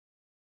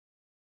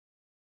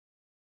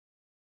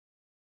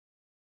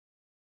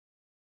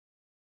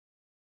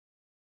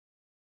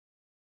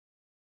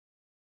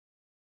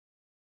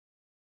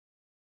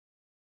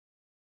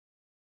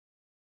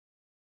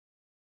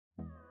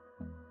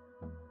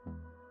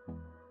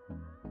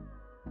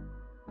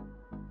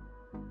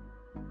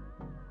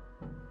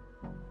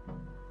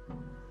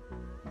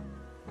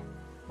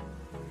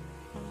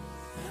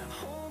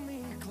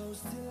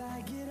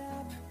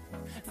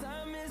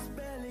Time is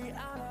barely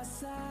on our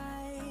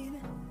side.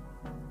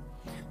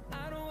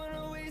 I don't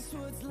wanna waste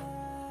what's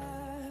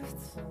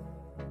left.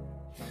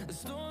 The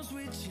storms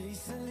we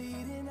chase are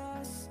leading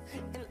us,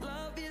 and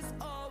love is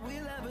all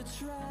we'll ever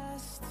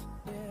trust.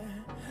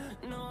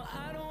 Yeah, no,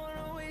 I don't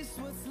wanna waste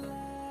what's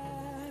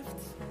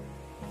left.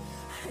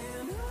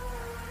 And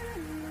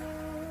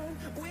on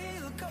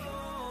we'll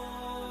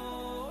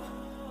go,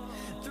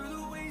 through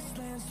the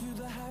wastelands, through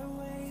the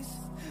highways,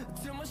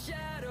 till my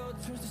shadow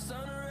turns to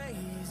sun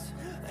rays.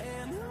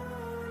 And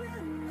on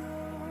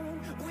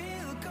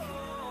we'll go,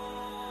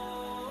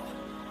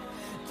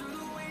 through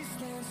the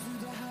wastelands, through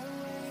the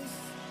highways,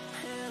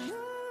 and on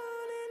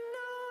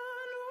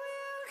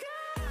we'll go.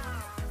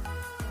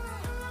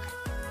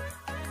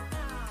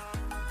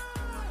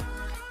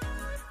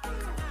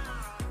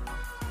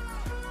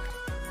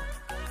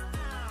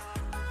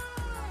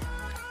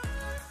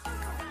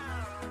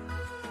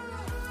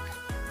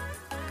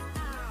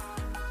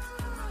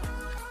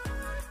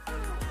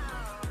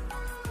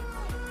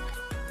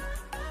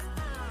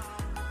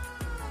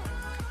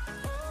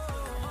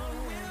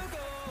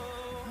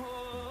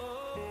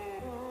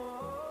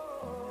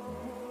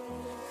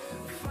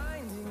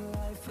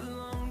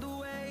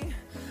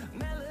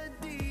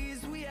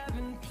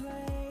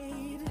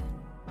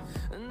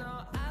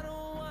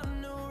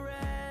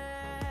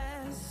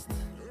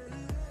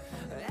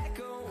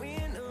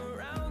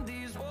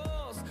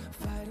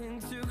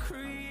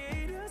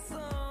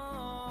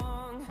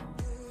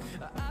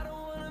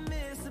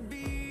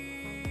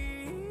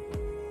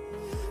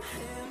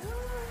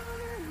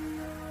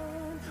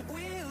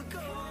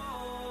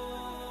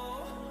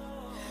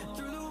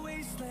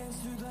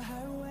 Through the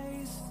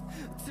highways,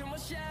 till my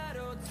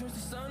shadow turns to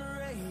sun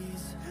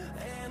rays.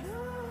 And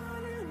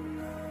on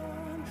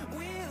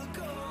we'll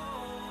go,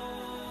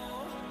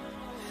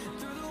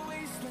 through the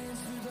wastelands,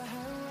 through the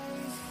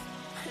highways,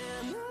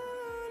 and on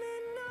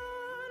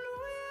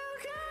we'll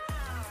go.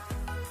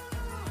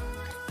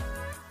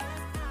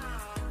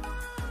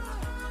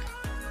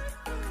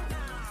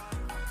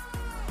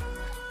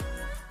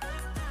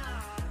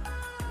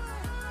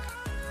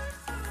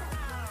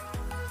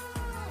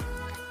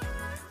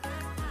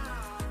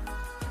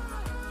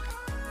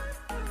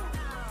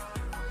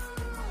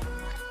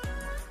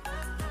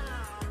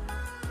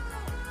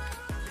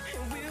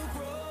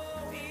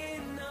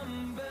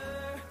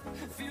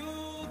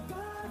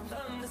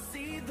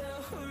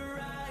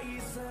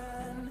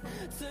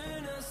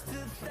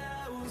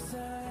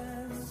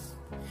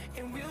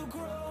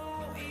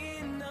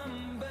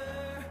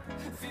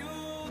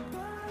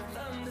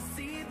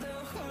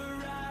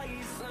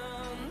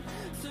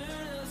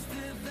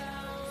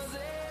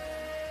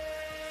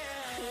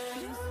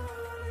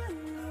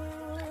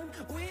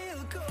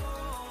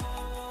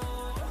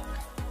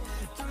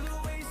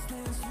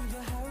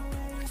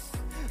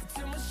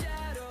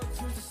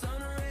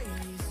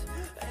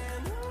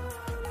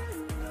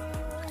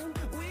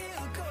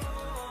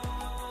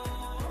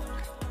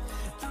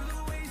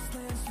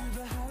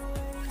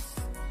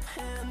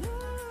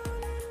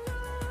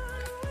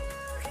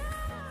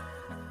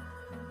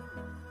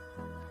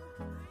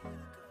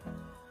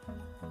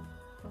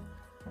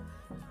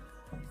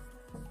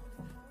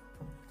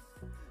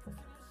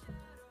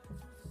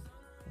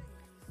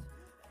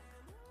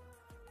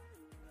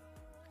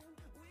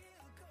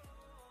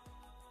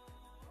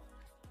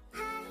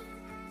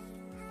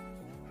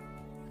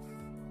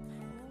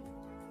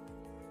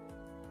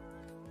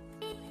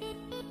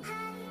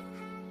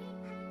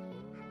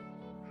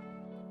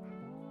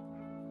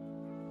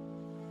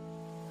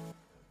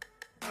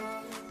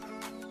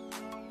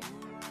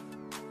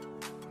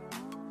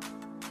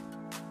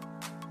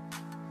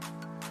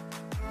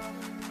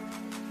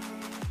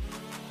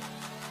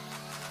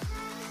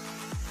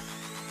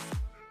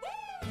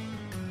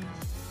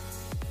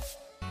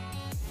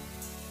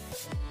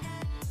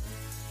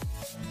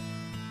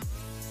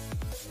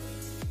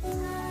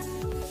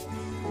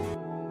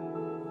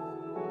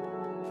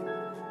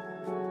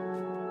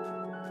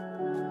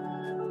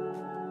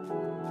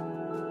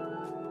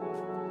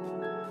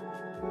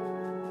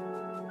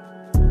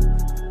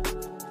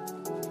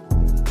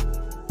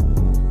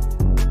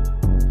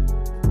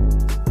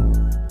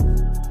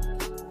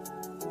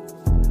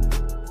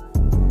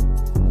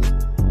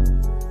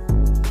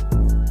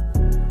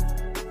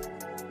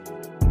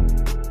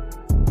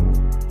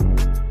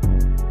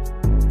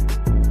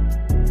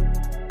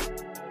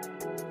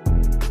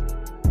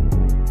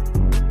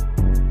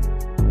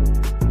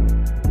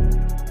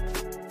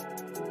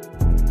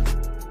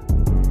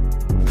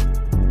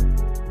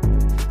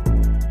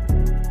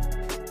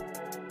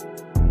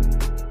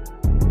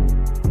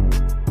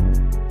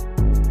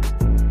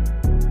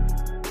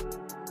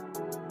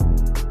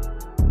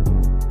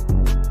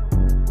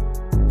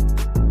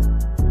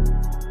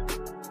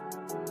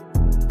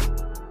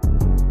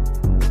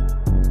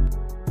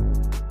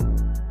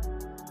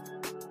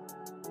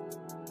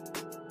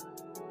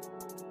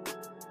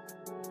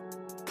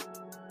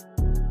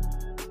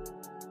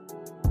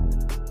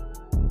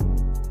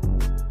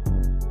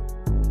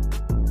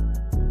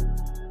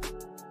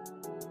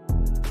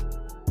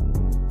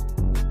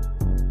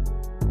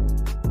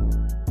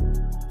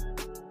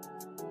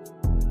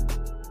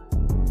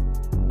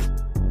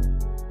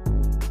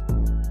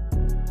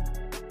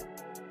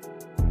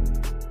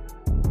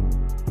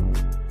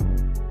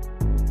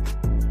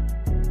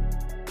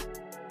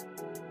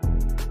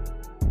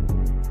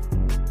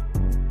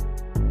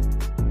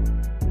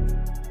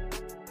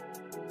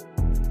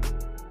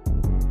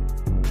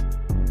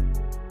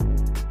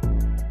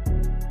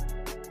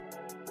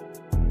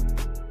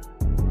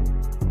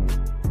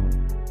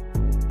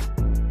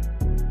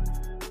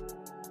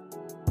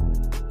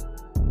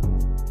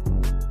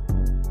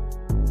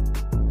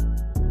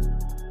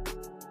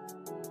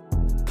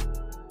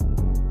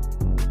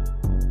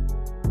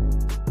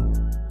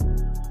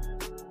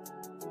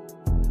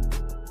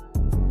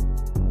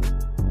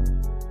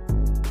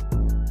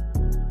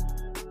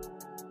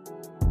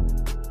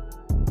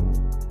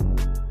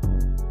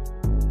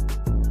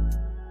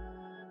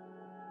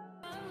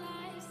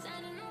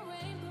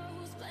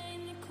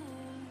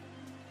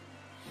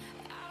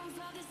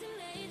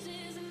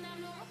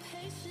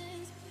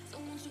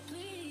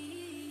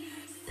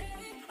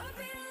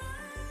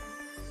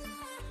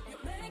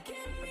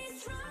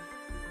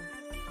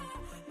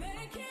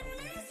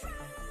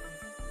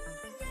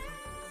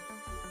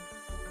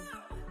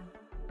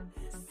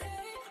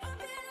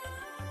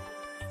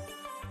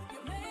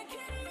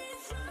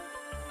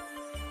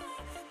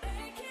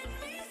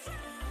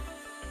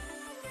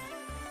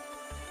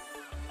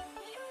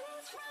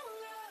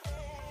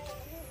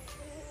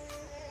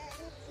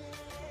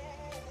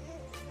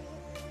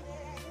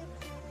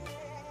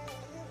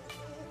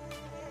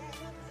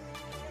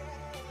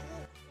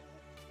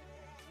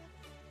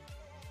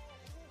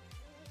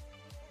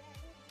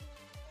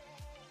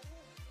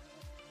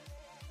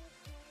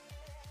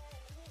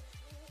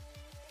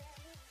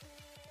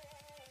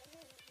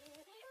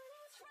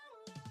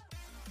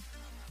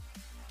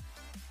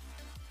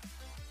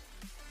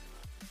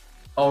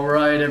 All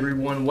right,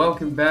 everyone,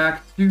 welcome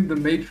back to The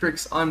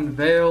Matrix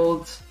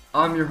Unveiled.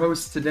 I'm your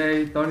host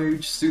today,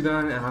 Tanuj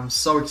Sudan, and I'm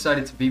so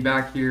excited to be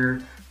back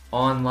here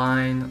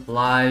online,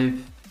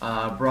 live,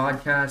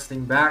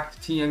 broadcasting back to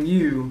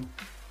TMU,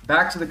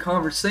 back to the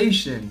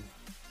conversation.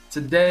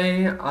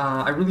 Today,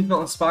 I really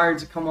felt inspired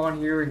to come on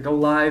here and go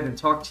live and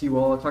talk to you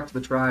all, talk to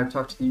the tribe,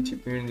 talk to the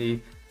YouTube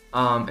community,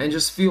 and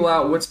just feel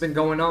out what's been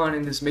going on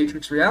in this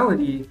Matrix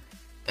reality.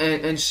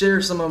 And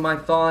share some of my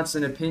thoughts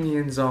and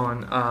opinions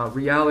on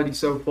reality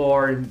so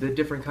far and the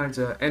different kinds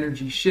of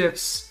energy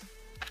shifts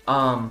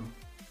and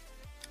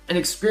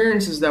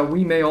experiences that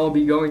we may all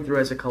be going through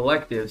as a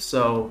collective.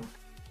 So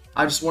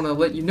I just want to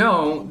let you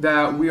know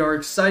that we are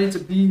excited to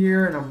be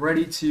here, and I'm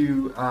ready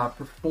to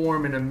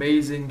perform an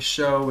amazing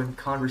show and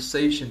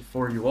conversation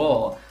for you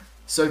all.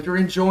 So if you're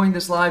enjoying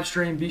this live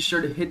stream, be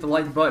sure to hit the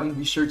like button,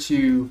 be sure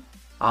to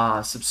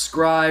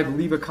subscribe,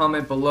 leave a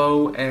comment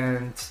below,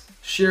 and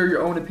share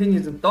your own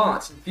opinions and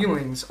thoughts and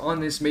feelings on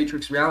this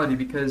Matrix reality,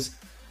 because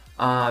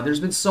there's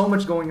been so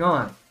much going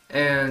on,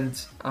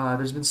 and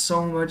there's been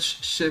so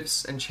much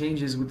shifts and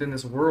changes within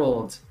this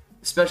world,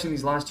 especially in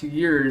these last 2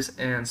 years,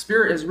 and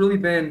Spirit has really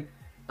been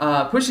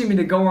pushing me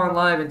to go on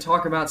live and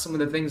talk about some of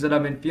the things that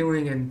I've been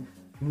feeling and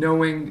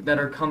knowing that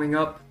are coming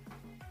up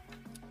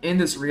in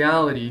this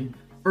reality.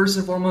 First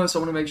and foremost, I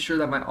want to make sure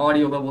that my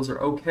audio levels are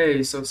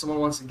okay, so if someone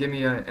wants to give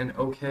me an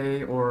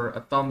okay or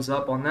a thumbs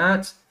up on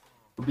that,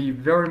 would be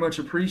very much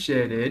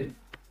appreciated.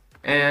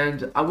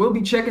 And I will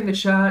be checking the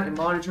chat and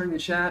monitoring the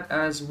chat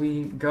as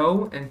we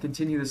go and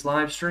continue this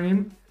live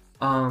stream.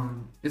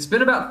 It's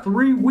been about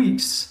 3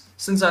 weeks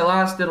since I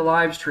last did a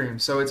live stream,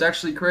 so it's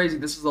actually crazy.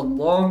 This is the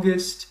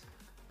longest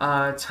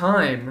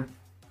time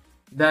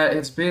that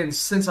it's been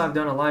since I've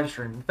done a live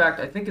stream. In fact,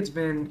 I think it's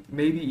been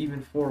maybe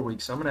even 4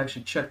 weeks, so I'm gonna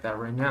actually check that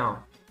right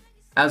now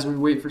as we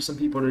wait for some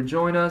people to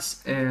join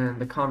us and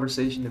the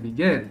conversation to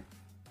begin.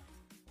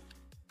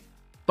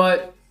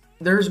 But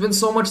there's been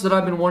so much that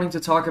I've been wanting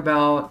to talk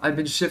about. I've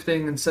been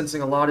shifting and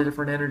sensing a lot of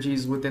different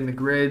energies within the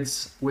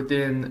grids,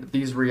 within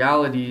these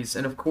realities.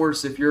 And of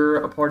course, if you're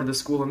a part of the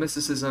School of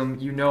Mysticism,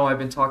 you know I've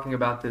been talking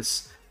about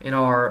this in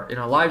our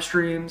live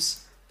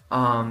streams,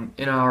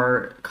 in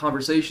our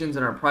conversations,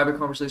 in our private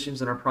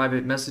conversations, in our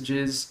private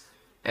messages.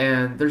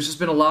 And there's just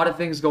been a lot of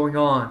things going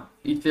on,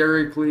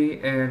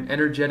 etherically and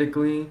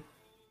energetically,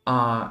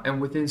 and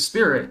within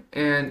spirit.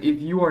 And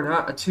if you are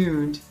not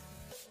attuned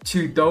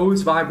to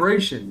those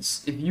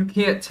vibrations, if you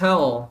can't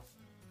tell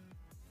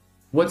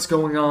what's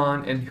going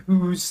on and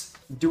who's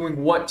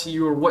doing what to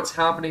you or what's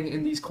happening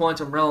in these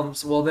quantum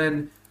realms, well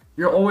then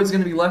you're always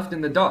going to be left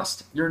in the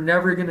dust. You're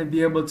never going to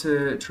be able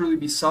to truly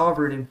be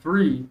sovereign and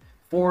free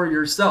for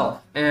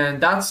yourself.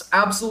 And that's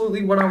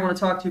absolutely what I want to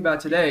talk to you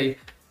about today,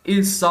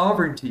 is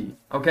sovereignty,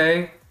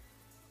 okay?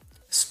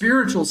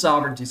 Spiritual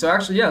sovereignty. So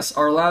actually, yes,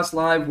 our last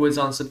live was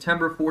on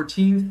September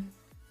 14th.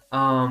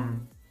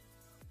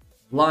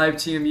 Live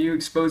TMU,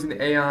 exposing the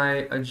AI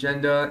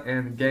agenda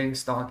and gang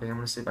stalking. I'm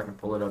going to see if I can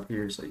pull it up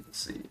here so you can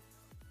see.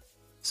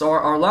 So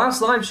our last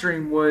live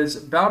stream was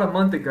about a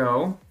month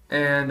ago,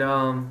 and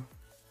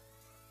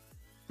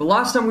the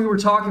last time we were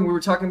talking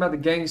about the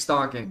gang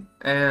stalking,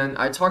 and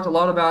I talked a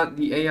lot about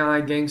the AI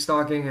gang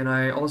stalking, and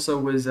I also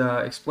was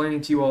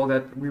explaining to you all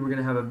that we were going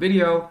to have a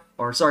video,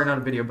 or sorry, not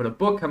a video, but a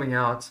book coming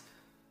out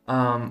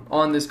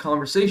on this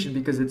conversation,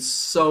 because it's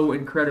so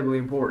incredibly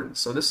important.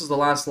 So this is the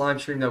last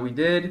live stream that we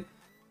did,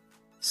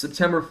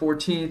 September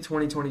 14th,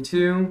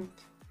 2022.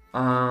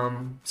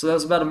 So that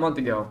was about a month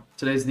ago.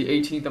 Today's the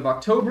 18th of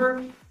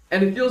October,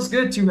 and it feels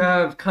good to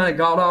have kind of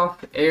got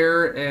off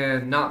air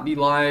and not be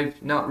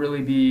live, not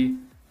really be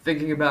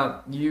thinking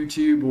about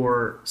YouTube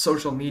or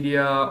social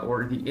media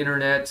or the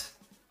internet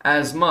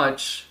as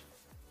much.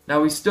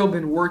 Now, we've still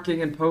been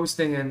working and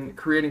posting and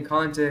creating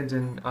content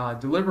and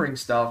delivering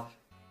stuff,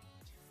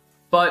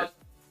 but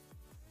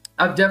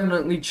I've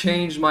definitely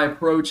changed my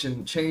approach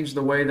and changed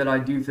the way that I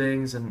do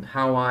things and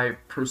how I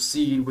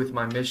proceed with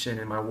my mission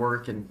and my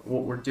work and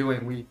what we're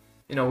doing. We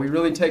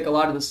really take a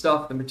lot of the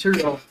stuff, the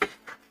material.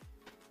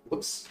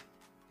 Whoops,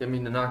 didn't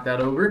mean to knock that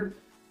over.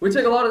 We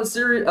take a lot of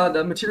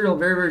the material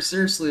very, very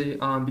seriously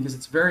because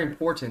it's very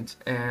important,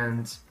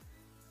 and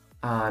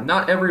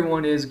not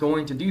everyone is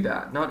going to do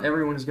that. Not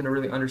everyone is going to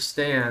really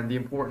understand the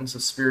importance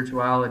of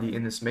spirituality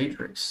in this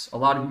matrix. A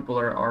lot of people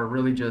are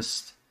really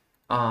just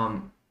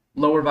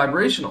lower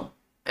vibrational,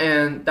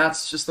 and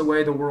that's just the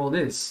way the world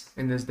is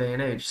in this day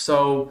and age.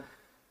 So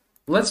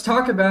let's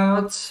talk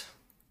about,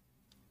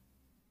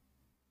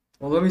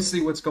 well, let me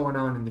see what's going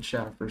on in the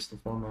chat first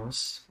and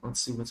foremost. Let's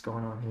see what's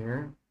going on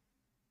here.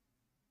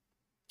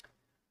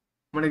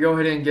 I'm gonna go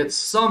ahead and get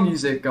some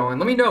music going.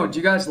 Let me know, do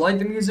you guys like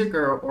the music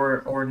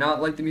or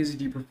not like the music?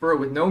 Do you prefer it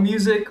with no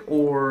music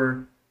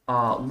or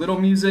little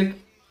music?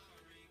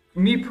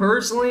 Me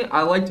personally,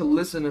 I like to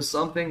listen to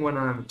something when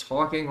I'm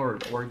talking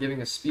or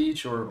giving a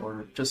speech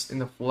or just in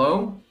the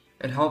flow.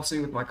 It helps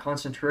me with my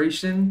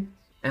concentration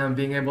and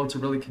being able to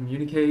really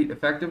communicate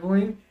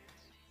effectively.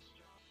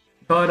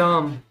 But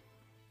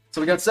So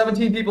we got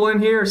 17 people in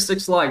here,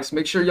 6 likes.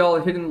 Make sure y'all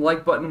are hitting the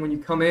like button when you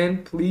come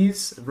in,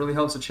 please. It really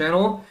helps the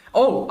channel.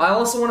 Oh, I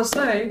also want to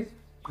say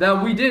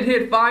that we did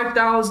hit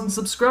 5,000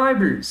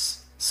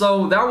 subscribers.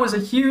 So that was a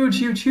huge,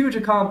 huge, huge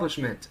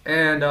accomplishment.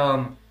 And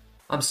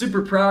I'm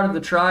super proud of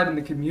the tribe and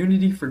the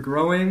community for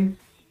growing.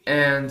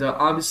 And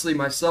obviously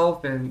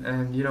myself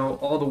and you know,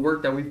 all the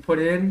work that we've put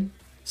in.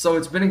 So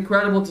it's been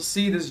incredible to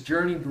see this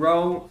journey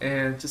grow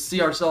and to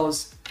see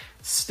ourselves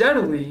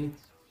steadily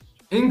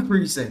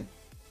increasing.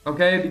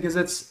 Okay, because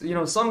it's, you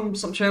know, some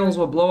channels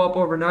will blow up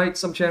overnight,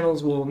 some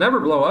channels will never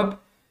blow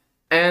up,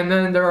 and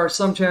then there are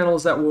some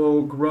channels that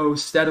will grow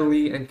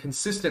steadily and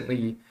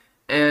consistently,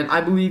 and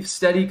I believe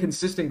steady,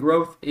 consistent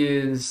growth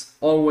is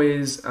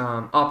always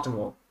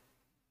optimal.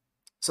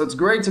 So it's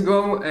great to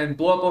go and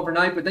blow up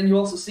overnight, but then you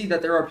also see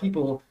that there are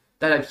people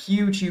that have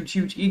huge, huge,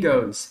 huge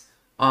egos,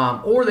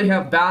 or they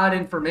have bad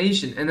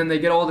information, and then they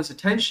get all this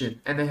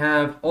attention, and they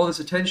have all this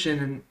attention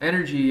and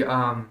energy,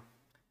 and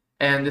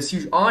this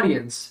huge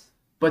audience,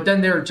 but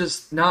then they're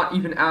just not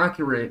even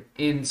accurate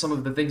in some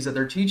of the things that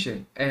they're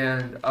teaching.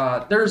 And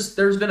there's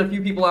been a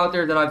few people out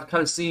there that I've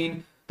kind of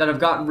seen that have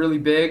gotten really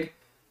big,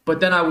 but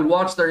then I would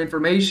watch their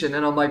information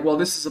and I'm like, well,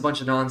 this is a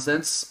bunch of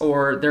nonsense,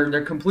 or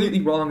they're completely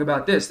wrong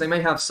about this. They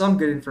may have some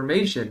good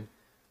information,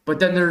 but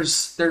then there's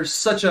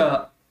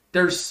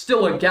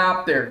still a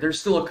gap there.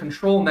 There's still a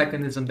control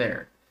mechanism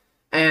there.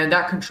 And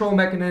that control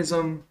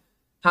mechanism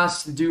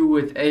has to do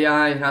with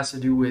AI. It has to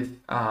do with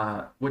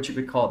what you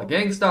could call the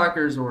gang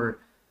stalkers or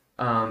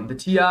the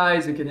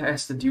TIs. It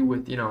has to do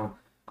with, you know,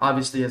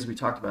 obviously, as we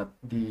talked about,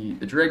 the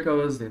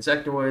Dracos, the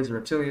Insectoids, the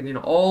Reptilian, you know,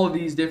 all of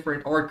these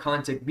different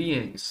archontic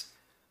beings.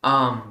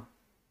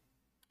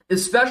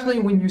 Especially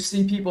when you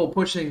see people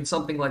pushing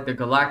something like the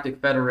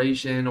Galactic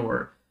Federation,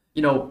 or,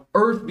 you know,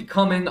 Earth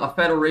becoming a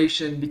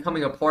federation,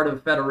 becoming a part of a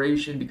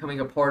federation,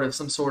 becoming a part of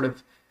some sort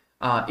of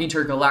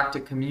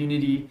intergalactic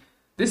community.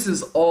 This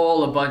is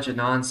all a bunch of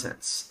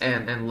nonsense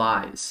and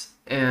lies.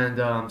 And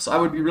so I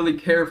would be really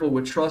careful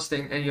with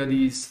trusting any of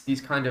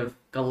these kind of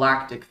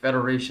galactic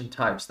federation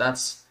types.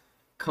 That's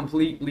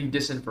completely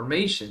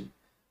disinformation.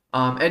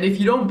 And if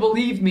you don't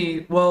believe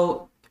me,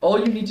 well, all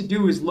you need to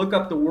do is look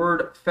up the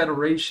word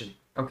federation,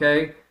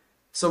 okay?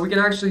 So we can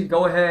actually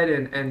go ahead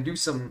and do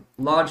some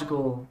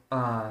logical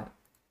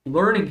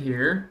learning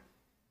here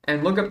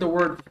and look up the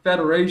word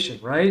federation,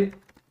 right?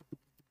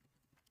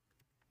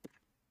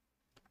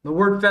 The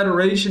word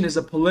federation is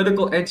a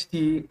political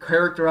entity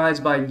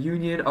characterized by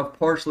union of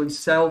partially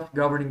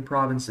self-governing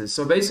provinces.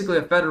 So basically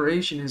a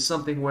federation is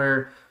something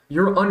where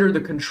you're under the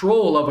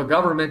control of a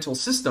governmental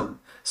system.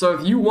 So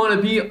if you want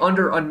to be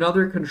under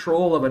another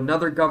control of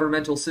another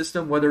governmental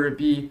system, whether it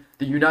be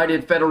the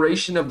United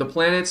Federation of the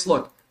Planets,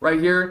 look,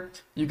 right here,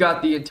 you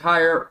got the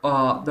entire,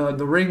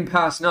 the ring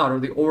past knot, or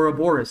the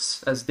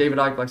Ouroboros, as David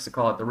Icke likes to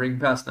call it, the ring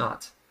past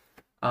knot.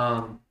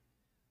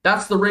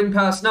 That's the ring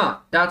past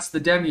knot. That's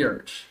the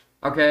demiurge.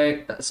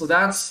 Okay, so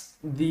that's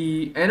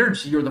the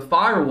energy or the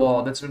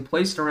firewall that's been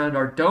placed around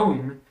our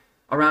dome,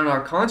 around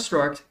our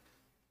construct,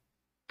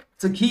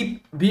 to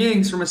keep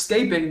beings from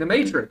escaping the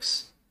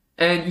matrix.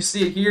 And you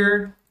see it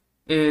here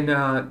in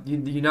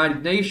the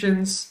United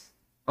Nations.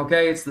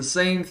 Okay, it's the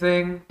same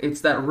thing.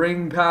 It's that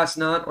ring past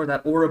knot, or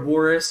that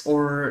Ouroboros,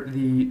 or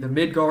the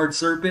Midgard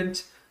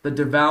serpent, the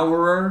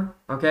devourer.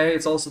 Okay,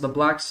 it's also the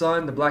black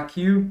sun, the black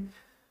cube.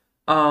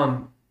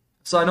 So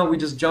I know we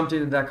just jumped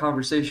into that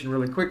conversation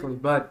really quickly,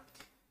 but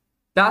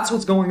that's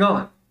what's going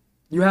on.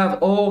 You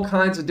have all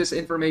kinds of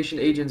disinformation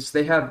agents.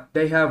 They have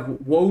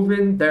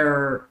woven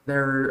their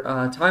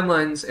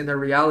timelines and their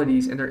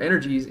realities and their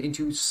energies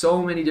into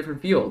so many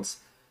different fields,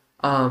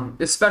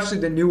 especially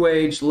the New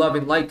Age love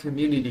and light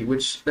community,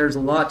 which there's a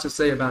lot to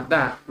say about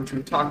that, which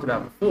we've talked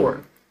about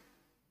before.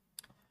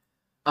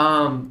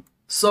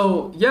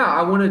 So yeah,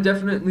 I want to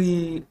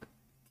definitely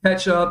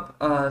catch up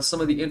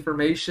some of the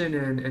information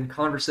and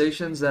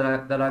conversations that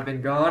I've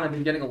been gone. I've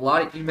been getting a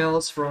lot of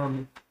emails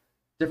from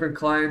different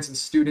clients and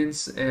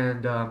students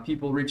and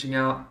people reaching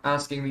out,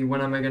 asking me,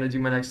 when am I going to do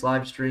my next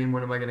live stream?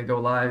 When am I going to go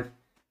live?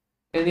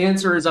 And the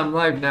answer is I'm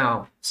live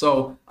now.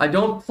 So I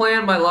don't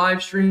plan my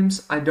live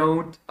streams. I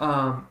don't,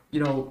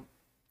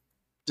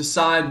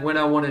 decide when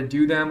I want to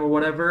do them or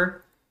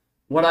whatever.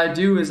 What I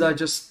do is I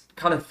just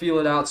kind of feel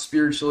it out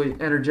spiritually,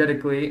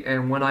 energetically.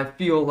 And when I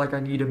feel like I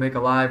need to make a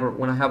live, or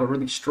when I have a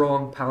really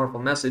strong, powerful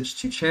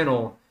message to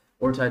channel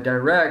or to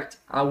direct,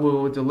 I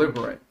will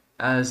deliver it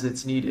as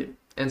it's needed.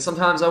 And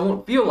sometimes I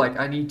won't feel like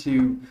I need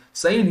to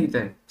say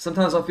anything.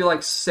 Sometimes I'll feel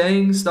like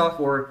saying stuff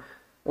or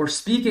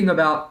speaking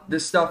about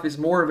this stuff is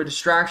more of a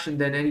distraction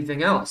than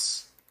anything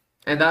else.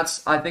 And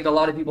I think a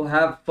lot of people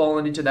have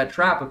fallen into that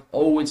trap of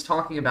always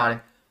talking about it,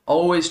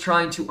 always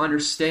trying to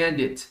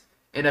understand it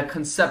in a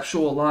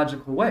conceptual,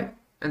 logical way.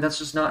 And that's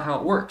just not how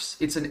it works.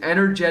 It's an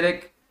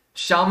energetic,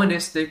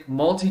 shamanistic,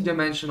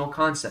 multidimensional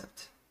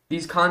concept.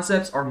 These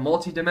concepts are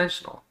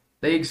multidimensional.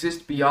 They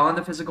exist beyond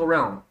the physical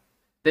realm.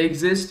 They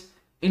exist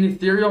in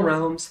ethereal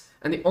realms,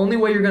 and the only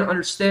way you're going to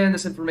understand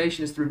this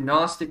information is through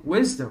Gnostic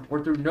wisdom,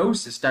 or through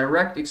Gnosis,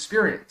 direct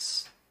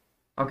experience.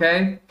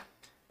 Okay?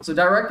 So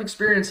direct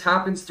experience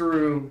happens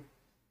through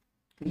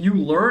you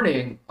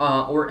learning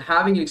or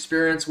having an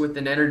experience with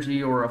an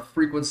energy or a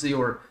frequency,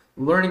 or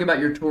learning about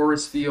your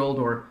torus field,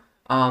 or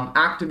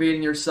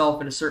activating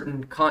yourself in a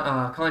certain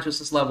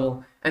consciousness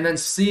level, and then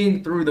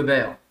seeing through the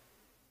veil.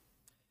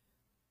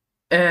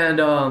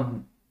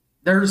 And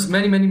there's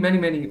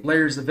many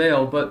layers of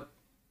veil, but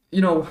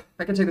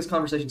I can take this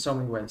conversation so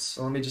many ways.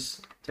 So let me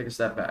just take a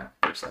step back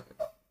for a second.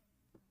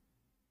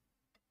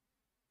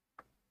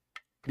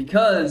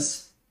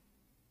 Because,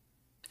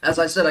 as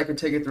I said, I could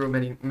take it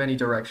through many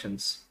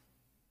directions.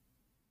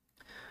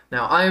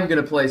 Now, I am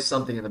going to play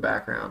something in the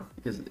background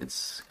because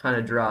it's kind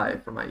of dry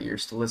for my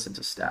ears to listen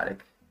to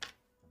static.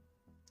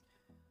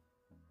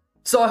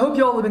 So I hope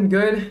you all have been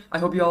good. I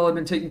hope you all have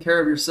been taking care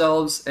of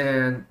yourselves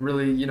and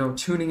really,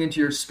 tuning into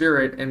your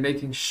spirit and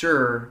making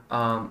sure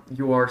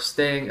you are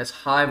staying as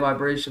high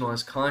vibrational,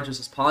 as conscious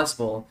as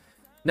possible.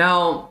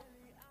 Now,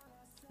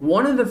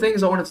 one of the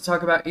things I wanted to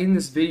talk about in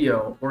this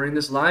video or in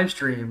this live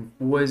stream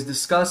was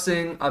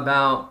discussing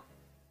about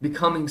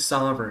becoming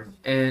sovereign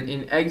and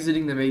in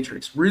exiting the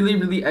matrix,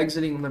 really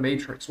exiting the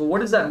matrix. Well,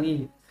 what does that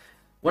mean?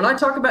 When I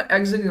talk about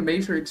exiting the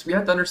matrix, we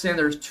have to understand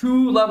there's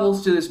 2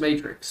 levels to this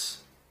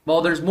matrix.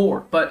 Well, there's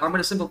more, but I'm going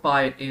to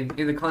simplify it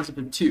in the concept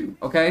of 2,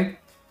 okay?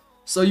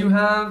 So you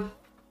have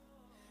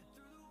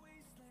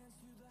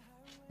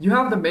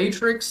the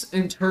matrix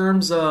in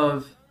terms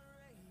of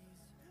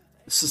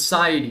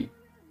society,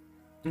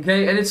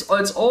 okay? And it's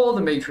all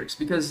the matrix,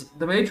 because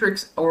the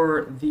matrix,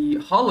 or the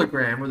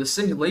hologram, or the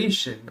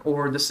simulation,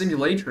 or the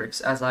simulatrix,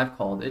 as I've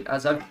called it,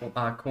 as I've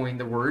coined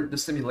the word, the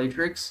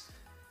simulatrix,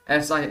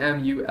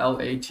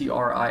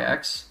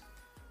 simulatrix.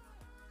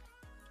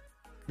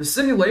 The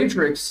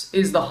simulatrix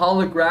is the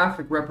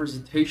holographic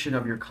representation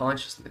of your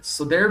consciousness.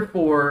 So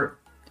therefore,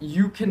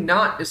 you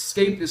cannot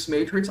escape this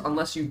matrix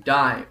unless you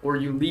die or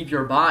you leave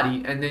your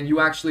body, and then you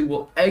actually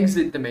will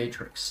exit the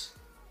matrix.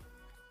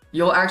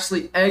 You'll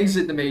actually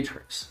exit the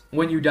matrix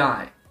when you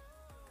die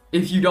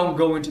if you don't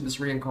go into this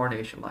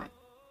reincarnation light.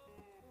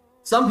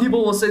 Some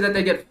people will say that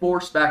they get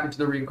forced back into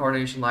the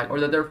reincarnation light,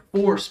 or that they're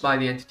forced by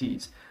the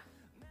entities.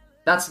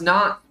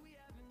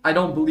 I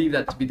don't believe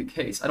that to be the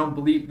case. I don't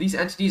believe these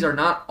entities are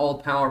not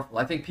all powerful.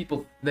 I think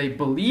people, they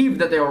believe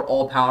that they are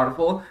all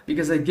powerful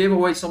because they give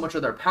away so much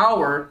of their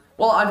power.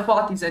 Well, I've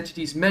fought these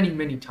entities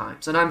many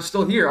times, and I'm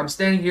still here. I'm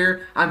standing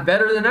here. I'm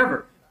better than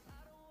ever.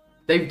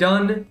 They've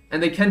done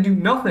and they can do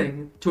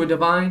nothing to a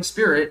divine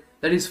spirit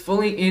that is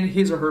fully in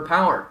his or her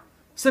power.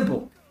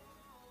 Simple.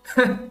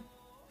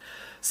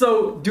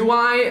 So do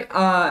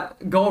I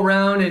go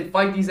around and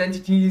fight these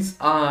entities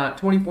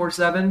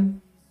 24/7?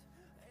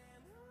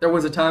 There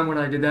was a time when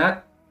I did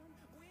that,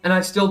 and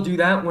I still do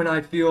that when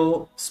I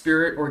feel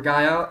Spirit or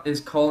Gaia is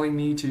calling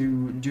me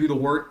to do the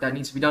work that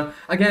needs to be done.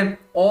 Again,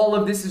 all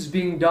of this is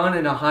being done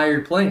in a higher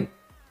plane.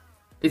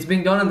 It's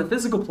being done on the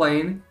physical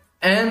plane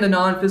and the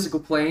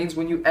non-physical planes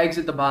when you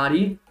exit the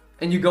body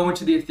and you go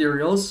into the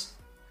ethereals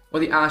or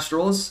the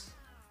astrals.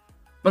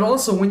 But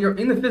also when you're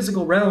in the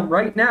physical realm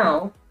right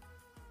now,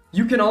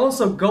 you can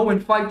also go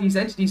and fight these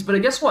entities,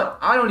 but guess what?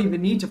 I don't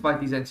even need to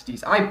fight these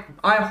entities. I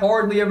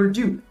hardly ever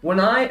do. When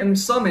I am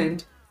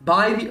summoned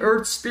by the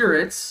earth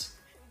spirits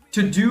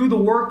to do the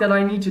work that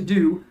I need to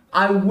do,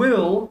 I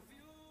will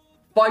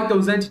fight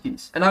those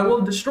entities, and I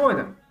will destroy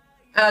them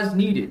as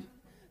needed.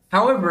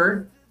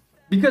 However,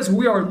 because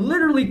we are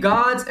literally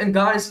gods and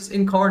goddesses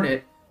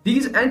incarnate,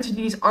 these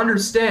entities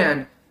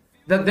understand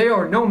that they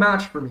are no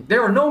match for me. They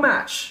are no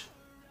match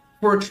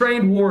for a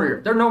trained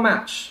warrior. They're no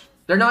match.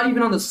 They're not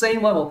even on the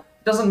same level.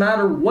 It doesn't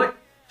matter what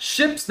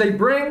ships they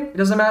bring. It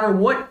doesn't matter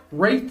what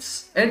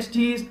wraiths,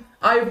 entities.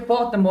 I have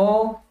fought them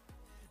all.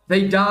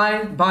 They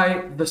die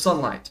by the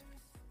sunlight.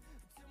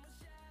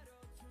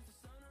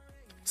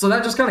 So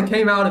that just kind of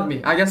came out of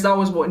me. I guess that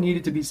was what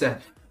needed to be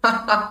said.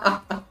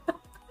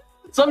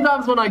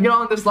 Sometimes when I get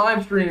on this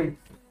live stream,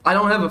 I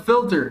don't have a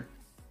filter.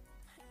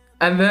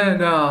 And then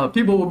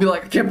people will be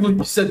like, I can't believe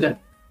you said that.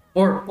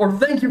 Or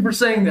thank you for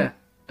saying that.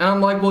 And I'm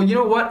like, well, you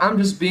know what? I'm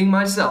just being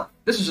myself.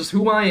 This is just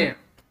who I am.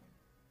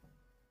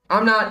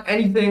 I'm not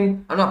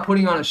anything, I'm not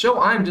putting on a show.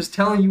 I'm just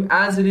telling you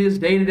as it is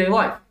day-to-day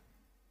life.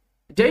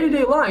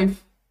 Day-to-day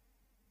life,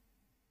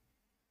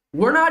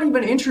 we're not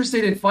even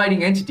interested in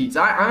fighting entities.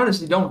 I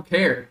honestly don't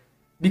care.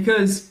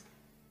 Because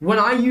when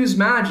I use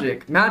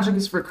magic, magic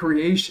is for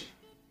creation.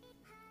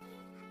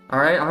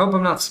 Alright? I hope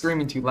I'm not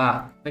screaming too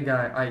loud. I think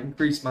I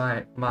increased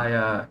my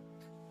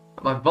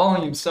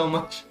volume so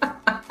much.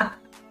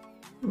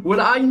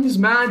 When I use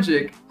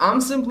magic, I'm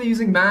simply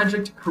using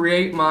magic to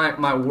create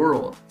my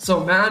world.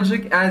 So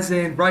magic as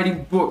in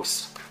writing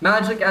books,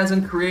 magic as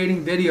in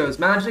creating videos,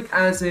 magic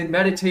as in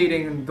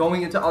meditating and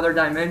going into other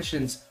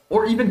dimensions,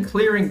 or even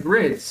clearing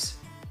grids.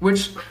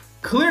 Which,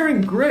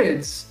 clearing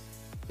grids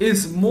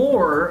is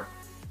more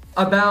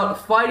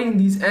about fighting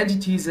these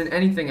entities than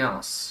anything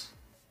else.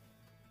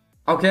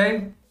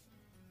 Okay?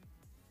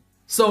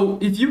 So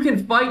if you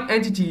can fight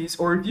entities,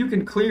 or if you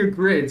can clear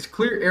grids,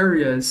 clear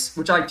areas,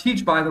 which I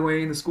teach, by the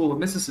way, in the School of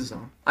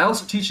Mysticism. I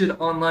also teach it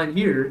online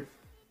here.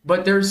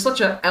 But there's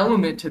such an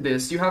element to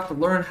this. You have to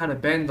learn how to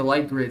bend the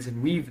light grids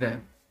and weave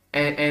them.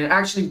 And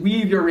actually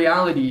weave your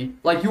reality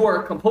like you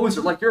are a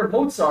composer, like you're a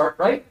Mozart,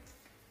 right?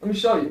 Let me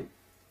show you.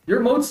 You're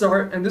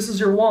Mozart, and this is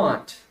your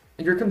wand.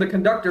 And you're the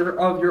conductor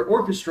of your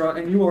orchestra,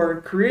 and you are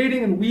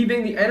creating and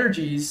weaving the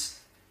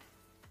energies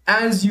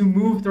as you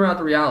move throughout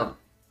the reality.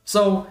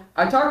 So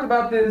I talked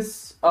about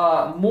this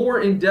more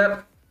in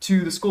depth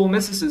to the School of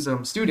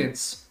Mysticism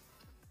students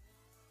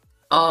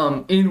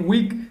in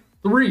week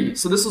 3.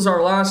 So this was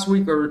our last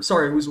week, or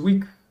sorry, it was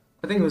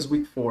I think it was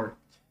week 4.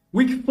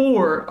 Week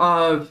 4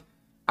 of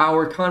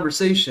our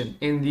conversation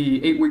in the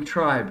 8-week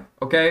tribe,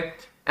 okay?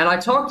 And I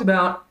talked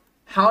about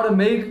how to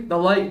make the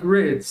light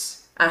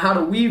grids and how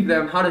to weave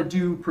them, how to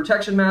do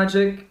protection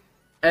magic,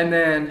 and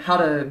then how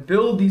to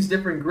build these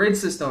different grid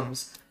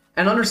systems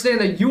and understand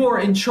that you are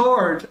in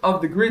charge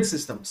of the grid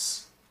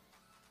systems.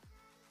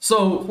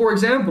 So, for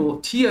example,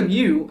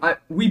 TMU,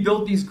 we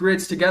built these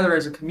grids together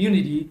as a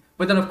community,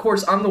 but then of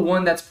course I'm the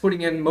one that's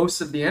putting in most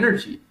of the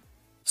energy.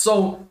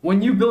 So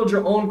when you build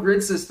your own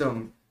grid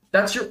system,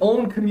 that's your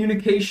own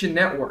communication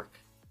network.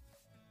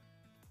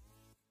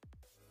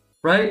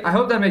 Right? I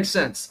hope that makes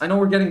sense. I know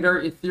we're getting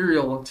very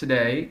ethereal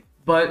today,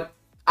 but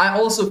I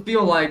also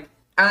feel like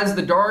as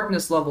the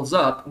darkness levels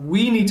up,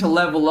 we need to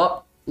level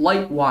up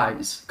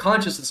light-wise,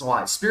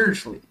 consciousness-wise,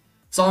 spiritually.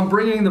 So I'm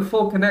bringing the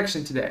full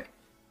connection today,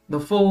 the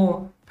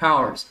full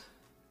powers.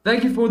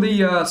 Thank you for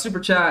the super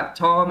chat,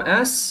 Tom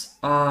S.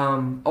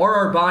 Are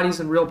our bodies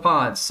in real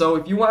pods? So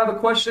if you have a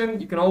question,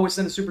 you can always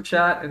send a super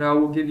chat, and I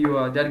will give you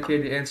a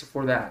dedicated answer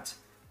for that.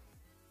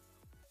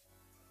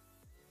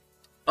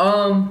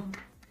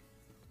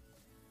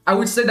 I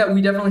would say that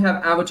we definitely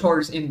have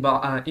avatars in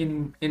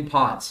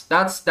pods.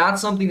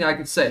 That's something that I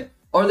could say.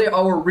 Are they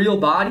our real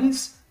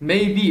bodies?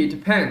 Maybe, it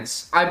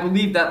depends. I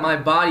believe that my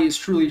body is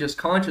truly just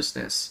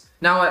consciousness.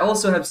 Now, I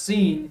also have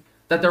seen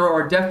that there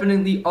are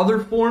definitely other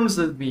forms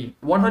of me,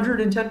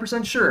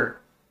 110% sure,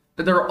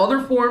 that there are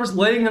other forms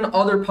laying in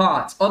other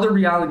pods, other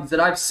realities that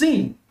I've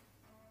seen.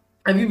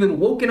 I've even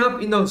woken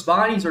up in those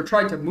bodies or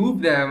tried to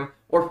move them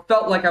or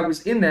felt like I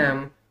was in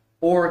them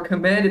or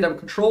commanded them,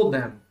 controlled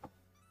them.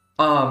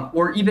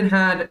 Or even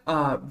had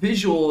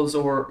visuals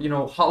or,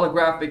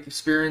 holographic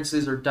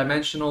experiences or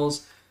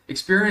dimensionals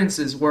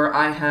experiences where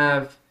I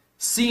have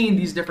seen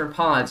these different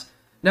pods.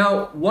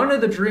 Now, one of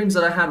the dreams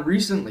that I had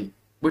recently,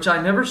 which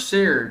I never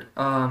shared,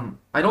 I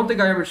don't think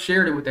I ever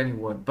shared it with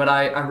anyone, but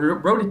I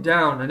wrote it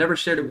down. I never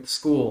shared it with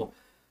school.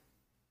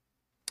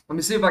 Let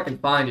me see if I can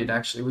find it,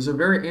 actually. It was a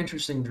very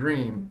interesting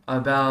dream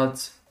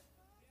about...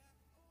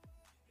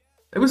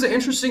 It was an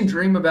interesting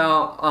dream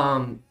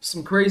about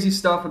some crazy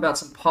stuff about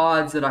some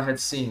pods that I had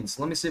seen.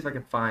 So let me see if I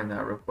can find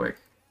that real quick.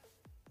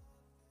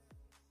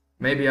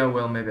 Maybe I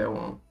will, maybe I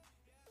won't.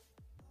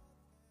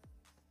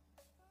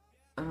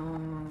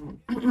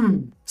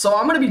 So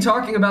I'm going to be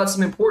talking about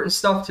some important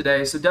stuff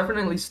today, so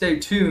definitely stay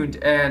tuned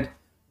and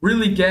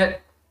really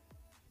get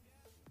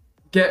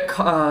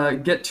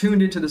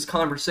tuned into this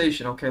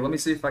conversation. Okay, let me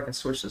see if I can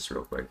switch this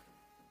real quick.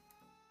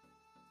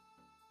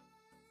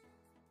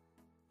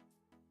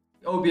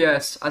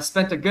 OBS. I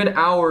spent a good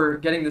hour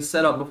getting this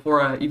set up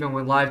before I even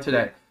went live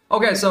today.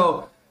 Okay,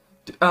 so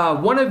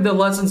one of the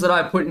lessons that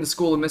I put in the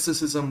School of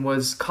Mysticism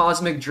was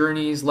Cosmic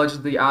Journeys, Legends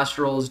of the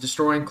Astrals,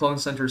 Destroying Clone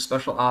Center's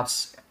Special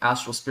Ops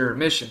Astral Spirit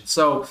Mission.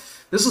 So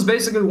this was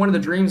basically one of the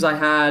dreams I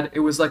had. It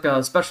was like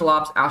a Special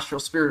Ops Astral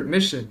Spirit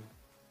Mission.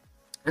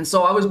 And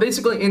so I was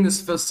basically in this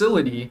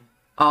facility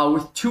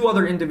with 2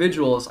 other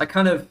individuals. I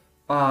kind of,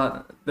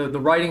 the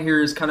writing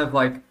here is kind of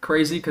like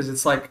crazy because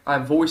it's like I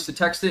voice to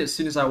text it as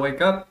soon as I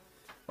wake up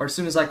or as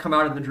soon as I come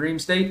out of the dream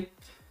state.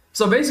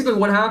 So basically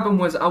what happened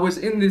was I was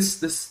in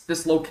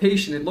this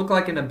location. It looked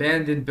like an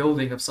abandoned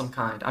building of some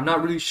kind. I'm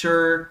not really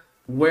sure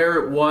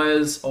where it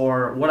was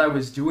or what I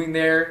was doing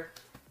there,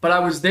 but I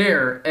was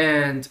there,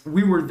 and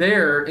we were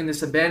there in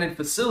this abandoned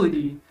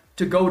facility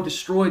to go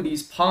destroy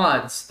these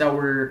pods that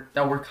were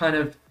kind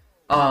of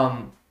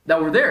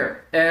that were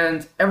there,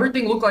 and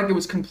everything looked like it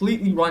was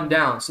completely run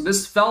down. So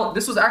this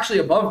was actually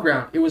above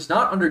ground. It was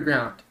not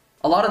underground.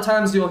 A lot of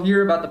times you'll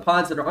hear about the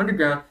pods that are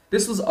underground.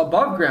 This was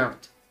above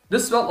ground.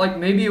 This felt like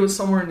maybe it was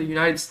somewhere in the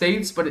United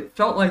States, but it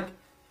felt like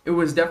it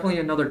was definitely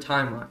another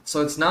timeline.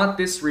 So it's not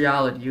this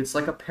reality. It's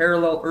like a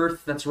parallel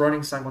Earth that's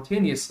running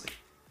simultaneously.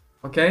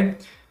 Okay?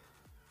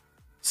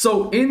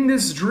 So in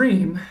this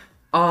dream,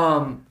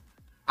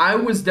 I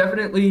was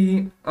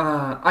definitely,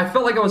 I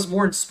felt like I was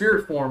more in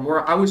spirit form,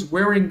 where I was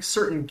wearing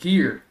certain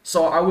gear.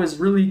 So I was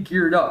really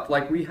geared up,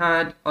 like we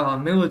had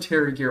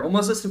military gear,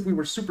 almost as if we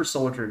were super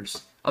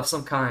soldiers of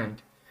some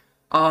kind.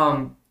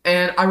 And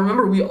I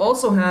remember we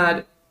also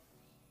had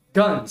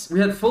guns. We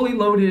had fully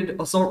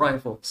loaded assault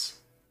rifles.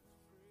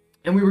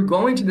 And we were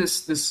going to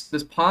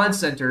this pod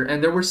center,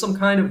 and there were some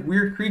kind of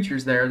weird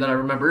creatures there that I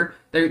remember.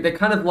 They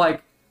kind of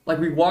like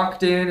we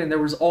walked in, and there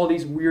was all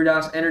these weird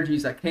ass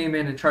energies that came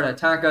in and tried to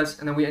attack us,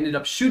 and then we ended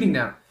up shooting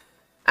them.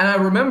 And I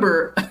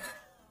remember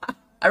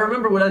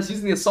when I was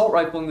using the assault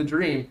rifle in the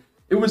dream,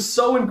 it was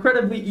so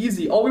incredibly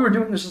easy. All we were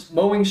doing was just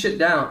mowing shit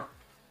down.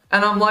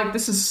 And I'm like,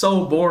 this is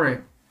so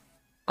boring.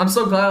 I'm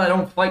so glad I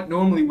don't fight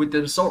normally with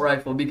the assault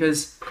rifle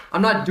because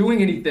I'm not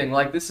doing anything.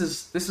 Like this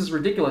is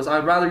ridiculous.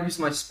 I'd rather use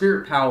my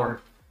spirit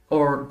power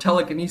or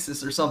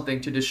telekinesis or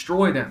something to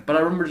destroy them. But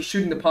I remember just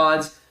shooting the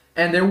pods,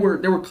 and there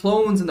were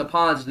clones in the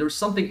pods. There was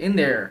something in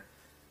there.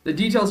 The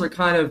details are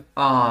kind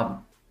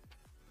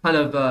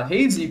of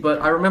hazy,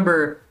 but I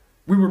remember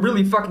we were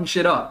really fucking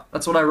shit up.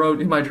 That's what I wrote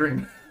in my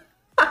dream.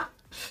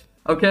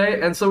 Okay,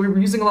 and so we were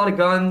using a lot of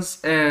guns,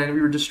 and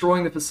we were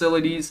destroying the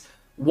facilities.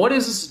 What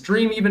does this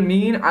dream even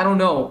mean? I don't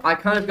know. I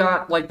kind of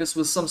got like this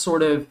was some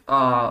sort of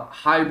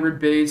hybrid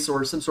base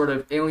or some sort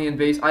of alien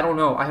base. I don't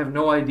know. I have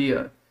no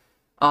idea.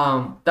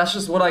 That's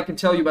just what I can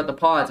tell you about the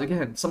pods.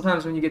 Again,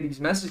 sometimes when you get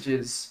these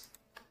messages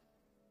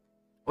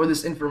or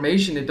this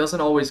information, it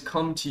doesn't always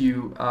come to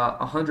you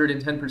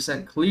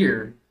 110%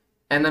 clear.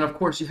 And then, of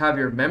course, you have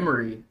your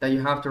memory that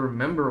you have to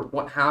remember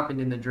what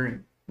happened in the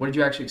dream. What did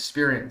you actually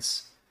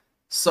experience?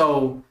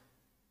 So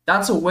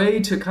that's a way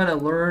to kind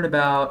of learn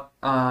about,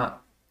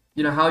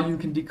 how you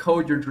can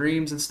decode your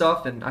dreams and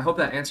stuff. And I hope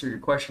that answered your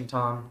question,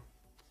 Tom.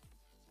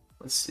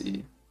 Let's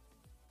see.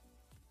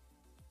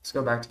 Let's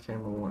go back to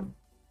camera one.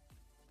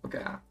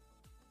 Okay.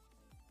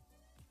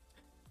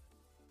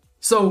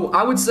 So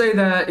I would say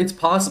that it's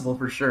possible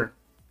for sure.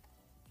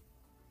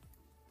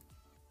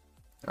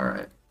 All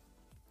right.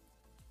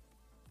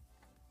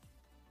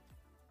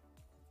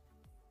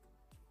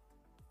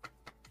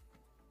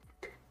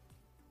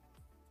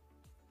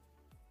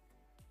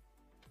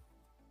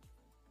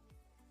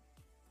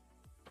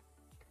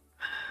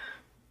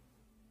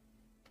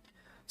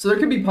 So there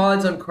could be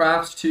pods on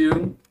crafts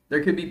too.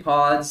 There could be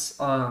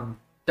pods.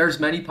 There's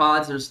many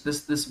pods. There's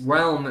this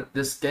realm.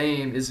 This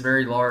game is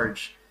very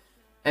large,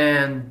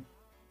 and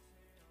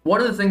one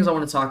of the things I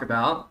want to talk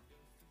about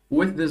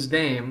with this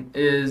game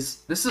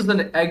is this is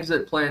an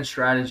exit plan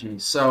strategy.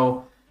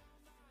 So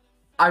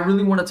I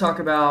really want to talk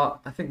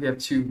about. I think we have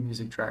two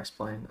music tracks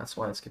playing. That's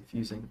why it's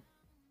confusing.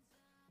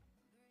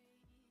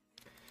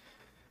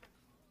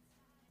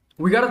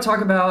 We got to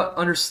talk about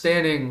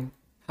understanding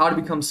how to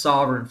become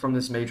sovereign from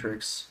this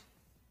matrix.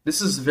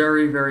 This is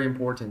very, very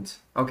important,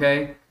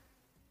 okay?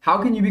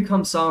 How can you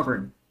become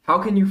sovereign? How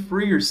can you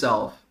free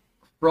yourself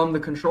from the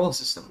control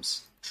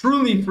systems?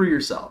 Truly free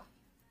yourself.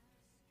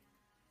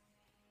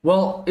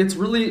 Well, it's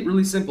really,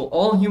 really simple.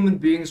 All human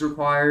beings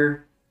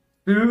require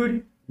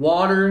food,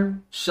 water,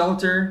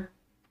 shelter,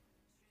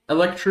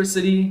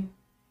 electricity,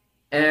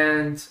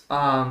 and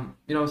some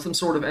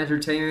sort of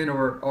entertainment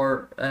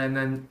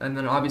and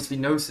then obviously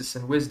gnosis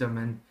and wisdom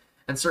and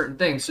certain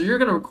things. So you're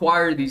going to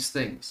require these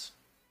things.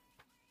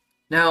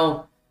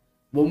 Now,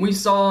 when we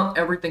saw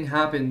everything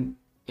happen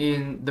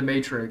in the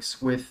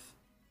Matrix with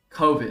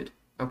COVID,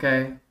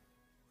 okay,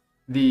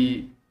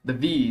 the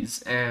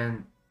V's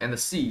and the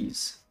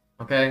C's,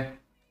 okay,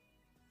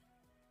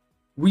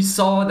 we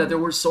saw that there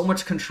was so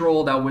much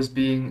control that was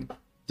being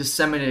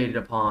disseminated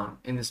upon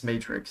in this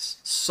Matrix.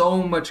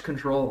 So much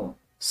control,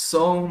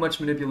 so much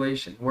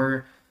manipulation,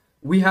 where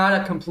we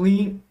had a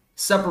complete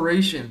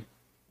separation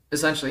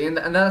essentially, and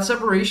that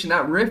separation,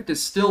 that rift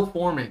is still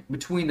forming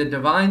between the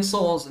divine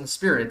souls and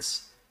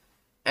spirits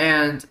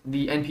and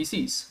the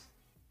NPCs.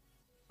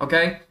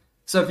 Okay?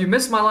 So if you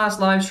missed my last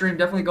live stream,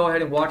 definitely go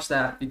ahead and watch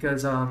that,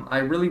 because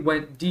I really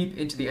went deep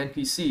into the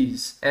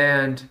NPCs,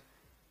 and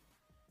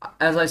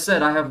as I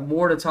said, I have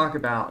more to talk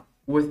about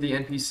with the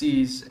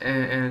NPCs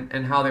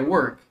and how they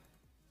work.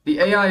 The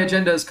AI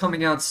agenda is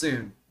coming out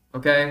soon,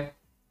 okay?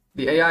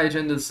 The AI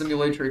agenda, the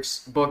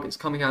Simulatrix book, is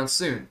coming out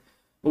soon.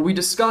 But we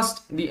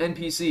discussed the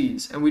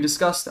NPCs, and we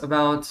discussed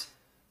about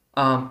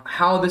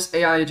how this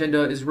AI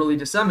agenda is really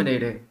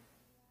disseminating.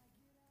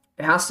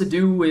 It has to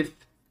do with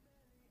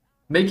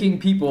making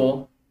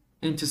people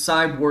into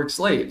cyborg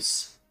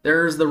slaves.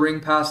 There's the ring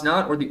pass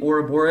nut, or the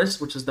Ouroboros,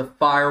 which is the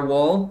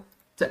firewall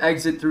to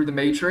exit through the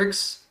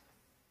Matrix.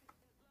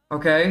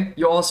 Okay,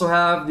 you also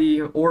have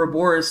the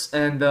Ouroboros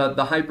and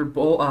the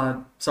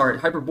Hyperborea,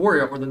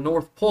 or the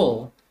North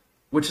Pole,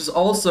 which is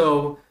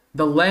also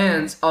the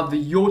lands of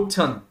the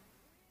Jotun,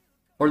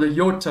 or the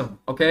Jotun,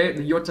 okay?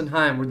 The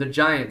Jotunheim, or the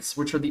giants,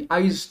 which are the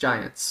ice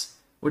giants,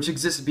 which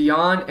exist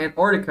beyond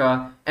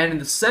Antarctica, and in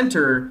the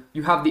center,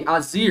 you have the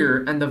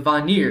Azir and the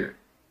Vanir,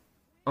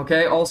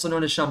 okay? Also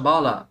known as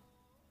Shambhala.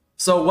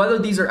 So whether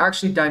these are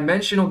actually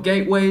dimensional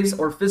gateways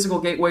or physical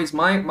gateways,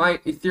 my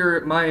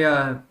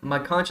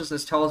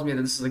consciousness tells me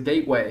that this is a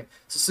gateway.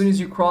 So as soon as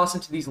you cross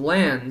into these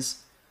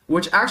lands,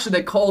 which actually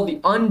they call the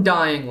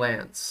Undying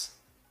Lands.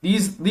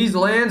 These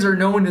lands are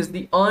known as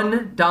the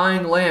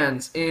Undying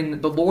Lands in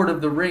The Lord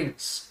of the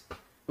Rings,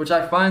 which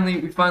we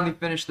finally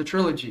finished the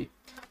trilogy.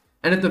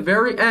 And at the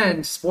very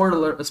end,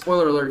 spoiler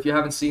alert if you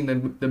haven't seen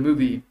the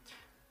movie,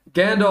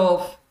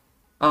 Gandalf,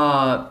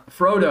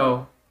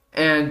 Frodo,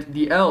 and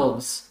the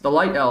elves, the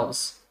light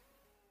elves,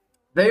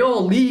 they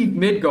all leave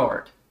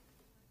Midgard.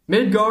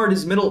 Midgard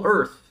is Middle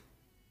Earth.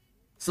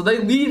 So they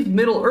leave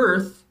Middle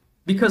Earth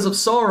because of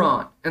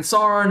Sauron, and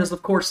Sauron is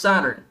of course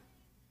Saturn.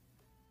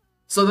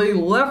 So they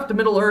left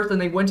Middle Earth and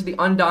they went to the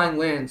Undying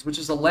Lands, which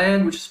is a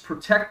land which is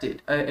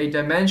protected, a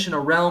dimension, a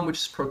realm which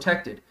is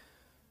protected.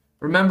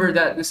 Remember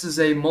that this is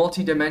a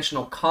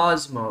multi-dimensional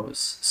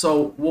cosmos.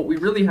 So what we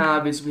really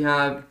have is we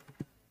have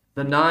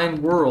the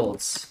 9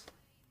 worlds.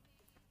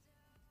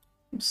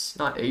 Oops,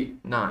 not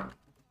 8, 9.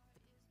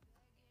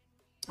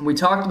 And we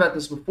talked about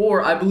this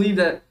before. I believe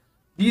that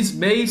these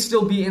may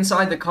still be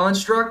inside the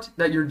construct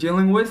that you're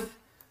dealing with,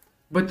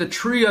 but the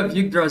tree of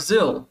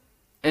Yggdrasil,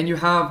 and you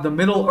have the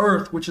Middle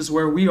Earth, which is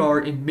where we are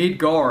in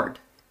Midgard.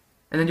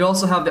 And then you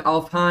also have the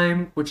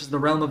Alfheim, which is the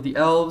realm of the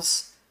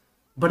elves.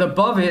 But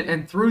above it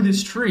and through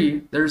this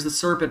tree, there's the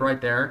serpent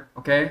right there,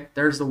 okay?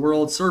 There's the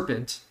world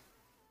serpent.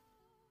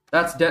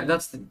 That's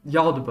the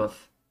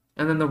Yaldabaoth.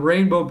 And then the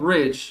Rainbow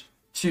Bridge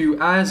to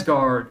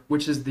Asgard,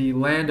 which is the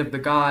land of the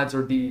gods,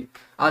 or the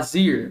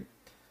Azir.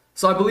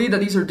 So I believe that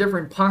these are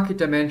different pocket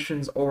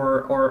dimensions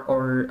or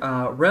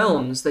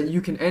realms that you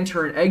can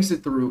enter and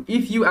exit through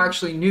if you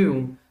actually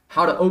knew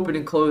how to open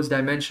and close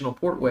dimensional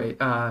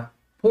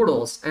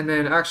portals and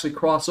then actually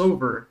cross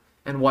over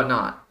and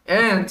whatnot.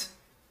 And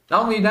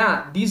not only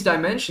that, these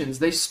dimensions,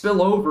 they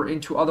spill over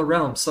into other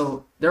realms.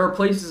 So there are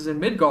places in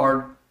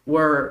Midgard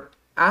where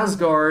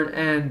Asgard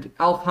and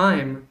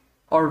Alfheim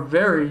are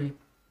very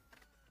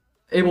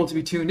able to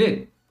be tuned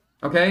in.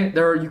 Okay,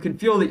 you can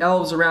feel the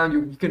elves around you.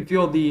 You can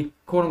feel the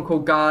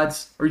quote-unquote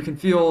gods, or you can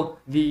feel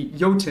the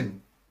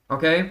Jotun,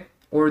 okay,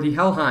 or the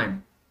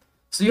Helheim.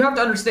 So you have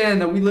to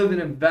understand that we live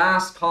in a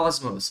vast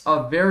cosmos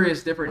of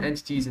various different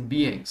entities and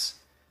beings,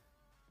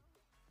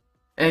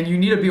 and you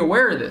need to be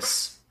aware of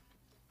this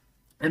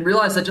and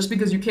realize that just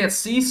because you can't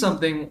see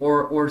something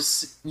or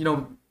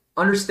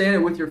understand it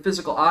with your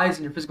physical eyes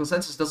and your physical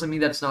senses doesn't mean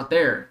that it's not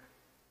there.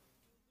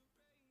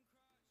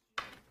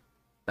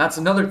 That's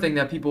another thing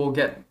that people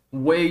get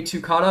way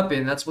too caught up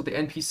in. That's what the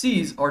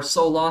NPCs are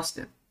so lost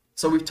in.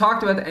 So we've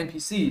talked about the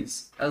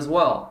NPCs as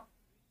well,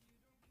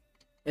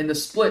 in the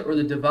split or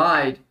the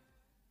divide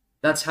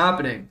that's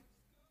happening.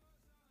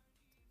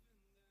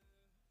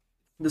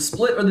 The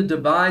split or the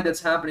divide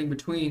that's happening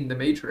between the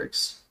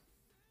Matrix.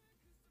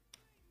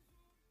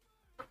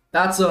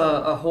 That's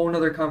a whole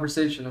nother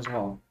conversation as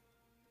well.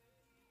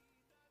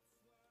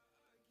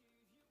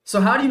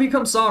 So how do you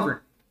become sovereign?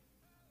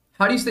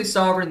 How do you stay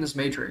sovereign in this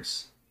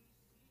Matrix?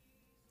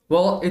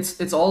 Well,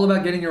 it's all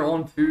about getting your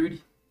own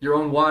food, your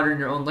own water, and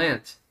your own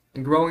land.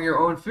 And growing your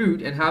own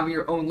food and having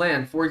your own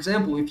land. For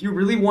example, if you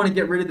really want to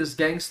get rid of this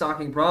gang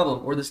stalking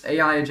problem or this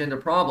AI agenda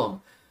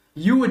problem,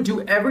 you would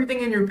do everything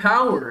in your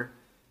power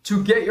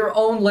to get your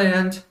own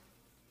land,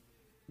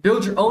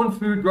 build your own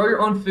food, grow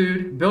your own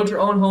food, build your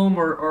own home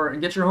or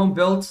get your home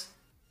built.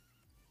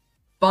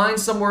 Find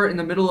somewhere in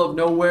the middle of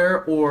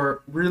nowhere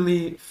or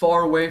really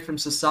far away from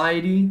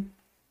society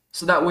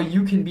so that way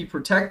you can be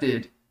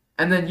protected.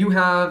 And then you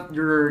have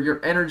your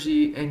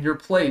energy and your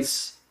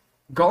place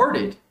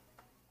guarded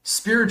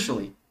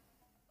spiritually.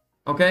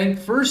 Okay?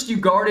 First you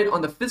guard it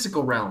on the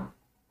physical realm.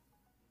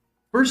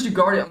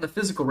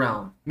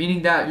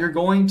 Meaning that you're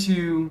going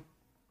to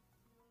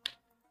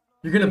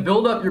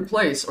build up your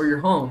place or your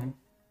home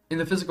in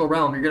the physical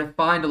realm. You're going to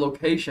find a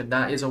location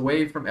that is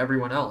away from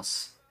everyone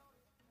else,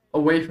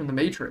 away from the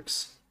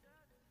Matrix.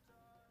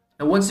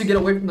 And once you get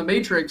away from the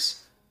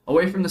Matrix,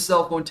 away from the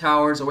cell phone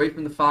towers, away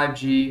from the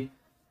 5G,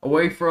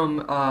 away from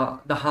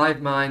the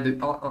hive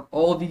mind,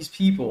 all these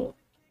people,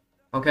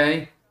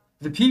 okay?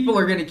 The people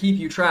are going to keep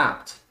you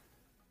trapped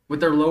with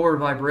their lower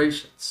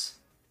vibrations.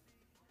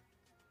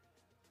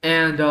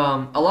 And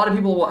a lot of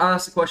people will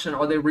ask the question,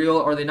 are they real?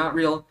 Are they not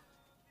real?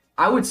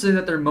 I would say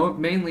that they're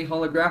mainly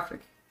holographic.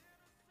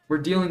 We're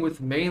dealing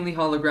with mainly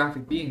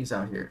holographic beings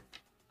out here.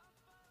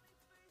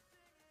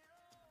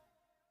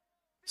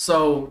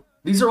 So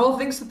these are all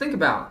things to think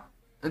about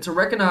and to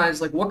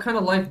recognize, like, what kind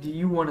of life do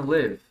you want to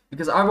live?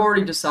 Because I've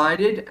already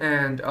decided,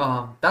 and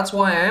that's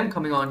why I am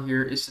coming on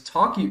here, is to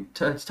talk to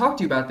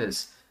you about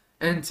this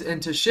and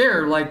to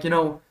share, like,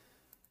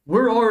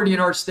 we're already in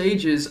our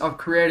stages of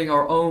creating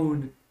our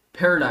own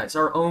paradise,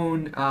 our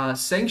own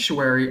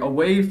sanctuary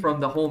away from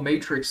the whole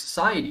Matrix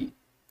society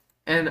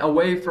and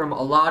away from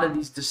a lot of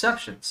these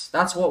deceptions.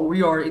 That's what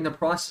we are in the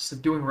process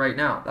of doing right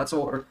now. That's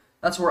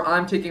where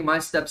I'm taking my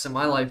steps in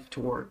my life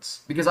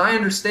towards, because I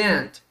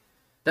understand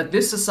that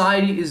this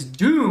society is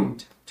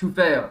doomed to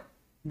fail.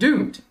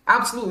 Doomed.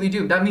 Absolutely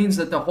doomed. That means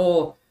that the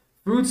whole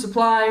food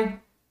supply,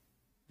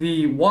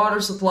 the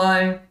water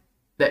supply,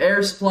 the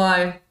air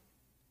supply,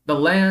 the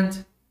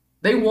land,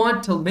 they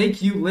want to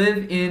make you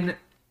live in,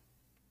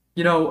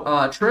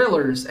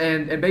 trailers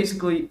and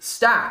basically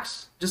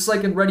stacks, just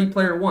like in Ready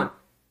Player One.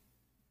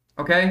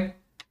 Okay?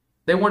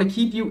 They want to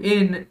keep you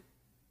in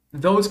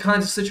those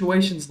kinds of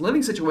situations,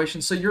 living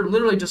situations, so you're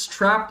literally just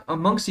trapped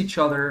amongst each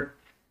other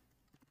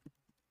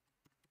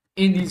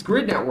in these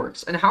grid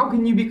networks. And how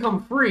can you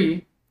become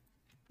free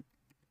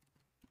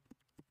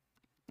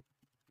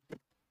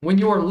when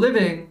you are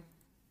living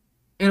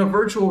in a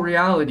virtual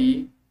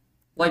reality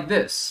like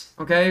this?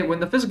 Okay, when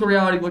the physical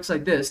reality looks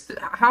like this,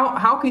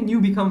 how can you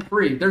become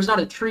free? There's not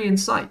a tree in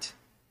sight.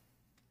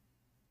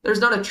 There's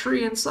not a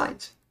tree in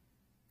sight.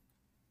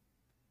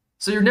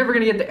 So you're never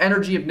going to get the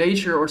energy of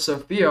nature or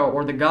Sophia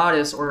or the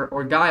goddess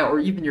or Gaia or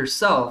even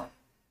yourself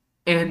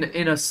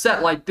in a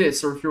set like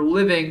this, or if you're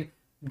living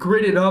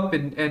gridded up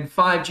and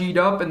 5G'd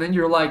up, and then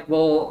you're like,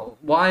 well,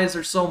 why is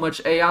there so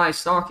much AI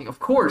stalking? Of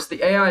course,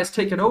 the AI is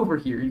taken over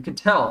here. You can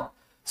tell.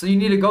 So you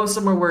need to go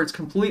somewhere where it's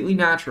completely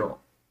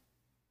natural.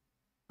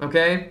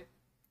 Okay?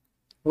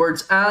 Where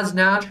it's as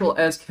natural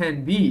as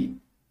can be.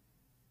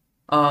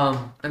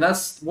 And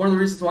that's one of the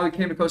reasons why we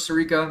came to Costa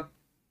Rica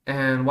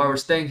and why we're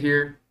staying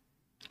here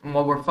and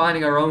why we're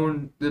finding our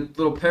own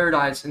little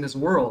paradise in this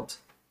world.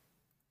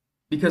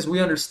 Because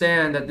we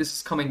understand that this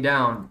is coming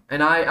down.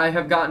 And I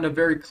have gotten a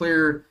very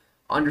clear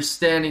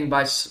understanding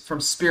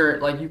from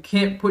Spirit. Like, you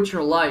can't put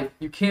your life,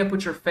 you can't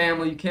put your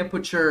family, you can't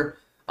put your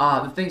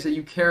the things that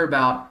you care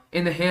about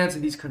in the hands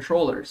of these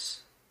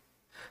controllers.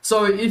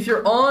 So if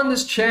you're on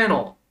this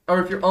channel,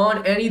 or if you're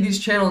on any of these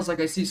channels like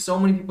I see so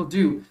many people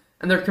do,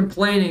 and they're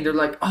complaining, they're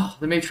like, oh,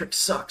 the Matrix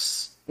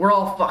sucks. We're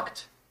all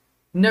fucked.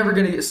 Never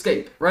gonna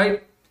escape,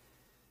 right?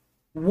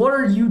 What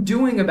are you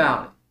doing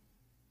about it?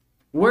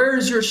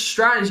 Where's your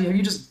strategy? Have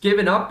you just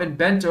given up and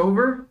bent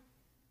over?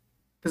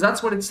 Because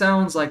that's what it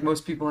sounds like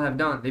most people have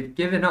done. They've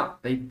given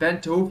up. They've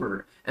bent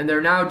over. And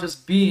they're now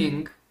just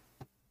being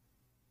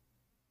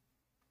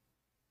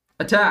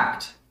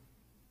attacked,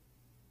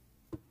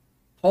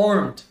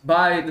 harmed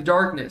by the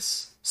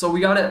darkness. So we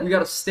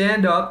gotta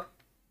stand up,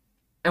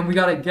 and we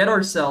gotta get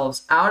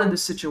ourselves out of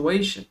this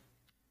situation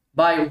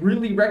by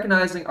really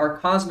recognizing our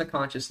cosmic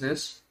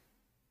consciousness,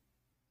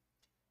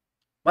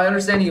 by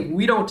understanding if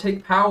we don't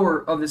take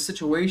power of the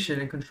situation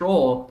and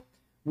control,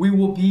 we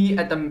will be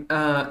at the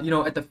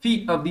at the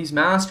feet of these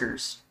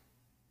masters.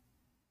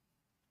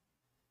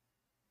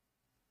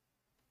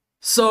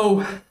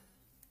 So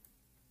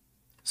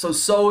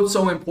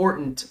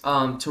important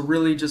to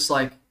really just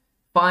like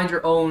find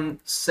your own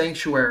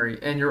sanctuary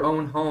and your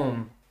own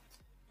home,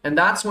 and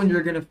that's when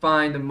you're gonna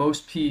find the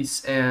most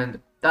peace. And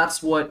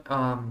that's what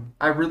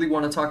I really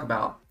want to talk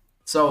about.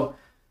 So,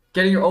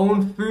 getting your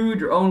own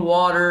food, your own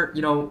water.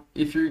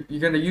 If you're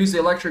going to use the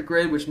electric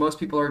grid, which most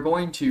people are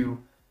going to,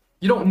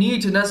 you don't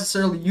need to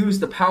necessarily use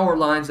the power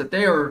lines that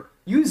they are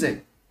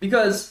using.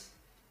 Because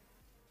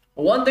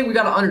one thing we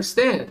got to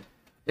understand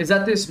is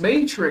that this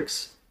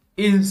matrix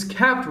is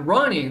kept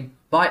running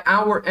by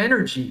our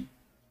energy.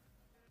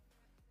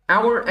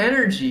 Our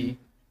energy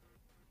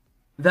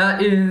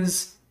that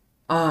is,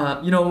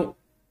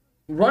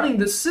 running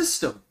the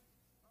system.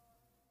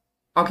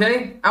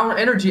 Okay? Our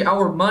energy,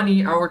 our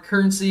money, our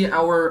currency,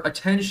 our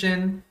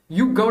attention.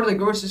 You go to the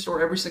grocery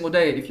store every single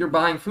day. If you're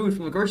buying food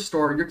from the grocery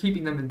store, you're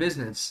keeping them in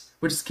business,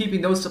 which is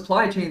keeping those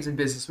supply chains in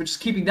business, which is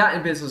keeping that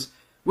in business,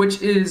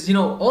 which is,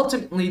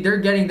 ultimately they're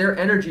getting their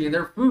energy and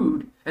their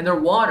food and their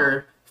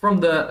water from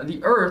the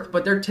earth,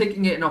 but they're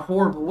taking it in a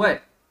horrible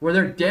way, where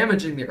they're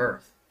damaging the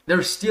earth.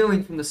 They're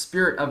stealing from the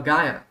spirit of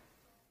Gaia.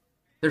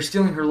 They're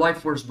stealing her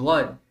life force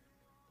blood.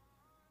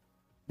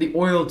 The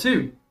oil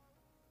too.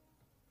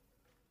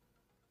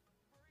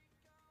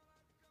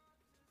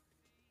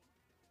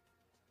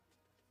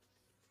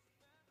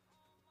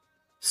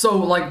 So,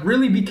 like,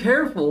 really be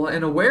careful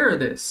and aware of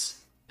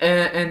this.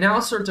 And now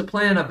start to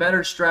plan a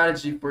better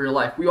strategy for your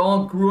life. We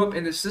all grew up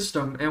in this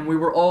system, and we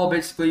were all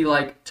basically,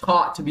 like,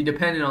 taught to be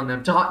dependent on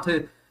them. Taught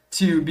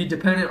to be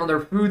dependent on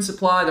their food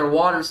supply, their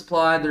water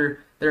supply,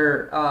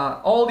 their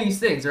all these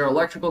things, their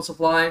electrical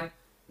supply.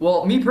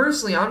 Well, me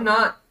personally, I'm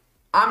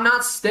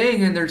not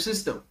staying in their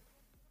system.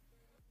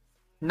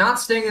 Not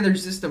staying in their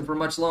system for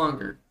much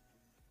longer.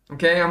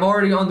 Okay? I'm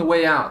already on the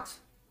way out.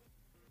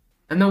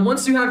 And then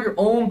once you have your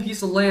own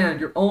piece of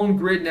land, your own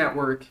grid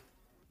network,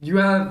 you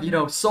have,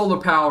 solar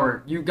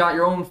power, you got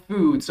your own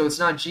food, so it's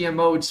not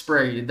GMO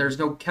sprayed, there's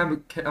no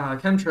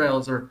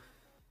chemtrails or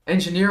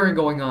engineering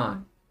going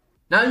on.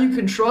 Now you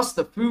can trust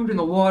the food and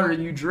the water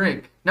you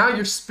drink. Now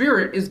your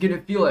spirit is going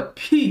to feel at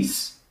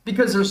peace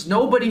because there's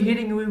nobody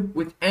hitting you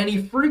with any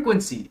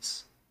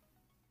frequencies.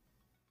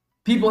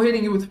 People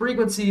hitting you with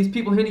frequencies,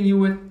 people hitting you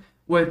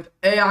with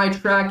AI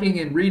tracking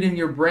and reading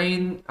your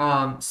brain,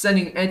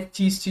 sending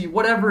entities to you,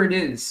 whatever it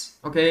is,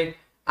 okay?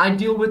 I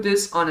deal with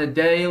this on a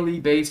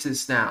daily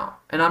basis now.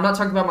 And I'm not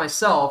talking about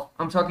myself,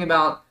 I'm talking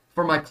about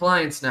for my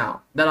clients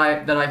now that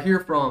I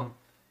hear from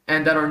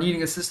and that are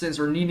needing assistance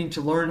or needing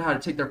to learn how to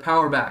take their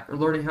power back or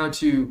learning how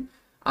to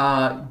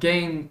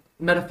gain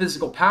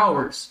metaphysical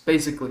powers,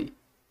 basically.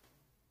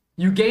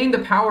 You gain the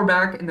power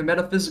back in the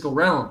metaphysical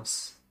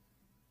realms.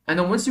 And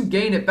then once you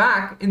gain it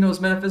back in those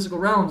metaphysical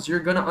realms, you're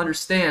going to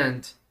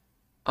understand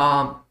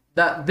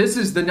that this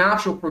is the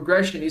natural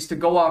progression, is to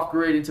go off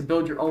grid and to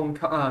build your own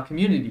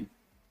community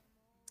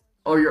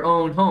or your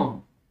own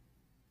home.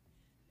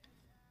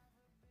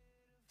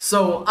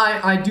 So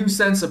I do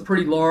sense a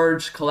pretty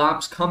large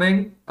collapse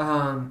coming.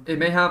 It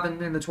may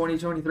happen in the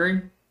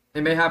 2023.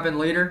 It may happen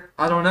later.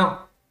 I don't know.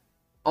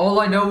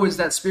 All I know is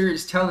that Spirit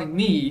is telling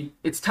me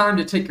it's time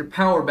to take your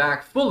power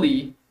back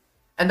fully.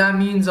 And that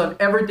means on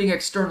everything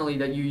externally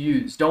that you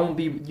use. Don't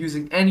be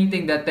using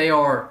anything that they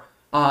are.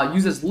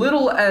 Use as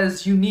little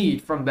as you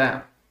need from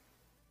them.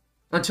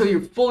 Until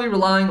you're fully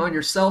relying on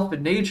yourself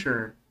and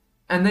nature.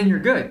 And then you're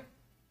good.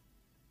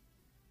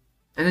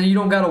 And then you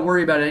don't got to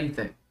worry about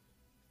anything.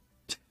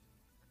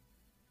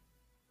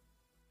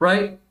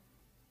 right?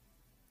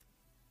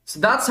 So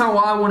that's how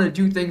I want to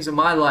do things in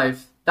my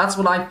life. That's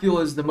what I feel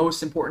is the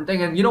most important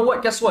thing. And you know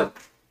what? Guess what?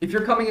 If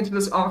you're coming into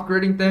this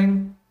off-gridding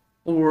thing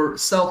or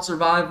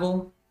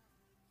self-survival,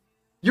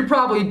 you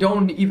probably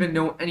don't even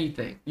know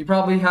anything. You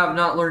probably have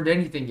not learned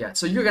anything yet.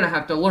 So you're going to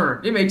have to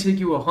learn. It may take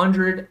you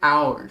 100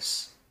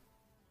 hours.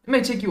 It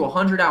may take you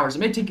 100 hours. It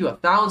may take you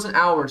 1,000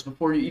 hours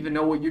before you even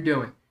know what you're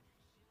doing.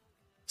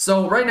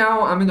 So right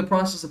now, I'm in the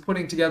process of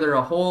putting together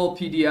a whole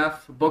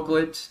PDF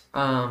booklet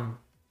on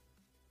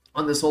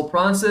this whole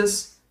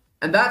process.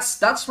 And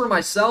that's for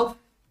myself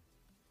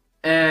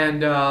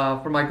and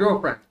for my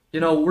girlfriend.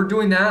 You know, we're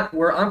doing that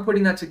where I'm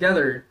putting that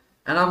together.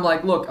 And I'm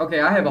like, look,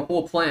 okay, I have a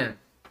whole plan.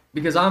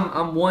 Because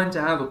I'm one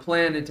to have a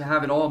plan and to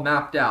have it all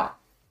mapped out.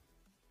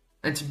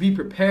 And to be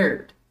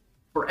prepared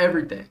for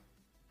everything.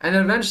 And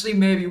then eventually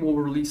maybe we'll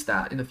release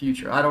that in the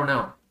future. I don't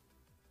know.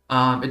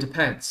 It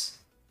depends.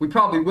 We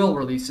probably will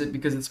release it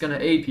because it's going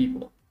to aid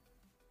people.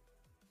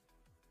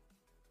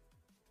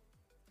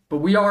 But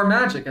we are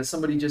magic, as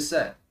somebody just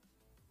said.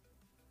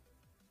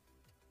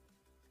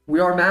 We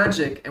are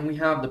magic and we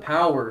have the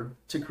power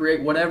to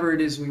create whatever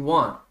it is we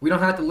want. We don't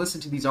have to listen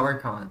to these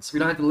archons. We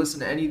don't have to listen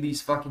to any of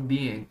these fucking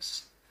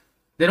beings.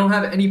 They don't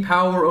have any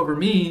power over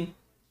me.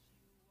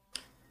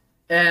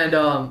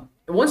 And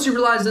once you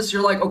realize this,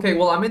 you're like, okay,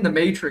 well, I'm in the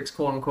Matrix,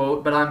 quote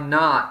unquote, but I'm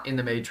not in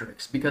the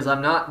Matrix because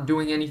I'm not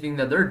doing anything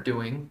that they're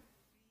doing.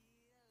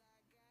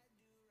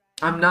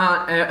 I'm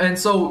not. And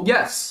so,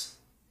 yes,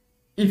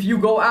 if you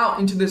go out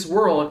into this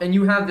world and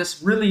you have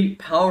this really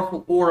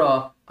powerful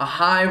aura, a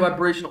high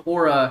vibrational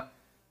aura,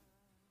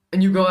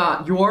 and you go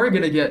out, you are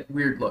going to get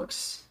weird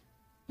looks.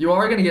 You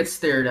are going to get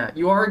stared at.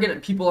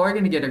 People are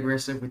going to get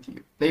aggressive with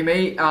you. They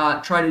may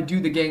try to do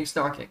the gang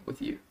stalking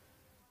with you.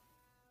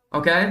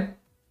 Okay?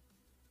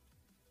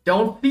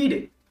 Don't feed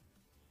it.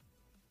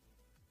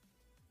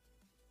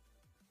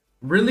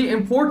 Really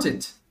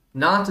important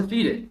not to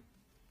feed it.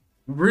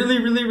 Really,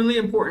 really, really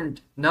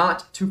important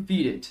not to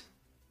feed it.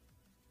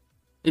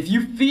 If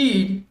you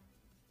feed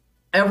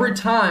every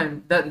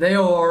time that they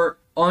are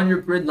on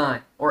your grid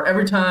line, or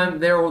every time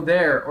they're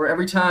there, or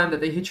every time that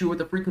they hit you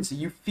with a frequency,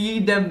 you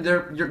feed them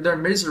their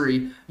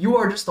misery, you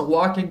are just a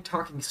walking,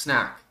 talking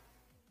snack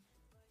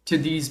to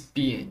these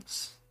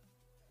beings.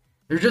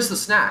 You're just a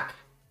snack.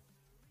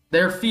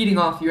 They're feeding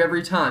off you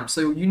every time.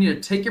 So you need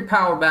to take your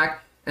power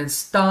back and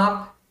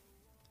stop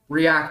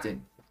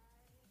reacting.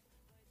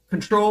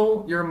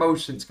 Control your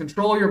emotions.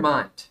 Control your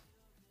mind.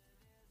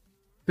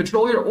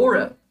 Control your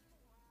aura.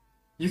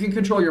 You can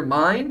control your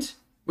mind,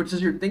 which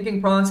is your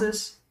thinking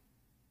process.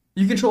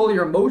 You control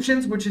your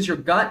emotions, which is your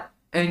gut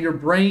and your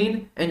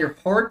brain and your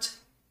heart,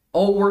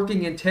 all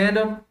working in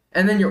tandem.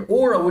 And then your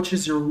aura, which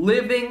is your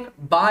living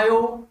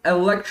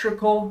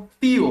bioelectrical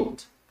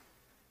field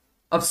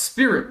of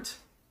spirit.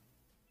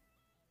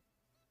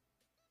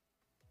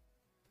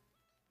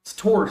 It's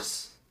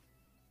Taurus.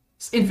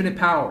 It's infinite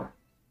power.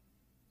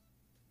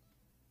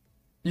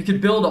 You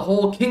could build a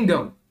whole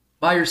kingdom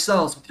by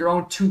yourselves with your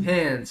own two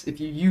hands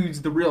if you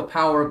use the real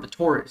power of the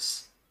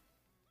Taurus.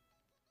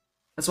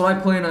 That's what I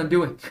plan on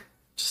doing.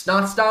 Just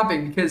not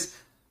stopping, because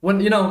when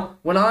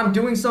I'm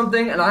doing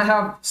something and I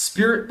have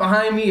spirit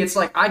behind me, it's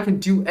like I can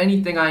do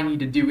anything I need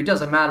to do. It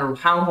doesn't matter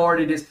how hard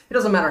it is. It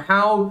doesn't matter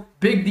how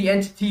big the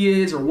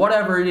entity is or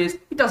whatever it is.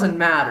 It doesn't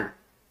matter.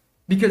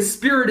 Because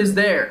spirit is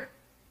there.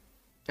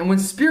 And when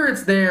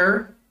spirit's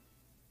there,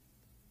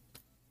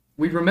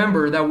 we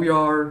remember that we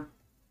are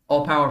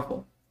all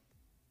powerful.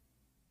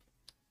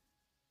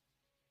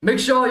 Make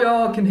sure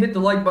y'all can hit the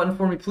like button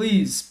for me,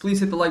 please. Please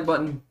hit the like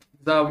button.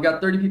 We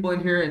got 30 people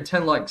in here and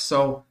 10 likes,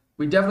 so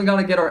we definitely got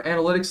to get our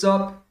analytics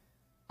up.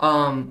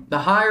 The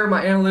higher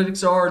my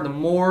analytics are, the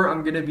more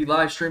I'm going to be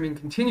live streaming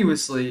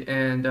continuously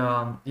and,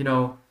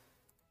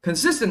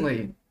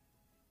 consistently.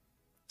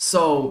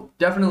 So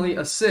definitely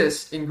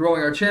assist in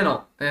growing our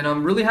channel. And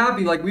I'm really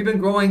happy. Like, we've been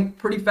growing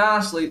pretty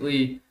fast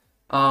lately.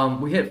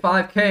 We hit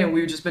 5K and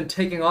we've just been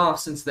taking off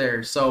since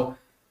there. So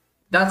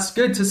that's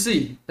good to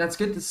see. That's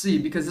good to see,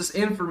 because this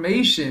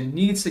information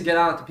needs to get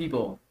out to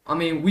people. I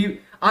mean,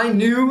 I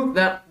knew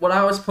that what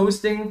I was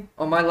posting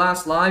on my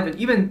last live, and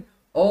even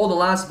all the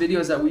last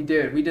videos that we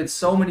did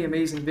so many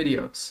amazing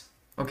videos.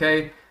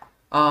 Okay?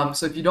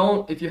 So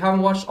if you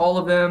haven't watched all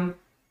of them,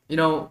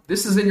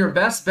 this is in your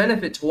best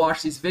benefit to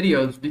watch these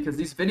videos, because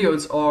these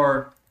videos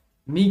are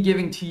me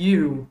giving to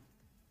you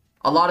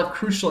a lot of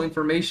crucial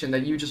information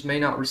that you just may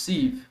not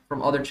receive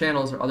from other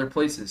channels or other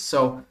places.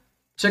 So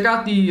check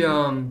out the,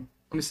 let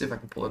me see if I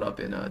can pull it up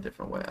in a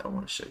different way. I don't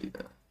want to show you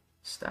the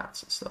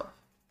stats and stuff.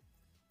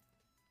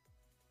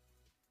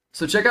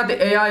 So check out the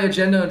AI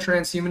agenda and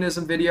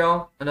transhumanism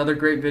video, another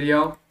great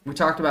video. We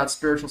talked about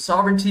spiritual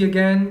sovereignty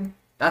again.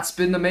 That's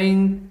been the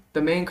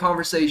main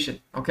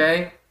conversation,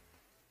 okay?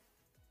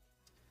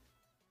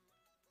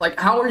 Like,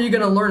 how are you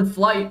going to learn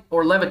flight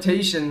or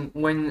levitation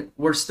when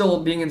we're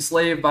still being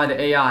enslaved by the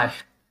AI,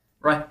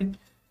 right?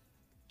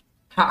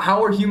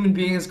 How are human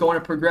beings going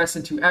to progress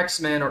into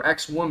X-Men or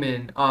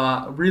X-Woman,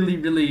 really,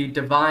 really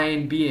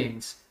divine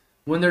beings,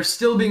 when they're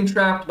still being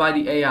trapped by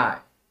the AI?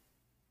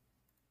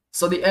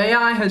 So the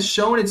AI has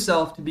shown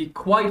itself to be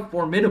quite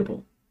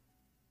formidable.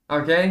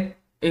 Okay?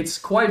 It's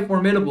quite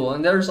formidable,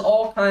 and there's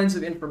all kinds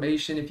of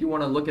information if you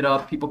want to look it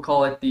up. People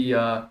call it the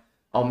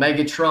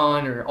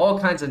Omegatron, or all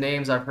kinds of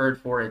names I've heard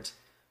for it.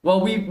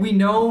 Well, we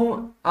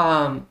know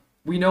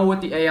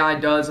what the AI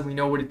does, and we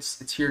know what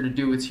it's here to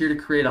do. It's here to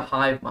create a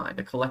hive mind,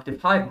 a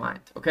collective hive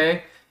mind.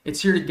 Okay?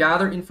 It's here to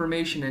gather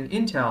information and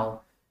intel,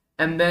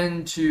 and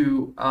then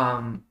to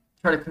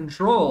try to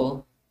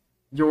control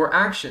your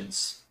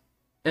actions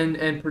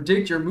and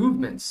predict your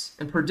movements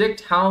and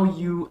predict how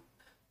you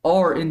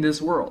are in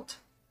this world,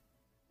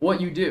 what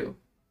you do.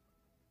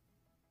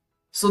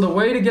 So the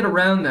way to get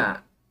around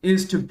that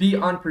is to be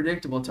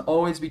unpredictable, to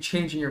always be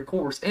changing your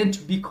course, and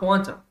to be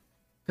quantum.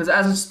 Because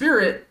as a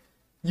spirit,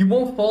 you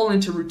won't fall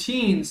into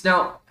routines.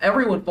 Now,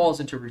 everyone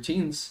falls into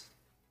routines.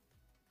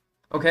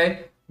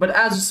 Okay? But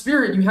as a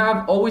spirit, you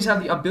always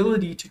have the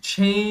ability to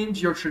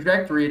change your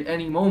trajectory at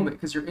any moment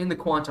because you're in the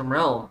quantum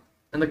realm.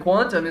 And the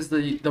quantum is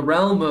the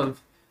realm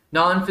of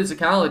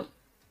non-physicality.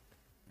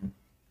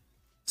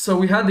 So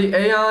we had the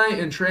AI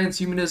and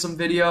transhumanism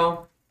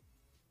video.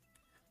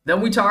 Then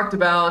we talked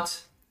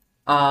about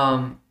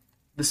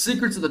the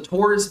secrets of the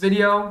Taurus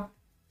video.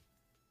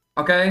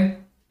 Okay?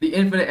 The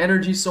infinite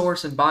energy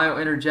source and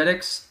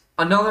bioenergetics.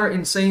 Another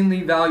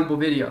insanely valuable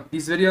video.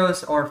 These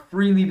videos are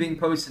freely being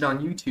posted on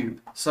YouTube.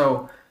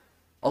 So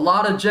a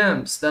lot of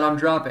gems that I'm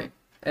dropping.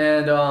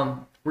 And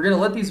we're going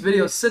to let these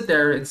videos sit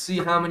there and see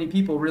how many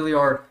people really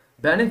are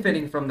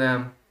benefiting from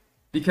them,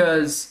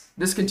 because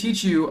this can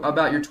teach you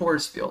about your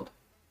Taurus field.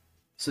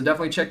 So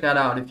definitely check that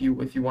out if you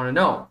want to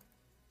know.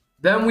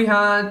 Then we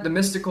had the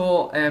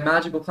mystical and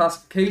magical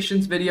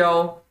classifications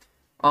video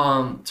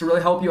to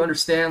really help you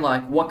understand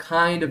like what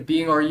kind of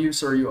being are you.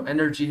 So are you an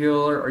energy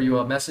healer? Are you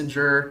a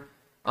messenger?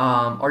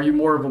 Are you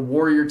more of a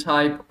warrior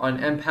type,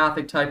 an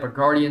empathic type, a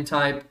guardian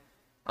type?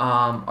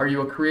 Are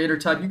you a creator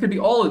type? You could be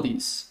all of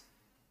these.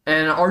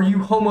 And are you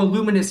Homo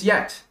Luminous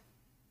yet?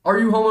 Are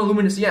you Homo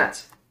Luminous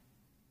yet?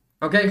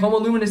 Okay, Homo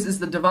Luminous is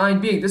the divine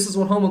being. This is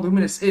what Homo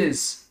Luminous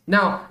is.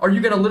 Now, are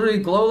you going to literally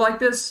glow like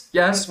this?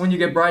 Yes, when you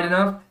get bright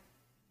enough.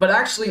 But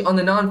actually, on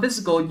the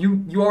non-physical,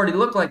 you already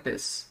look like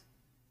this.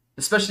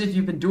 Especially if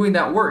you've been doing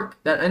that work,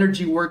 that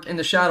energy work and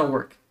the shadow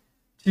work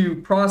to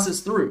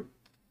process through.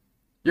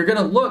 You're going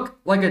to look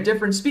like a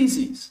different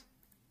species.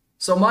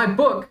 So my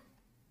book,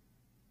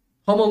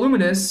 Homo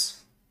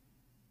Luminous,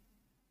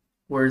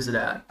 where is it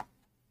at?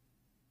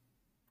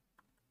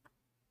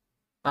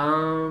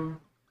 Let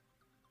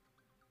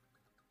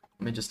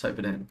me just type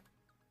it in.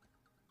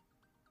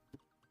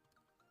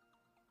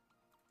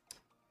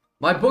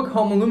 My book,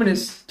 Homo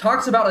Luminous,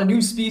 talks about a new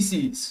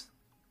species.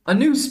 A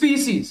new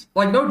species.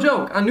 Like, no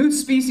joke. A new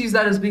species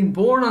that is being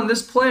born on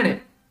this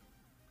planet.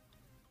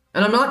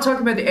 And I'm not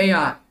talking about the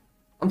AI.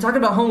 I'm talking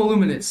about Homo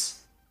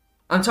Luminous.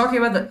 I'm talking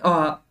about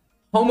the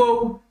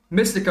Homo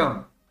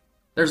Mysticum.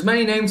 There's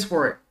many names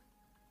for it.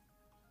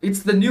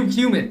 It's the new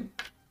human.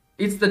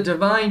 It's the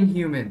divine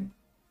human.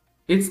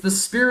 It's the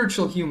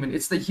spiritual human.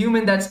 It's the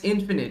human that's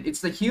infinite. It's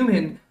the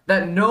human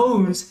that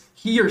knows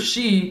he or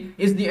she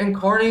is the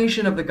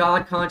incarnation of the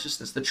God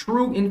consciousness, the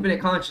true infinite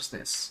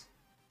consciousness.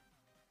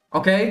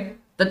 Okay?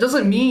 That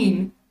doesn't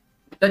mean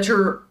that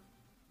you're,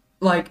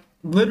 like,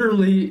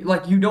 literally,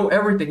 like, you know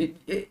everything.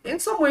 In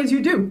some ways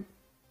you do.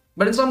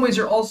 But in some ways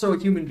you're also a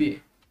human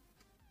being.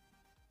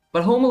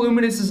 But Homo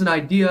Luminous is an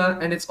idea,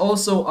 and it's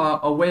also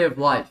a way of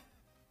life.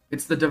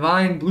 It's the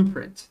divine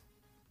blueprint.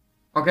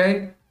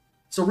 Okay?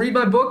 So read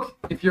my book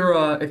if you're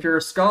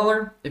a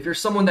scholar, if you're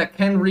someone that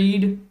can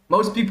read.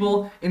 Most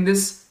people in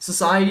this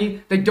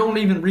society, they don't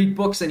even read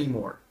books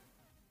anymore.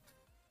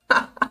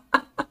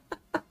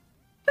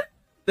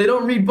 They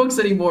don't read books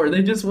anymore.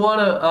 They just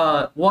want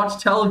to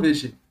watch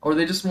television, or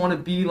they just want to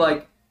be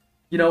like,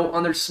 you know,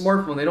 on their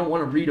smartphone. They don't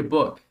want to read a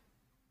book.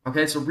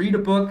 Okay, so read a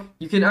book.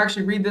 You can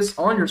actually read this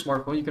on your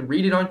smartphone. You can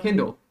read it on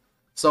Kindle.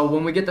 So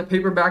when we get the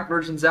paperback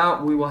versions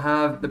out, we will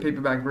have the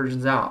paperback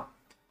versions out.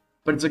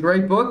 But it's a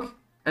great book.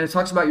 And it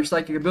talks about your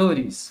psychic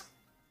abilities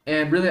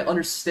and really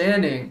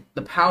understanding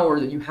the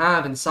power that you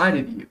have inside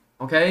of you,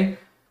 okay?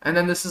 And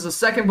then this is a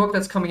second book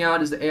that's coming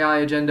out, is the AI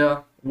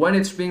Agenda. When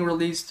it's being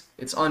released,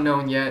 it's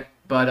unknown yet,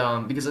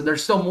 but because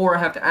there's still more I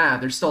have to add.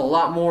 There's still a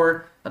lot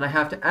more that I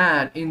have to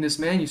add in this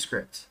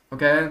manuscript,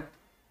 okay?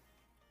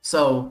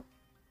 So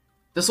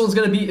this one's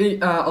going to be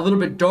a little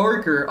bit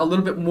darker, a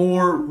little bit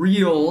more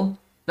real.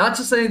 Not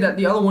to say that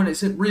the other one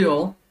isn't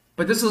real,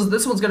 but this one's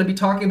going to be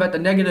talking about the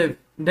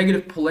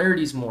negative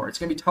polarities more. It's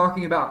going to be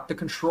talking about the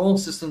control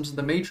systems of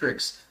the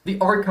Matrix, the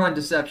Archon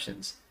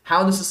deceptions,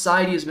 how the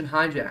society has been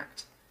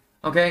hijacked,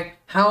 okay?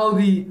 How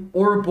the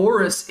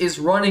Ouroboros is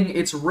running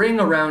its ring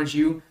around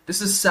you. This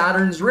is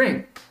Saturn's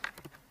ring.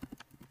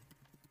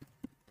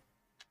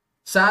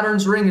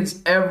 Saturn's ring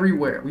is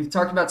everywhere. We've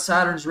talked about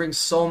Saturn's ring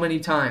so many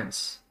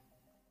times,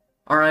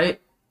 all right?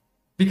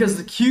 Because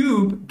the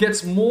cube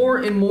gets more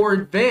and more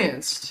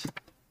advanced.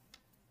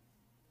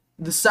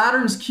 The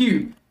Saturn's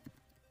cube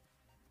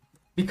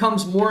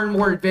becomes more and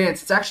more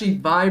advanced. It's actually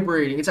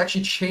vibrating. It's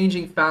actually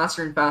changing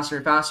faster and faster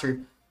and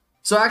faster.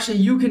 So actually,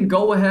 you can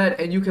go ahead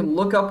and you can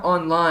look up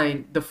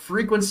online the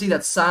frequency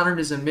that Saturn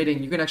is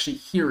emitting. You can actually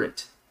hear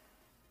it.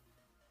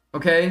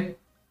 Okay?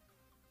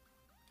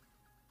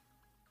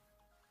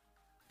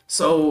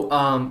 So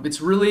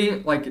it's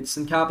really like it's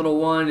in Capital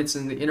One, it's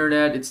in the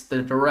internet, it's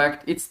the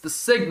direct, it's the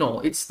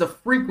signal, it's the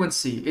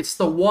frequency, it's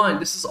the one.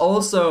 This is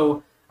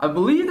also, I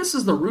believe this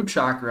is the root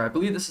chakra. I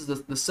believe this is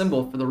the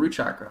symbol for the root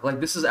chakra. Like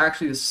this is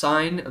actually the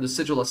sign of the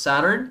sigil of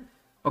Saturn.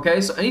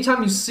 Okay, so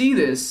anytime you see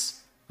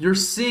this, you're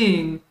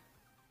seeing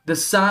the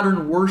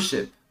Saturn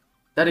worship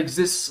that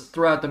exists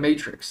throughout the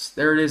matrix.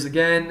 There it is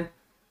again,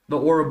 the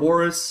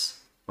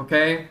Ouroboros,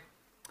 okay?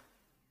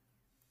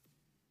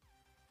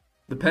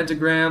 The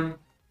pentagram,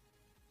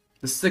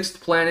 the sixth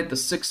planet, the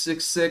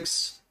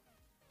 666,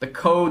 the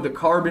code, the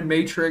carbon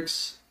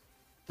matrix,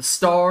 the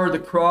star, the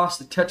cross,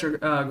 the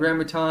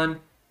tetragrammaton,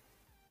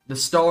 the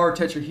star,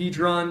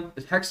 tetrahedron,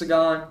 the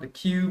hexagon, the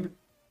cube.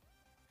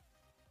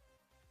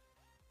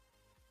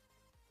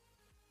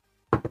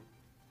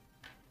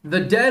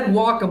 The dead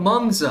walk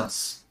amongst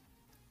us,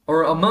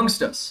 or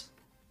amongst us.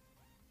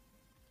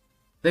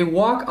 They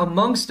walk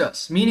amongst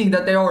us, meaning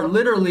that they are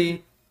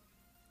literally,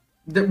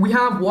 that we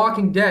have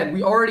walking dead.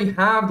 We already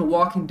have the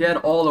walking dead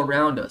all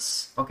around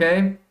us,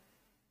 okay?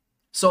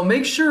 So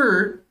make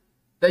sure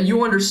that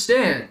you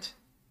understand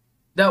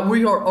that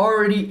we are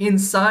already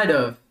inside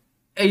of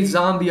a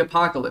zombie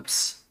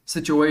apocalypse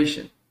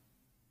situation.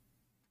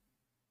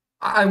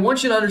 I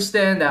want you to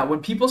understand that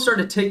when people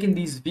started taking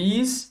these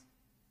V's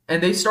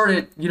and they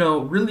started,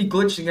 really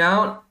glitching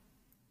out,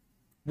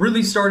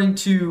 really starting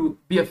to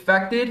be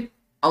affected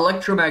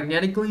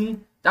electromagnetically,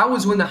 that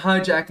was when the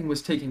hijacking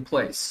was taking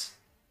place.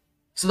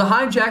 So the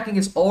hijacking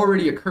has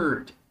already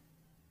occurred.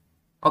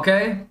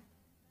 Okay?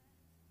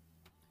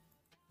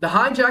 The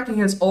hijacking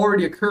has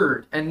already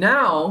occurred. And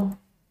now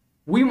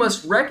we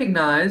must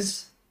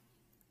recognize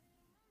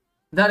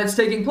that it's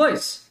taking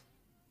place.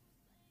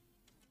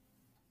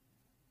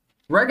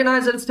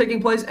 Recognize that it's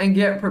taking place and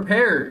get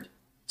prepared.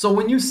 So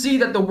when you see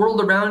that the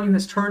world around you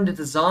has turned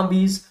into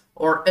zombies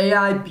or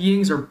AI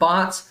beings or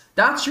bots,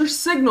 that's your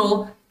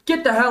signal.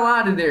 Get the hell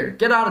out of there.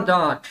 Get out of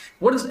Dodge.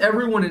 What does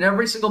everyone in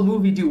every single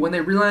movie do when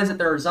they realize that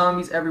there are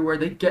zombies everywhere?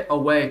 They get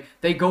away.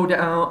 They go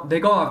down. They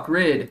go off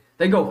grid.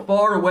 They go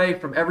far away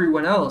from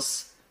everyone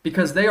else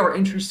because they are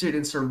interested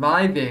in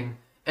surviving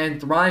and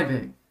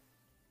thriving.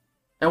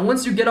 And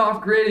once you get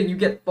off grid and you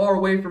get far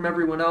away from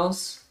everyone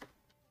else,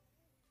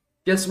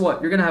 guess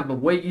what? You're going to have a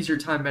way easier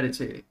time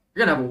meditating.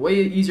 You're going to have a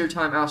way easier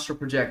time astral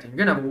projecting. You're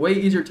going to have a way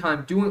easier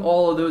time doing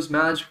all of those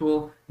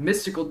magical,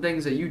 mystical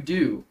things that you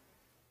do.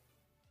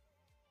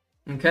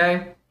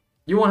 Okay?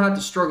 You won't have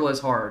to struggle as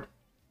hard.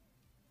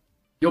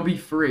 You'll be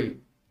free.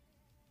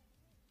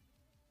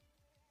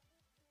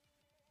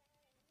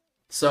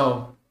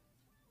 So,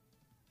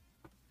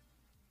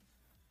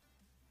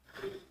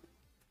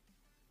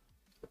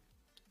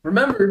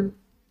 remember,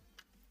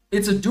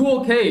 it's a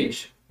dual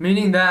cage,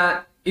 meaning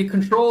that it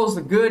controls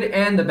the good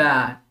and the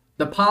bad,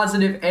 the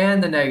positive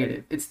and the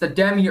negative. It's the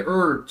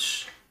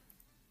demiurge.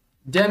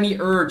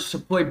 Demiurge to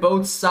play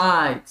both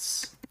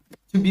sides,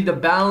 to be the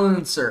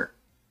balancer.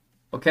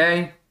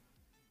 Okay?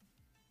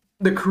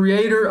 The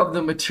creator of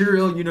the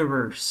material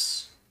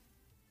universe.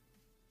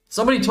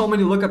 Somebody told me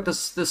to look up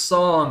this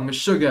song,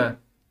 Meshuggah,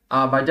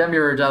 by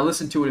Demiurge. I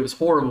listened to it. It was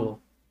horrible.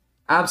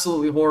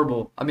 Absolutely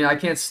horrible. I mean, I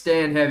can't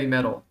stand heavy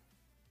metal.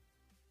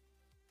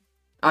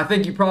 I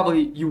think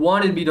you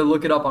wanted me to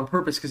look it up on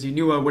purpose because you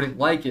knew I wouldn't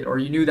like it, or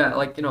you knew that,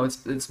 like,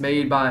 it's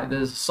made by,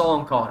 there's a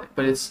song called it,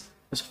 but it's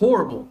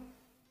horrible.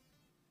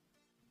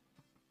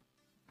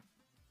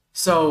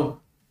 So,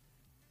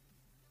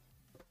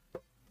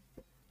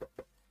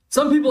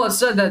 some people have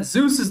said that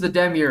Zeus is the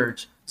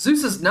demiurge.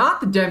 Zeus is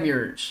not the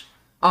demiurge.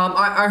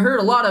 I heard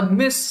a lot of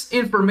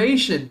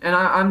misinformation, and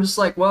I'm just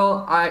like,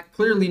 well, I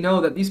clearly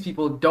know that these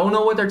people don't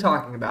know what they're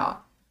talking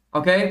about.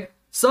 Okay?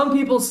 Some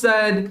people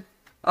said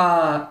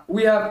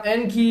we have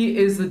Enki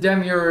is the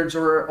demiurge,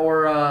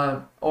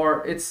 or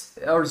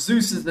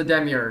Zeus is the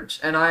demiurge,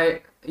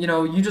 and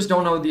you just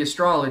don't know the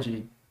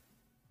astrology.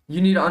 You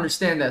need to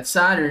understand that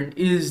Saturn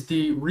is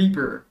the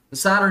reaper.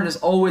 Saturn has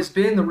always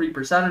been the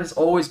reaper. Saturn has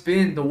always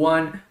been the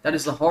one that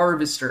is the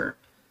harvester.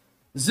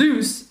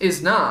 Zeus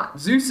is not.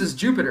 Zeus is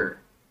Jupiter.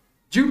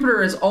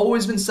 Jupiter has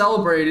always been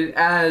celebrated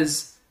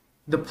as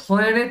the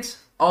planet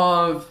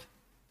of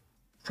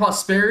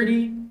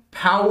prosperity,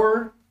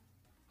 power,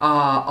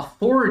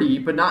 authority,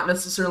 but not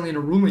necessarily in a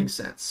ruling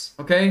sense.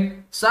 Okay?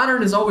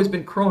 Saturn has always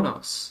been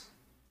Kronos.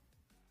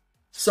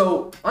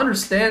 So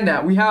understand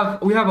that we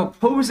have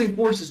opposing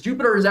forces.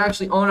 Jupiter is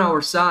actually on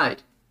our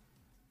side.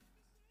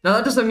 Now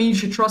that doesn't mean you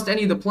should trust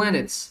any of the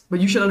planets, but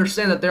you should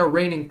understand that they're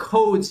raining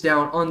codes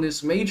down on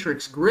this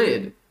matrix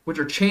grid, which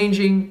are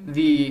changing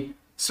the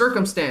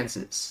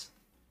circumstances.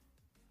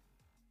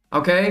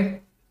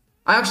 Okay?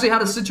 I actually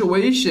had a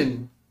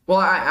situation. Well,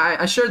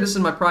 I shared this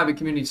in my private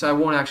community, so I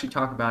won't actually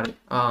talk about it.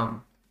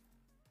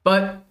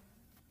 But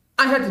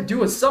I had to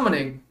do a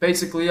summoning,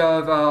 basically,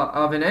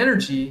 of an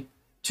energy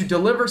to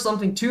deliver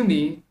something to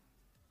me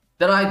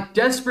that I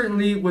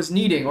desperately was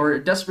needing, or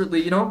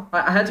desperately,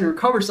 I had to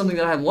recover something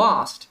that I had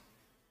lost.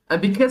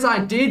 And because I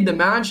did the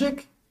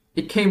magic,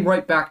 it came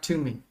right back to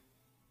me.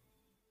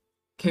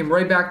 Came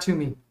right back to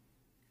me.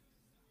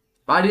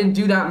 If I didn't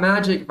do that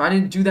magic, if I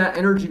didn't do that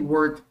energy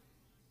work,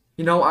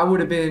 I would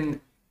have been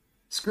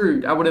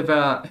screwed. I would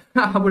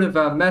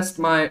have messed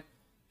my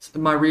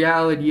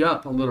reality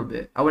up a little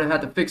bit. I would have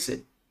had to fix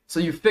it. So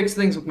you fix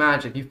things with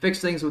magic. You fix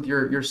things with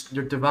your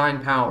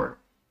divine power.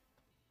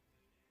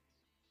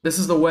 This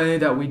is the way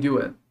that we do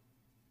it.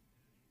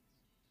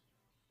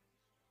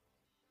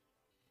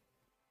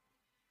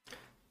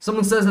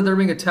 Someone says that they're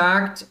being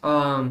attacked.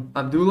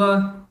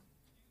 Abdullah,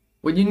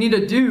 what you need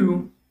to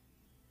do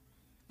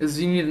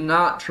is you need to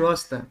not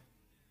trust them.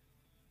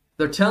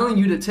 They're telling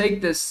you to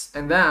take this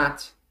and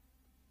that.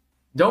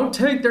 Don't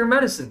take their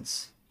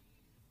medicines.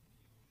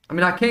 I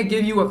mean, I can't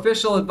give you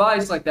official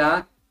advice like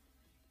that.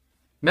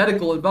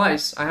 Medical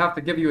advice. I have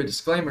to give you a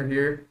disclaimer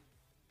here.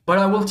 But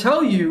I will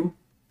tell you,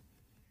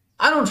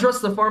 I don't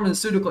trust the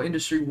pharmaceutical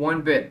industry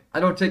one bit. I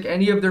don't take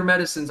any of their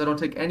medicines. I don't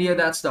take any of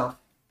that stuff.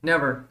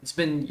 Never. It's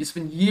been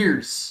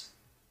years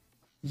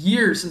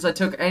since I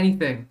took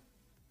anything.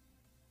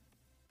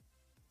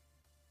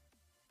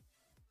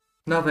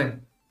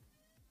 Nothing.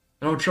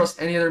 I don't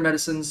trust any of their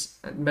medicines,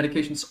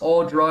 medications,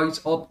 all drugs,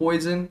 all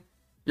poison.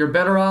 You're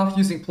better off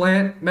using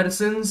plant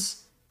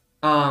medicines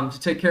to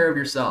take care of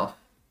yourself.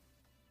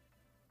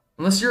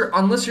 Unless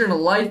you're in a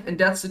life and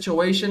death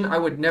situation, I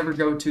would never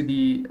go to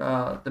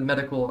the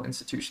medical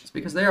institutions,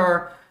 because they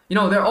are,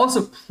 they're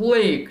also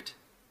plagued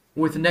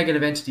with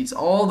negative entities.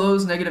 All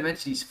those negative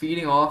entities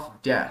feeding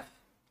off death,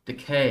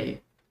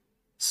 decay,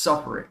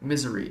 suffering,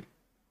 misery,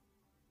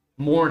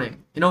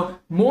 mourning.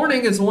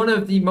 Mourning is one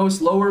of the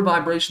most lower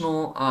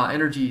vibrational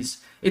energies.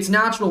 It's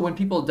natural when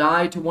people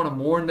die to want to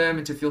mourn them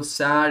and to feel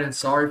sad and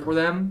sorry for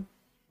them.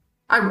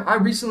 I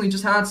recently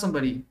just had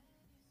somebody in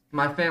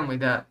my family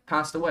that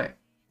passed away.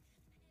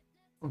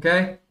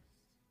 Okay?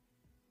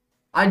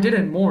 I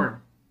didn't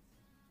mourn.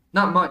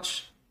 Not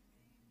much.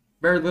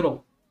 Very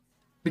little.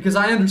 Because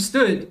I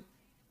understood,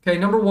 okay,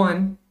 number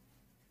one,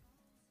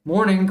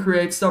 mourning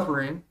creates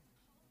suffering,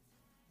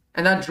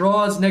 and that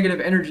draws negative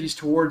energies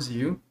towards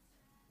you,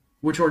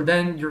 which are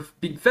then you're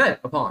being fed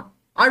upon.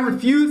 I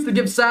refuse to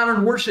give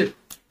Saturn worship.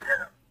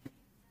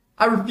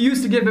 I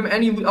refuse to give him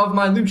any of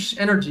my Lush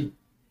energy.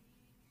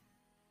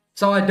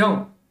 So I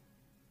don't.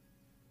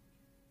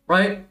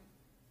 Right?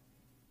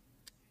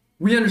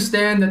 We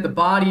understand that the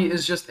body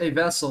is just a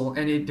vessel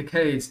and it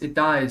decays, it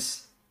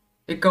dies.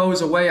 It goes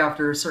away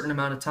after a certain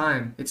amount of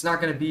time. It's not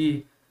going to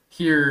be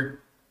here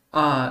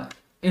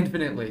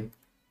infinitely.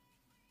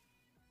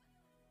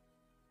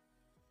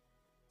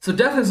 So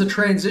death is a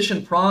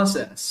transition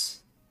process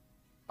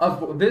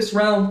of this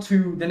realm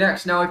to the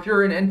next. Now, if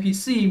you're an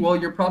NPC, well,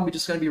 you're probably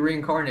just going to be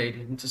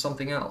reincarnated into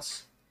something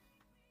else.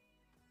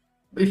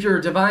 If you're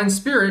a divine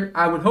spirit,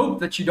 I would hope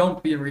that you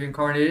don't be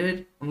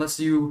reincarnated unless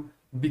you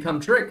become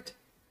tricked.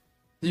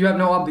 You have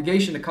no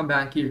obligation to come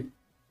back here.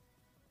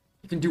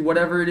 You can do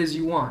whatever it is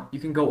you want.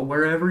 You can go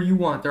wherever you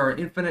want. There are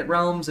infinite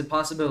realms and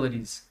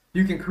possibilities.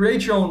 You can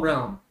create your own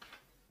realm.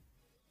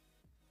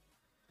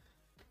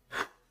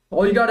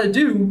 All you gotta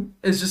do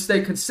is just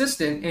stay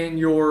consistent in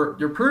your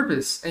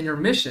purpose and your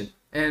mission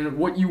and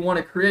what you want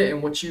to create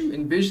and what you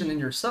envision in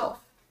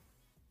yourself.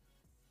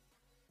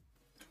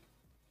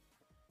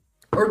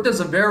 Earth is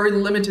a very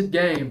limited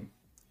game.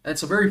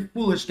 It's a very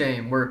foolish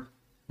game where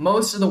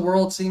most of the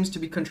world seems to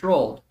be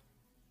controlled.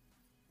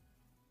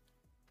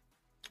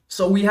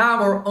 So we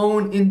have our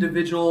own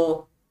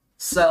individual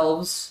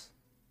selves,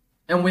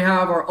 and we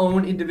have our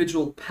own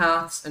individual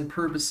paths and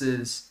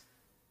purposes,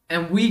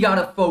 and we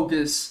gotta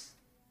focus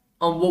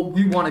on what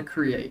we want to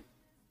create.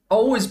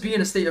 Always be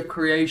in a state of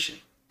creation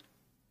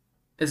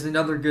is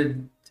another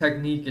good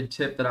technique and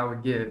tip that I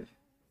would give.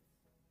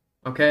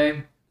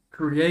 Okay?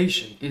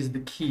 Creation is the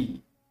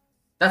key.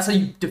 That's how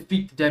you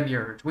defeat the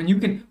demiurge. When you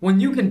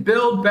can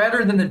build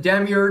better than the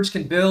demiurge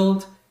can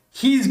build,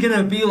 he's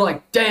gonna be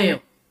like,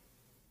 damn.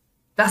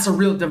 That's a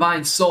real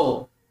divine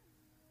soul.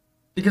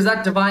 Because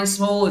that divine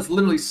soul is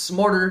literally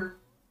smarter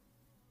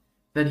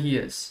than he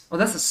is. Oh,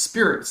 that's a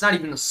spirit. It's not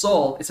even a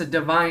soul. It's a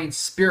divine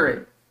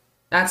spirit.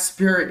 That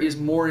spirit is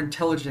more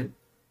intelligent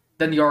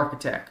than the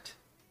architect.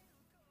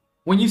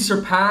 When you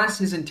surpass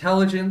his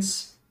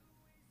intelligence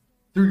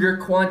through your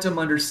quantum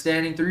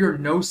understanding, through your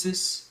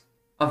gnosis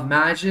of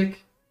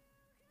magic,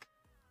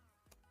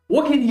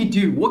 what can he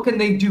do? What can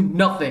they do?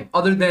 Nothing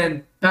other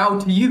than bow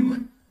to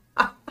you.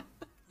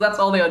 That's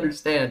all they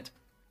understand.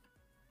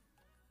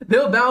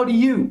 They'll bow to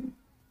you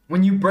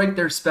when you break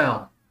their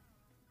spell.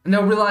 And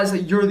they'll realize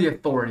that you're the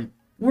authority.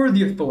 We're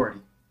the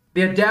authority.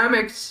 The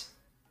Adamics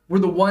were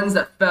the ones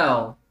that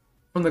fell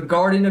from the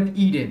Garden of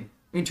Eden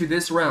into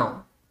this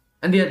realm.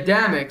 And the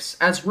Adamics,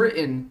 as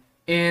written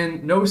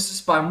in Gnosis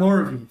by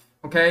Morviv,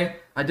 okay?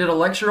 I did a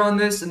lecture on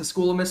this in the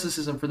School of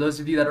Mysticism for those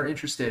of you that are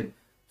interested.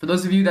 For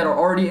those of you that are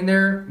already in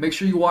there, make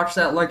sure you watch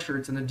that lecture.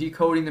 It's in the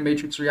Decoding the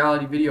Matrix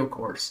Reality video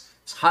course.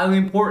 It's highly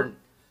important.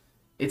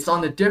 It's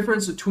on the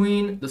difference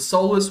between the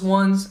soulless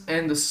ones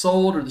and the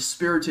souled or the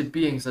spirited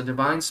beings, the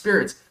divine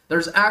spirits.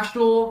 There's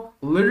actual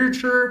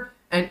literature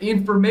and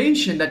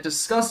information that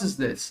discusses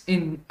this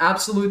in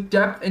absolute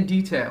depth and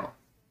detail.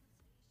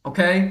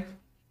 Okay?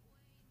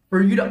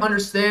 For you to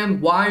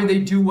understand why they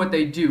do what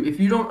they do. If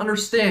you don't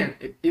understand,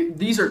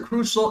 these are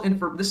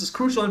this is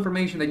crucial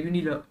information that you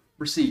need to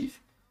receive.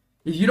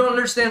 If you don't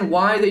understand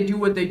why they do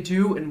what they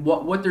do and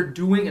what they're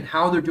doing and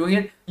how they're doing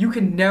it, you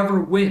can never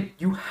win.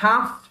 You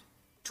have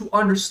to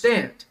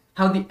understand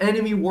how the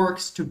enemy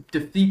works to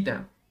defeat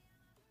them.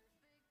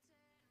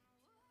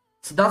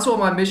 So that's what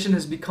my mission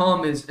has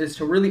become, is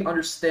to really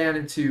understand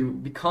and to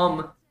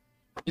become,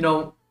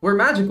 we're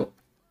magical.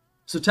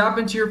 So tap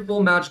into your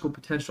full magical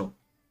potential.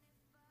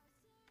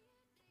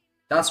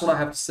 That's what I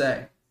have to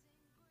say.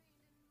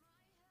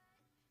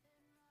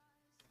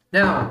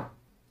 Now,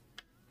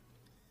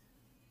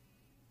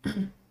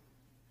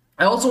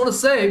 I also want to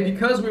say,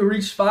 because we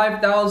reached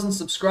 5,000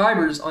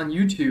 subscribers on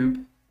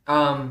YouTube,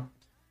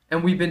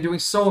 and we've been doing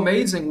so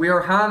amazing, we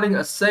are having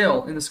a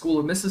sale in the School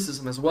of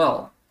Mysticism as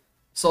well.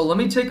 So let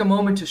me take a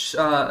moment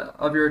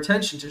of your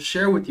attention to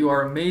share with you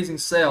our amazing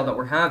sale that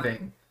we're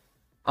having.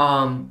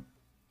 For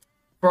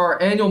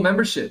our annual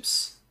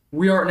memberships,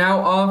 we are now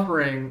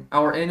offering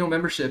our annual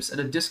memberships at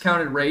a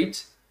discounted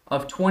rate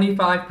of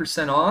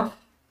 25% off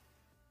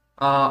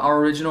our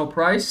original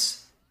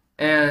price.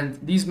 And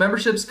these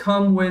memberships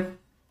come with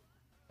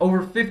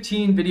over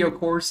 15 video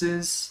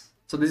courses.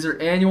 So these are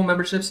annual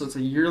memberships, so it's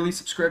a yearly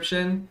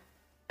subscription.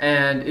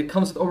 And it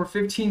comes with over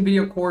 15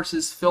 video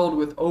courses filled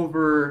with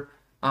over,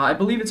 I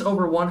believe it's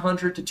over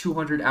 100 to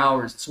 200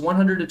 hours. It's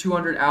 100 to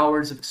 200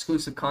 hours of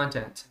exclusive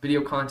content,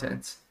 video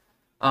content,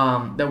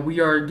 that we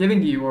are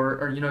giving you,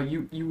 or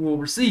you will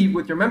receive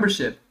with your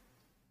membership.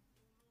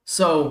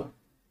 So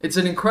it's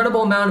an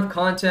incredible amount of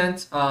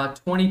content,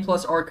 20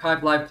 plus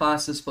archived live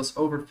classes, plus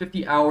over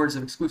 50 hours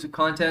of exclusive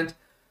content.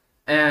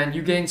 And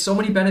you gain so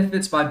many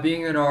benefits by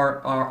being in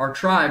our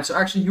tribe. So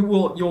actually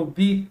you'll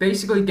be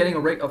basically getting a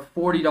rate of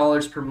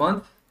 $40 per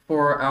month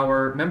for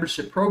our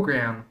membership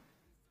program,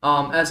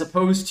 as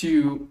opposed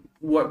to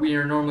what we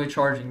are normally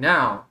charging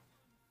now.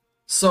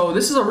 So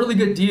this is a really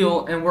good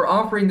deal, and we're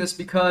offering this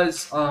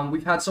because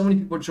we've had so many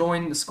people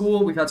join the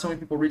school, we've had so many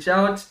people reach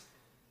out,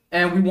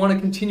 and we want to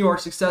continue our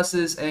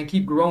successes and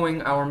keep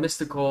growing our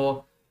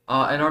mystical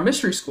and our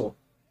mystery school.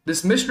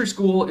 This mystery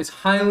school is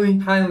highly,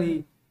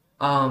 highly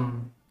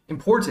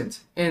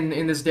important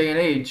in this day and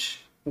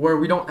age where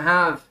we don't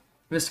have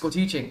mystical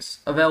teachings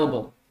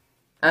available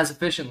as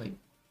efficiently.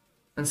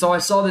 And so I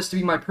saw this to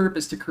be my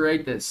purpose, to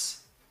create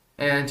this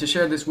and to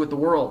share this with the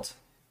world.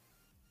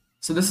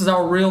 So this is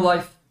our real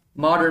life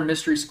modern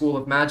mystery school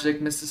of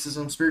magic,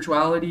 mysticism,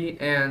 spirituality,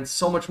 and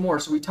so much more.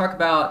 So we talk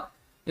about,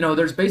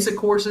 there's basic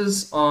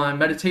courses on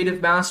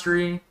meditative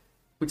mastery.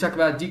 We talk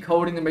about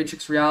decoding the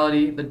matrix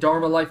reality, the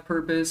Dharma life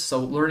purpose, so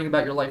learning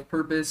about your life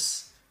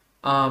purpose,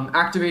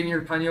 activating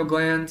your pineal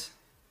gland,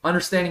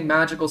 understanding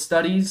magical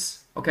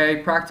studies,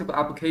 practical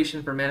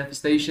application for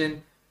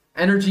manifestation,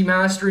 energy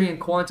mastery and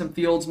quantum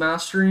fields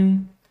mastery,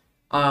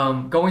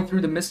 going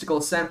through the mystical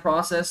ascent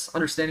process,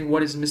 understanding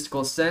what is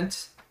mystical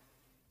ascent,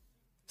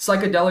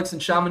 psychedelics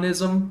and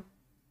shamanism,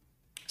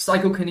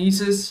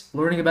 psychokinesis,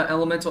 learning about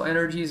elemental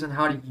energies and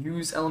how to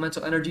use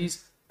elemental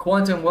energies,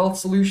 quantum wealth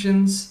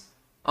solutions,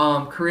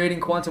 creating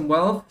quantum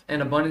wealth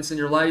and abundance in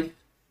your life.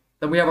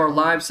 Then we have our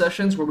live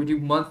sessions where we do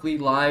monthly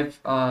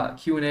live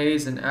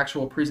Q&As and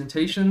actual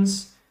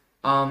presentations.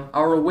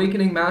 Our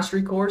Awakening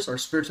Mastery course, our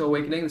Spiritual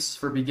Awakening, this is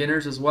for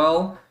beginners as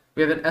well.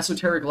 We have an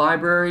esoteric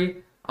library,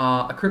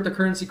 a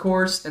cryptocurrency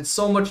course, and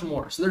so much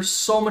more. So there's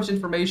so much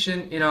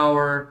information in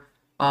our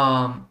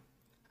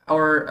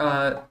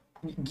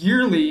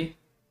yearly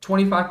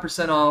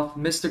 25% off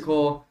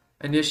Mystical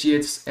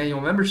Initiates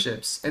annual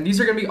memberships. And these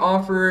are going to be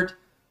offered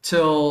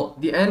till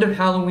the end of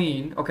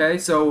Halloween,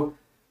 so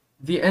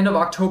the end of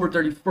October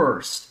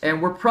 31st.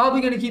 And we're probably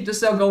going to keep this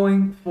sale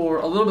going for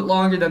a little bit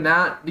longer than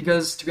that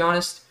because, to be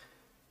honest,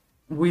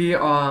 we're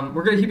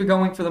going to keep it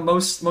going for the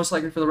most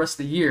likely for the rest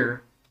of the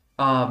year.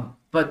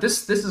 But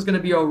this is going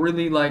to be a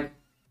really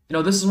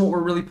this is what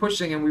we're really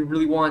pushing, and we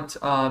really want,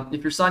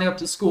 if you're signing up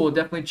to school,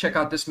 definitely check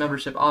out this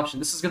membership option.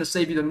 This is going to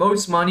save you the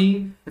most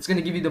money, it's going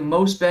to give you the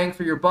most bang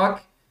for your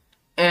buck,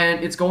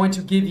 and it's going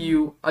to give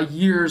you a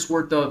year's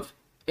worth of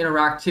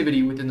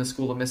interactivity within the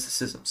School of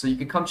Mysticism. So you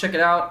can come check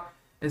it out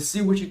and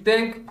see what you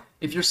think.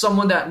 If you're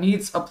someone that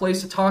needs a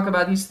place to talk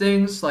about these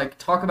things, like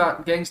talk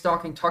about gang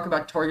stalking, talk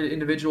about targeted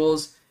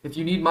individuals, if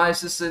you need my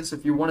assistance,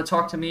 if you want to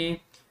talk to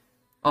me,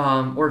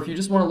 or if you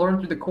just want to learn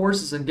through the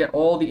courses and get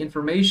all the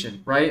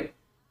information, right?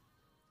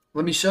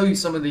 Let me show you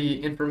some of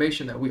the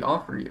information that we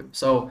offer you.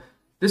 So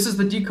this is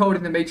the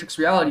Decoding the Matrix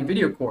Reality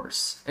video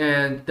course,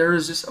 and there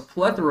is just a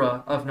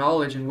plethora of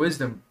knowledge and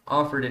wisdom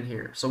offered in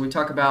here. So we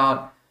talk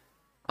about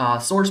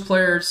source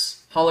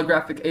players,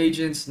 holographic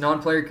agents,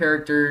 non-player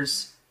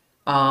characters.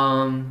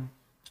 One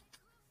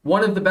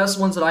of the best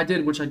ones that I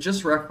did, which I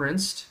just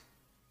referenced,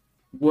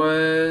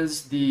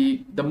 was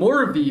the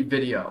Moravi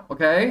video,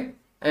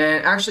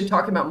 and actually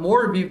talking about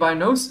Moraviv by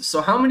Gnosis.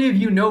 So how many of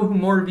you know who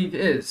Moraviv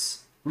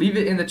is? Leave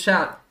it in the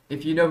chat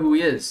if you know who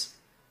he is.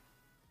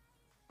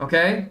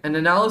 Okay? An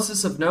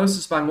analysis of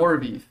Gnosis by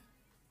Moraviv.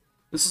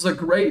 This is a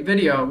great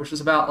video, which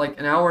is about like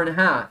an hour and a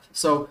half.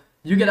 So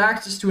you get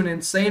access to an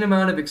insane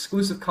amount of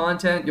exclusive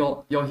content.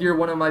 You'll hear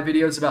one of my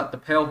videos about the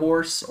Pale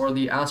Horse or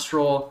the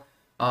astral,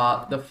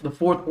 the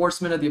fourth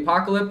horseman of the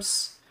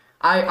apocalypse.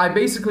 I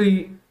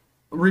basically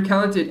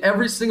recounted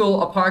every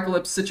single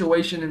apocalypse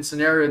situation and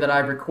scenario that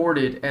I've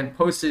recorded and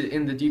posted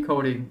in the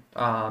decoding,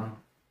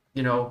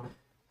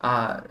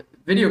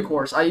 video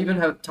course. I even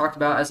have talked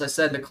about, as I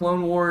said, the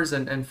Clone Wars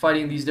and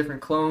fighting these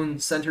different clone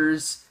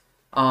centers,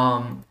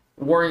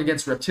 warring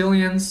against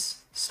reptilians,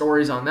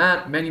 stories on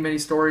that, many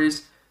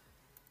stories.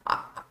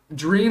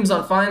 Dreams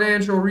on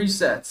financial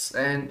resets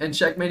and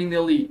checkmating the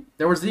elite.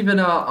 There was even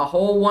a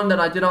whole one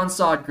that I did on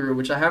Sadhguru,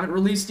 which I haven't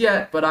released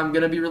yet, but I'm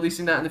going to be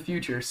releasing that in the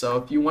future. So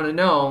if you want to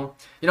know,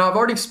 I've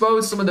already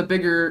exposed some of the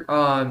bigger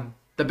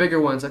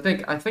ones. I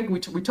think we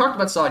talked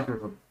about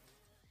Sadhguru.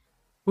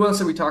 Who else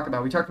did we talk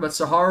about? We talked about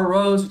Sahara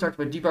Rose. We talked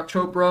about Deepak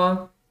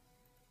Chopra.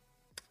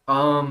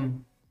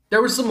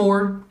 There was some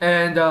more.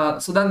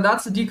 And so then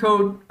that's the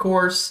Decode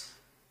course.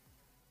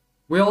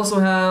 We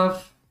also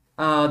have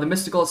the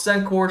Mystical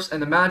Ascent course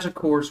and the Magic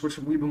course, which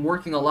we've been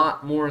working a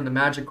lot more in the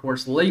Magic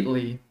course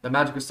lately, the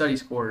Magical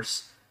Studies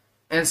course.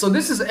 And so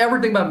this is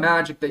everything about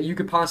magic that you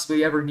could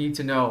possibly ever need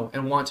to know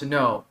and want to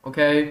know,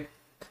 okay?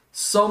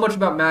 So much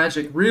about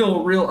magic,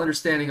 real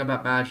understanding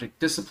about magic,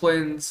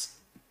 disciplines,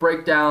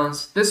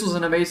 breakdowns. This was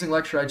an amazing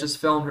lecture I just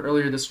filmed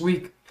earlier this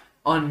week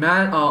on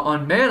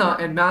mana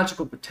and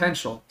magical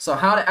potential. So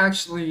how to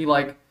actually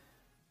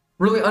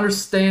really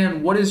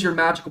understand what is your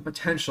magical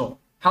potential.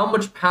 How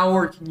much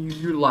power can you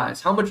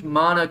utilize? How much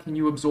mana can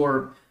you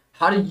absorb?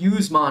 How to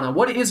use mana?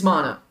 What is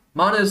mana?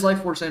 Mana is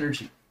life force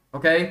energy,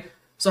 okay?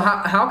 So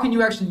how can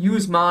you actually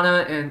use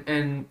mana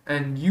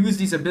and use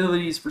these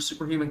abilities for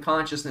superhuman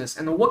consciousness?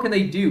 And then what can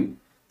they do?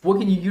 What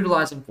can you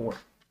utilize them for?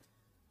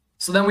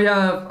 So then we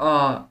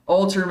have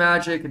altar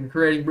magic and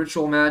creating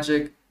ritual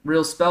magic,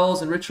 real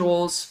spells and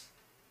rituals,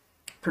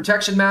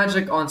 protection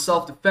magic on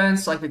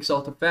self-defense, psychic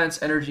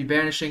self-defense, energy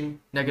banishing,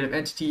 negative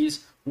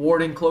entities,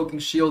 warding, cloaking,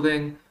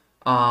 shielding,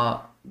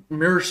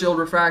 mirror shield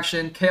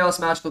refraction, chaos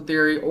magical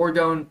theory,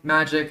 orgone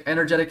magic,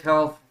 energetic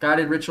health,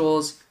 guided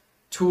rituals,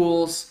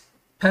 tools,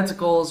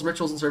 pentacles,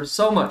 rituals and service.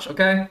 So much,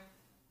 okay?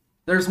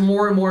 There's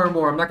more and more and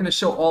more. I'm not going to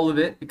show all of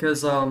it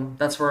because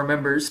that's for our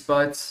members,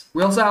 but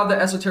we also have the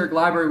esoteric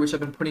library, which I've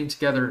been putting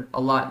together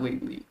a lot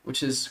lately,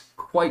 which is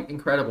quite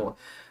incredible.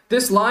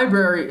 This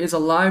library is a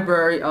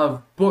library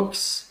of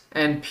books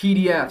and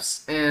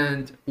PDFs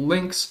and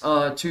links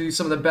to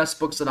some of the best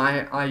books that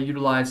I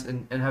utilize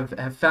and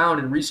have found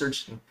and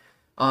researched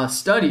and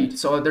studied.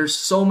 So there's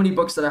so many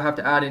books that I have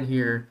to add in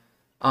here.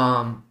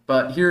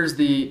 But here's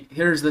the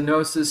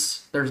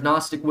Gnosis. There's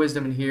Gnostic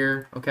wisdom in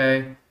here,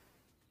 okay?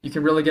 You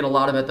can really get a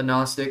lot of it at the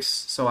Gnostics.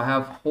 So I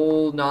have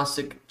whole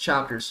Gnostic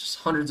chapters, just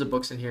hundreds of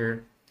books in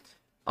here.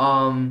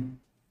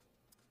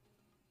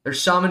 There's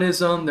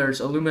shamanism, there's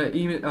there's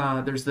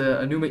the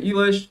Enuma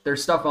Elish,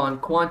 there's stuff on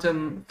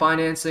quantum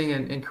financing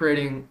and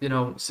creating,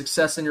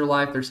 success in your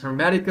life. There's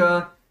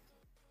Hermetica,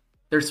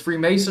 there's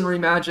Freemasonry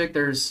magic,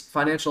 there's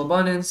financial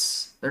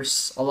abundance,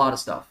 there's a lot of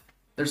stuff.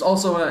 There's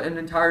also an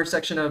entire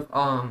section of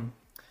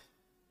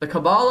the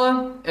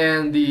Kabbalah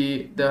and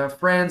the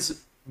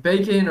Franz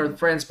Bacon or the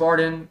Franz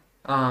Bardon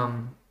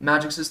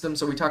magic system.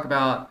 So I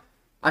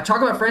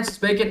talk about Francis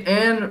Bacon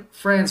and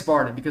Franz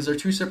Bardon because they're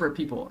two separate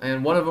people.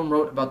 And one of them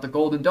wrote about the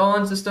Golden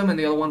Dawn system and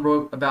the other one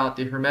wrote about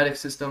the Hermetic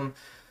system.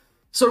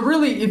 So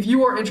really, if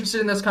you are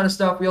interested in this kind of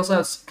stuff, we also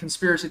have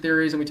conspiracy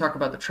theories and we talk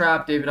about the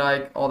trap, David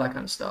Icke, all that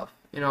kind of stuff.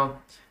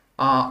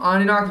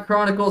 Anunnaki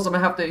Chronicles, I'm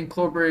going to have to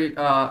incorporate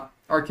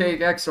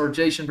Archaic X or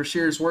Jason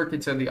Bashir's work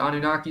into the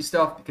Anunnaki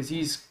stuff because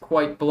he's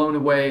quite blown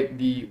away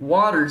the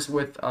waters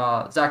with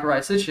Zachariah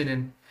Sitchin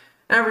and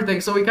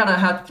everything. So we kind of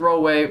had to throw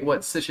away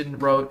what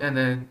Sitchin wrote and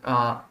then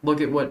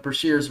look at what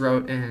Bashir's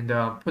wrote and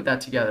put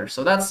that together.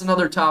 So that's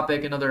another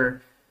topic,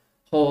 another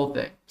whole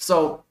thing.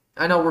 So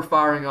I know we're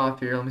firing off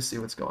here. Let me see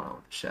what's going on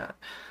with the chat.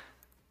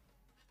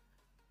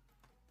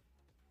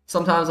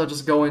 Sometimes I'll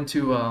just go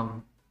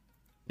into,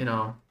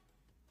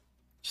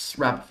 just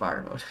rapid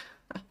fire mode.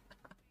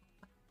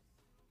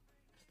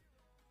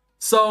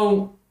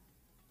 So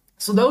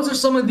those are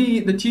some of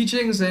the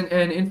teachings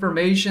and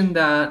information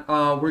that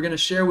we're going to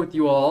share with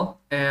you all.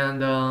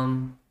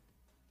 And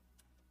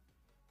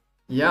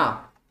yeah.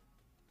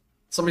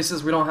 Somebody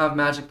says we don't have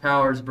magic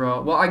powers,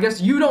 bro. Well, I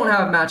guess you don't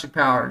have magic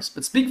powers,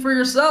 but speak for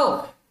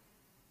yourself.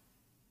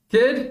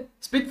 Kid,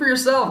 speak for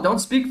yourself. Don't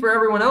speak for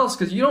everyone else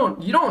because you don't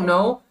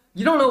know.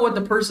 You don't know what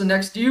the person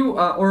next to you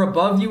or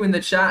above you in the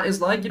chat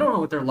is like. You don't know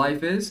what their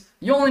life is.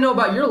 You only know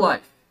about your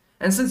life.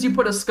 And since you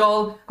put a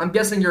skull, I'm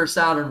guessing you're a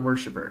Saturn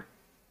worshiper,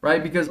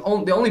 right? Because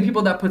the only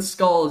people that put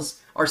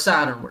skulls are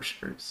Saturn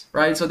worshipers,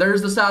 right? So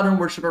there's the Saturn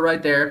worshiper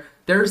right there.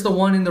 There's the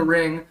one in the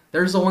ring.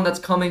 There's the one that's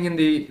coming in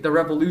the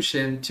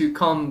revolution to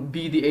come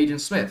be the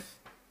Agent Smith,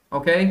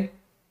 okay?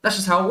 That's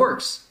just how it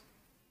works.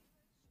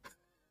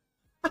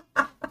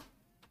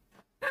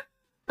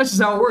 That's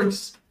just how it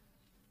works.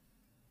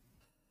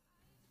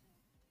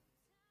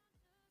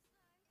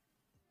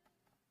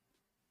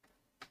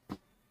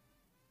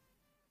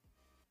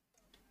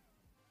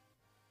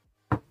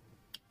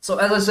 So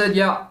as I said,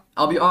 yeah,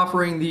 I'll be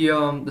offering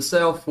the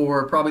sale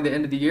for probably the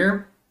end of the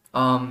year.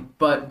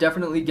 But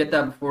definitely get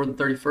that before the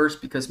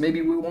 31st because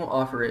maybe we won't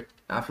offer it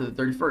after the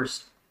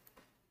 31st.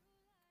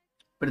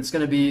 But it's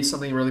going to be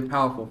something really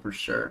powerful for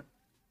sure.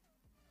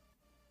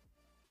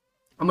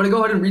 I'm going to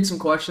go ahead and read some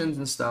questions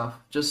and stuff.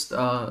 Just,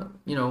 kind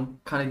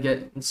of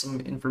get some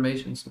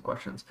information, some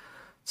questions.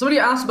 Somebody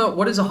asked about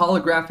what is a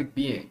holographic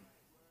being?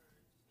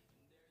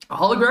 A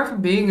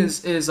holographic being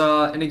is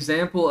an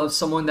example of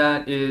someone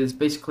that is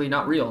basically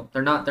not real.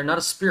 They're not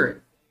a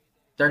spirit.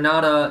 They're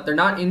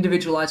not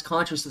individualized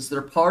consciousness.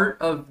 They're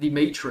part of the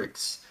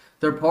matrix.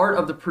 They're part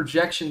of the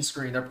projection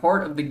screen. They're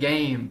part of the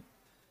game.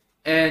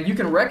 And you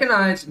can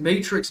recognize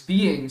matrix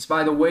beings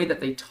by the way that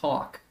they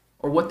talk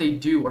or what they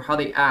do or how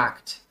they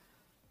act.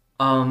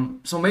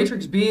 So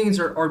matrix beings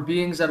are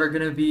beings that are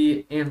going to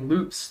be in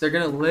loops. They're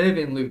going to live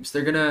in loops.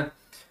 They're gonna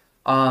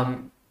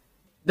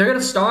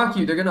stalk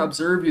you. They're gonna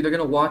observe you. They're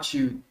gonna watch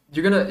you.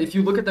 If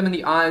you look at them in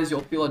the eyes,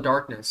 you'll feel a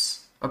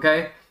darkness.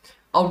 Okay,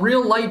 a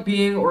real light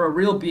being or a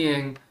real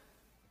being,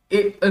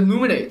 it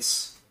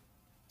illuminates.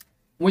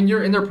 When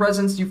you're in their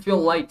presence, you feel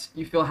light.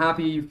 You feel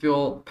happy. You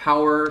feel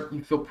power.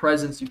 You feel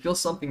presence. You feel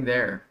something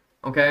there.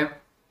 Okay.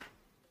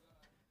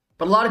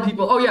 But a lot of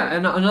people. Oh yeah,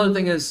 and another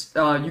thing is,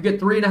 you get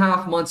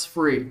 3.5 months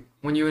free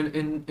when you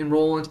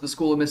enroll into the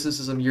School of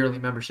Mysticism yearly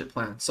membership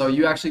plan. So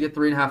you actually get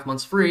 3.5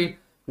 months free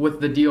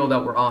with the deal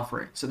that we're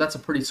offering. So that's a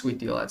pretty sweet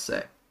deal, I'd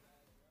say.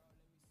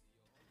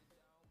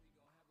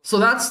 So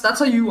that's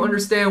how you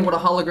understand what a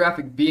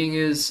holographic being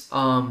is.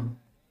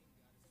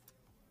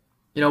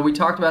 We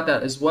talked about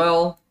that as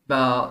well,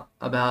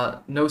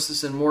 about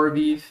Gnosis and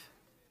Moravif,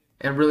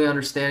 and really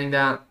understanding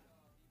that.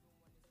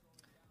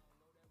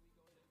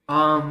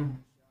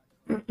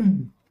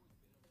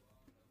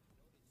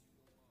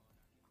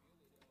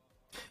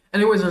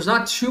 Anyways, there's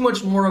not too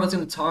much more of us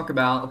going to talk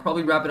about. I'll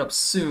probably wrap it up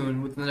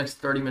soon within the next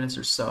 30 minutes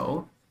or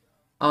so.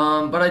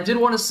 But I did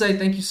want to say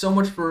thank you so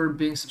much for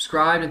being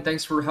subscribed and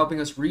thanks for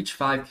helping us reach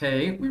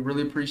 5K. We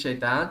really appreciate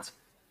that.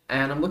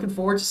 And I'm looking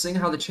forward to seeing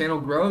how the channel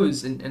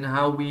grows and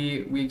how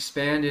we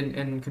expand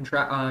and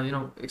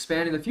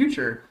expand in the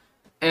future.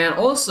 And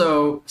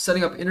also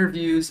setting up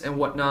interviews and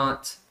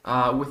whatnot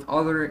with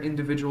other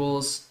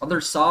individuals, other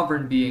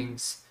sovereign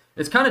beings.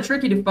 It's kind of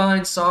tricky to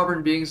find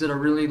sovereign beings that are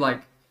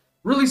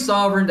really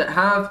sovereign, that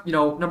have,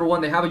 number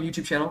one, they have a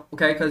YouTube channel,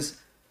 okay?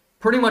 Because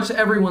pretty much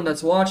everyone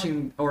that's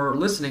watching or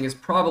listening is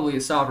probably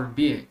a sovereign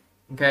being,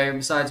 okay?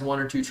 Besides one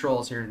or two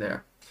trolls here and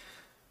there.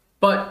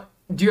 But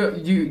do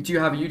you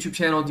have a YouTube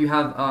channel? Do you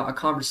have a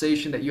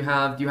conversation that you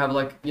have? Do you have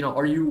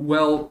are you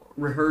well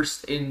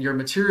rehearsed in your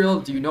material?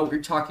 Do you know what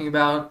you're talking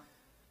about?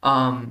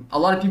 A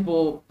lot of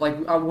people,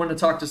 I want to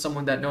talk to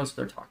someone that knows what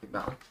they're talking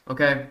about,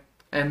 okay?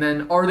 And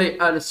then are they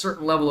at a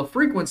certain level of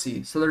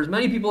frequency? So there's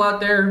many people out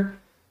there.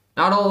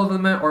 Not all of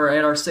them are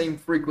at our same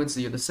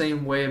frequency or the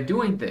same way of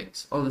doing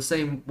things or the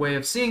same way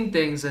of seeing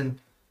things. And,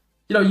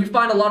 you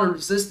find a lot of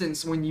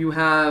resistance when you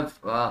have,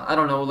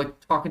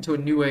 talking to a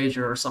new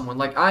ager or someone.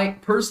 I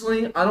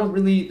don't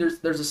really,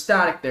 there's a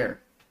static there.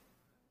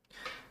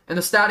 And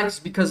the static is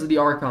because of the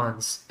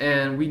archons.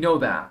 And we know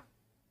that.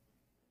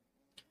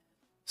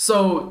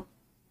 So,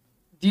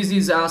 DZ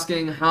is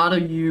asking, how do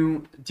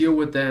you deal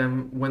with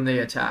them when they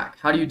attack?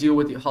 How do you deal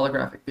with the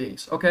holographic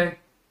beings? Okay.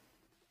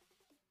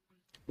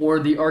 Or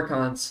the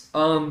archons.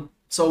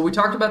 So we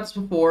talked about this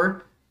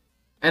before.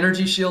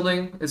 Energy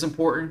shielding is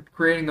important.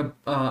 Creating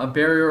a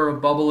barrier or a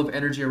bubble of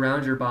energy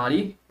around your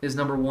body is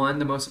number one,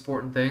 the most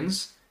important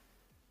things.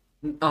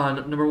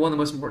 Number one, the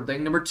most important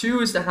thing. Number two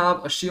is to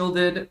have a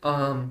shielded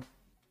home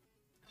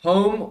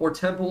or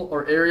temple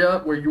or area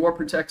where you are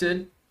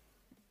protected,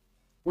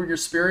 where your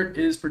spirit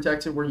is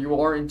protected, where you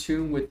are in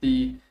tune with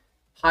the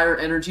higher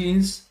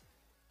energies,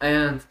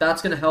 and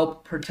that's going to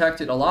help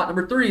protect it a lot.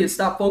 Number three is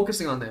stop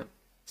focusing on them.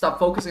 Stop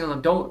focusing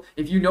on them.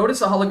 If you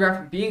notice a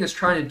holographic being is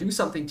trying to do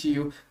something to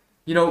you,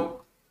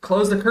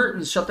 close the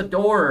curtains, shut the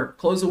door,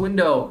 close the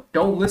window.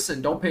 Don't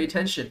listen. Don't pay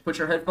attention. Put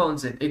your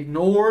headphones in.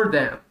 Ignore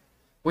them.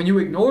 When you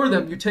ignore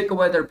them, you take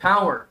away their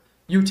power.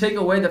 You take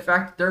away the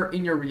fact that they're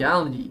in your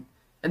reality.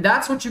 And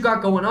that's what you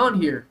got going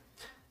on here.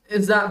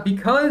 Is that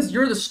because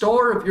you're the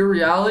star of your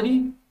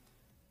reality,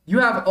 you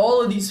have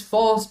all of these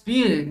false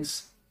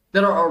beings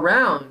that are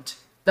around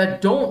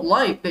that don't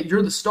like that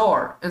you're the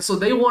star. And so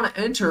they want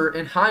to enter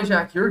and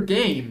hijack your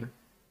game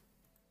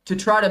to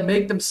try to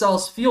make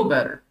themselves feel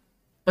better.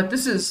 But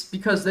this is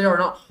because they are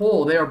not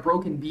whole. They are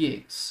broken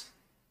beings.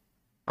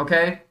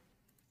 Okay?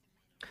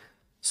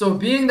 So a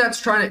being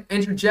that's trying to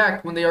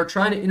interject when they are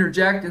trying to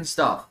interject and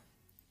stuff,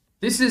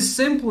 this is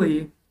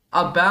simply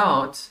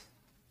about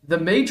the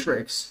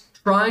Matrix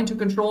trying to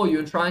control you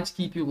and trying to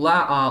keep you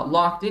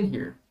locked in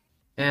here.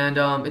 And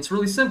it's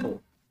really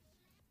simple.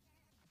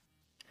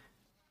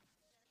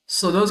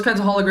 So those kinds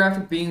of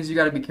holographic beings you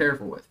got to be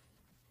careful with.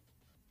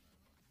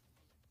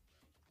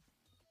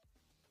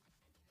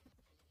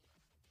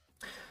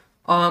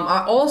 I'm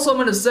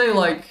gonna say,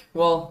 like,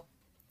 well,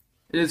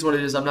 it is what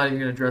it is. I'm not even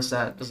gonna address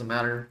that. It doesn't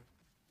matter.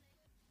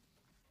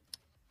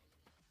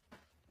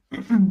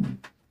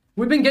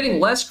 We've been getting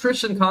less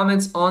Christian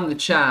comments on the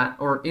chat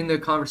or in the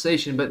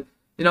conversation, but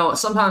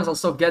sometimes I'll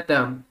still get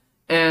them.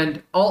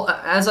 And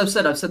as I've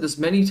said this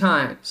many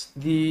times,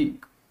 the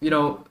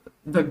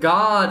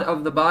God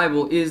of the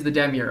Bible is the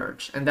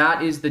demiurge, and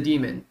that is the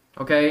demon.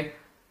 Okay,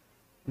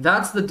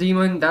 that's the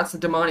demon. That's the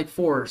demonic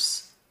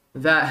force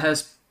that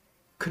has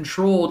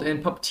controlled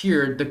and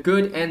puppeteered the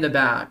good and the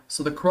bad.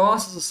 So the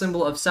cross is a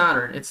symbol of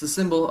Saturn. It's the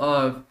symbol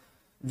of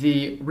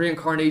the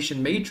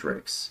reincarnation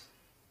matrix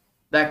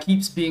that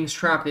keeps being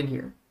strapped in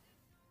here.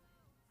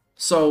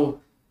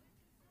 So,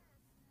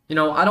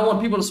 I don't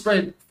want people to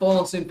spread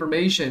false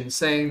information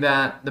saying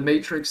that the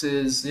Matrix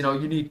is,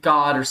 you need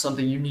God or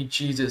something, you need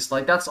Jesus.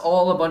 Like, that's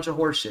all a bunch of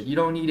horseshit. You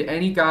don't need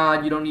any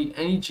God, you don't need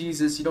any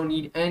Jesus, you don't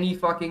need any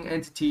fucking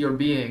entity or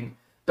being.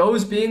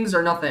 Those beings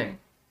are nothing.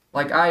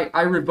 Like,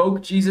 I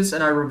revoke Jesus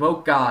and I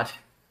revoke God.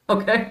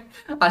 Okay?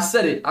 I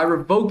said it. I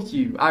revoke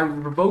you. I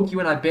revoke you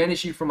and I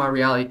banish you from my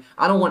reality.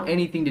 I don't want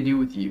anything to do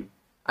with you.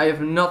 I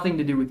have nothing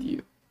to do with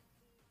you.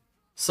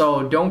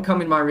 So don't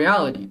come in my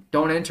reality.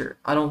 Don't enter.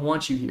 I don't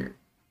want you here.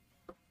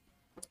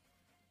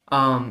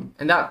 And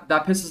that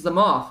pisses them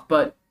off,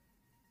 but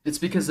it's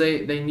because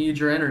they need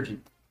your energy,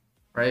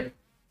 right?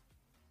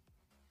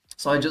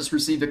 So I just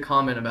received a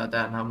comment about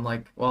that, and I'm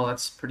like, well,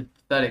 that's pretty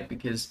pathetic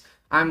because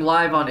I'm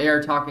live on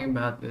air talking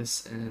about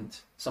this, and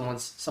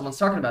someone's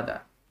talking about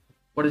that.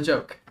 What a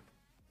joke.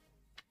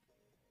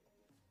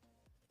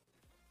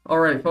 All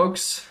right,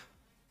 folks.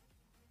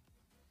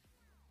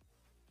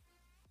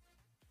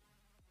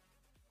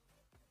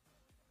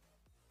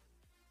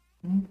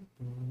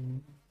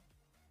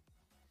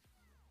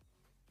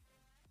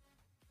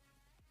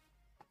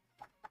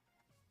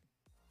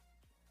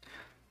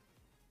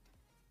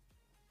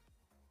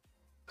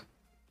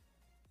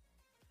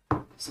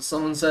 So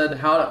someone said,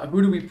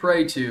 who do we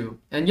pray to?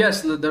 And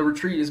yes, the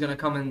retreat is going to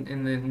come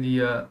in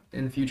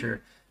the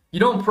future. You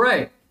don't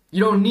pray.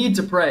 You don't need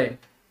to pray.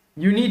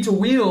 You need to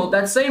wield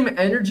that same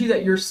energy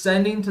that you're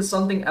sending to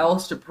something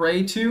else to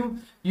pray to.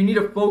 You need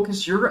to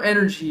focus your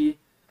energy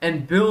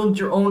and build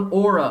your own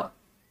aura.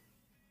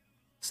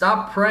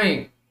 Stop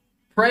praying.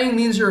 Praying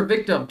means you're a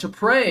victim. To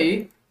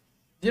pray, do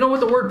you know what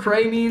the word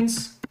pray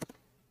means?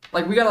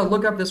 Like, we gotta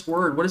look up this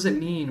word. What does it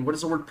mean? What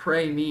does the word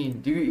pray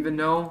mean? Do you even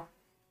know?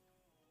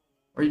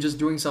 Or are you just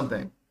doing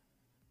something?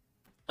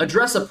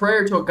 Address a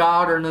prayer to a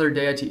god or another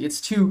deity.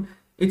 It's to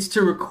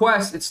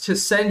request. It's to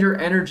send your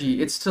energy.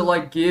 It's to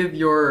like give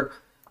your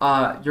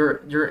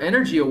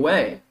energy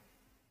away.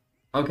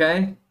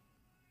 Okay?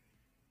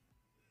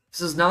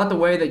 This is not the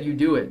way that you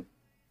do it.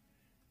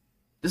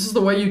 This is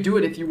the way you do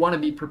it if you want to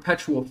be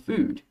perpetual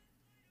food.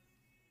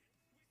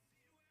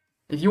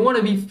 If you want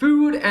to be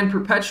food and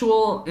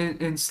perpetual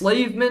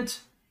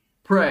enslavement,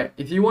 pray.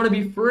 If you want to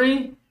be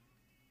free,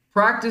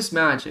 practice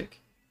magic.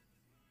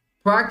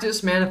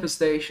 Practice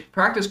manifestation.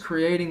 Practice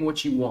creating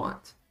what you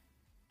want.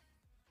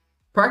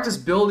 Practice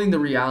building the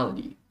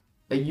reality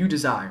that you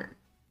desire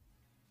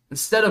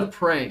instead of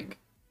praying.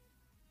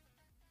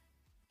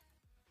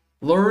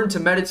 Learn to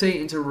meditate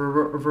and to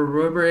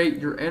reverberate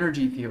your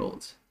energy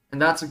fields.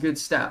 And that's a good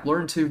step.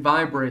 Learn to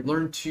vibrate.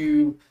 Learn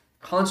to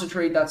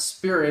concentrate that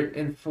spirit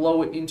and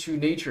flow it into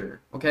nature.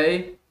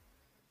 Okay?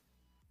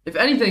 If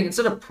anything,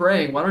 instead of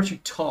praying, why don't you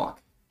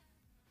talk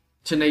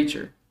to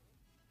nature?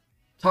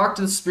 Talk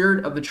to the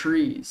spirit of the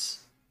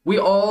trees.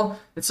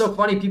 It's so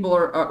funny, people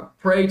are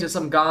pray to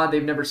some god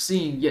they've never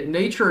seen, yet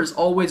nature is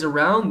always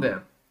around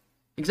them.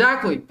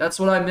 Exactly. That's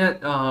what I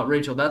meant,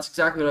 Rachel. That's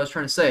exactly what I was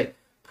trying to say.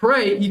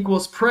 Pray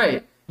equals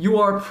prey. You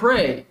are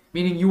prey,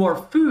 meaning you are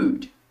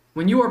food.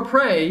 When you are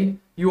prey,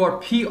 you are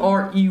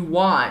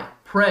P-R-E-Y,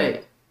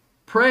 prey.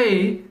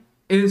 Prey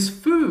is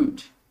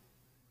food.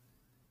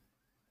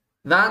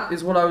 That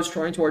is what I was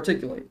trying to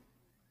articulate.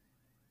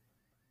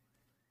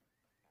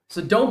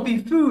 So don't be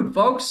food,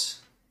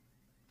 folks.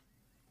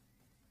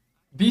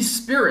 Be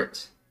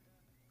spirit.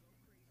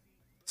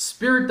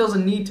 Spirit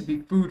doesn't need to be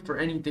food for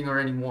anything or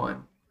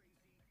anyone.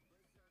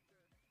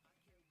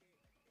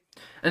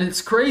 And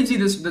it's crazy,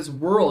 this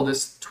world,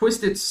 this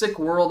twisted, sick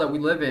world that we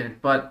live in.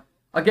 But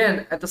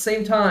again, at the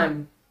same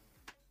time,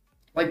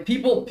 like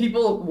people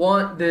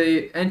want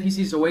the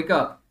NPCs to wake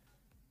up.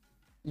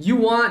 You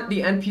want the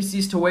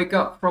NPCs to wake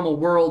up from a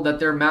world that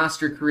their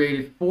master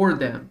created for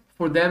them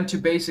to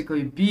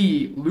basically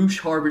be loosh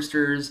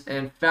harvesters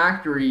and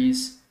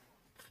factories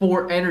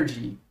for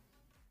energy.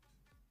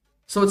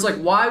 So it's like,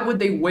 why would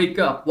they wake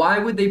up? Why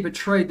would they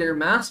betray their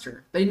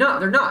master? They're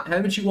not.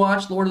 Haven't you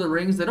watched Lord of the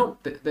Rings? They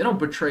don't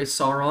betray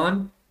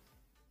Sauron.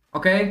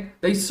 Okay?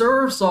 They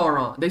serve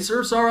Sauron. They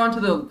serve Sauron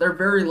to their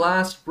very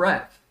last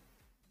breath.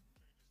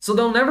 So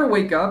they'll never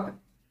wake up.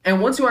 And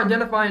once you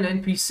identify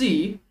an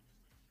NPC,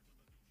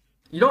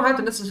 you don't have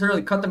to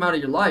necessarily cut them out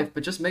of your life,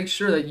 but just make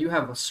sure that you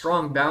have a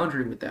strong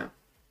boundary with them.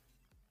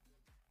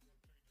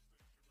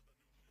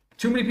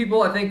 Too many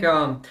people, I think,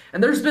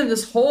 and there's been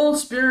this whole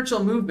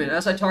spiritual movement,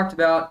 as I talked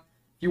about.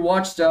 If you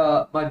watched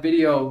my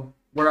video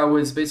where I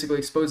was basically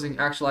exposing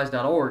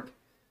actualize.org,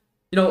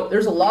 you know,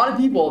 there's a lot of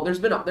people. There's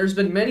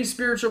been many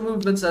spiritual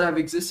movements that have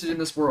existed in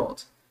this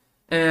world,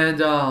 and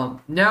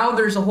now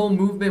there's a whole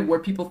movement where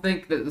people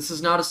think that this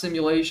is not a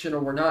simulation or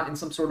we're not in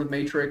some sort of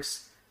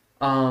matrix,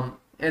 and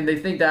they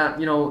think that,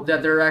 you know,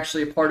 that they're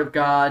actually a part of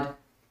God,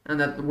 and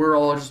that we're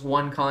all just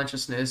one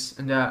consciousness,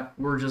 and that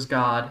we're just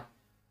God,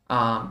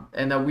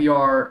 and that we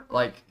are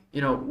like,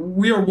 you know,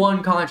 we are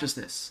one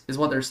consciousness is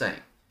what they're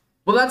saying.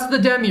 Well, that's the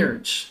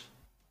demiurge.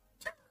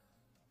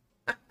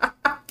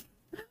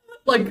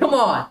 Like, come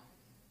on.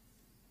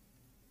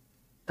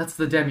 That's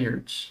the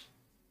demiurge.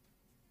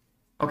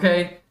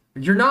 Okay?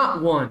 You're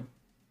not one.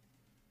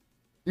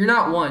 You're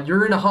not one.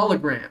 You're in a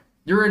hologram.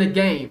 You're in a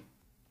game.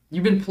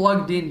 You've been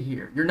plugged in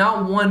here. You're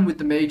not one with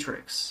the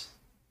matrix.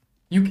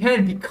 You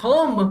can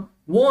become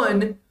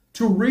one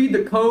to read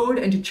the code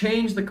and to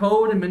change the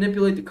code and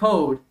manipulate the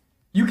code.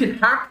 You can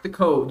hack the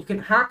code. You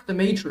can hack the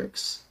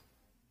matrix.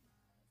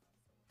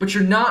 But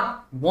you're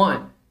not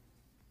one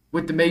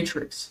with the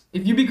matrix.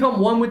 If you become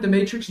one with the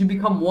matrix, you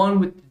become one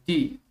with the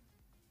D.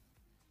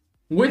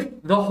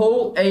 With the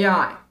whole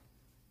AI.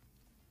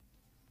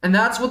 And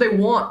that's what they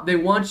want. They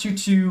want you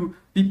to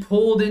be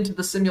pulled into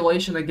the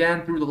simulation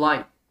again through the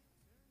light.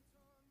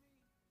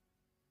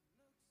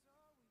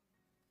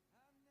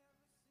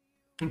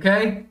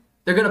 Okay?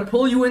 They're going to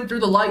pull you in through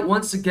the light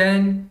once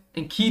again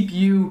and keep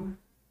you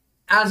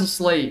as a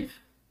slave.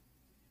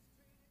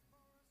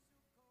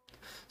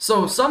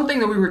 So something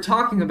that we were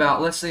talking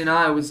about, Leslie and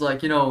I, was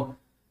like, you know,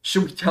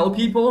 should we tell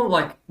people,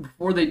 like,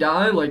 before they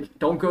die, like,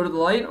 don't go to the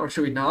light, or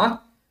should we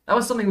not? That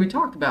was something we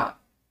talked about.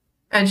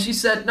 And she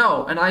said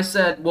no. And I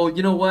said, well,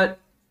 you know what?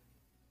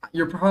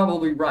 You're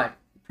probably right.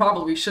 You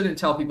probably shouldn't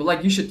tell people.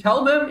 Like, you should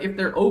tell them if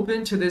they're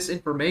open to this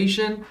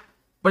information.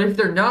 But if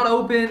they're not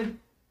open,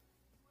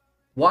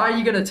 why are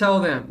you going to tell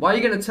them? Why are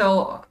you going to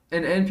tell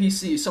an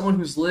NPC, someone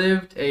who's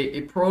lived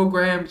a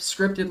programmed,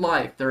 scripted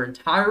life, their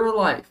entire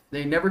life?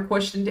 They never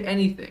questioned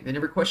anything. They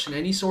never questioned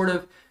any sort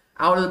of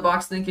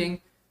out-of-the-box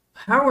thinking.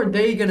 How are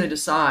they going to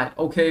decide,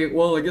 okay,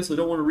 well, I guess I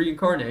don't want to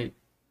reincarnate?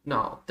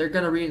 No, they're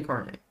going to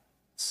reincarnate.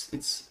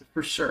 It's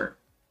for sure.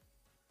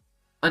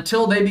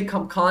 Until they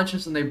become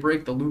conscious and they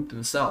break the loop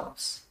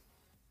themselves.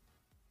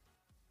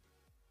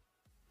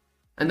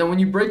 And then when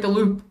you break the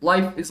loop,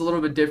 life is a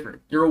little bit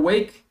different. You're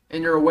awake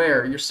and you're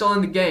aware. You're still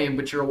in the game,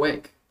 but you're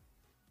awake.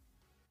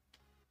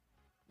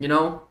 You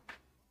know?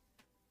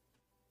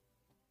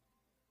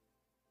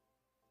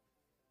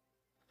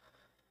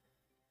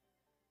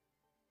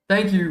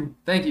 Thank you.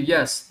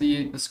 Yes,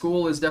 the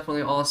school is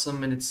definitely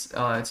awesome, and it's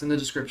in the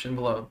description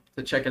below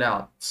to check it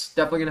out. It's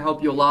definitely gonna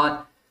help you a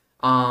lot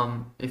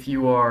if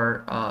you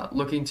are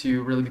looking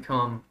to really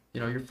become,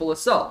 you know, your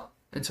fullest self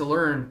and to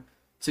learn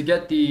to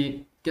get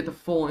the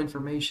full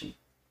information.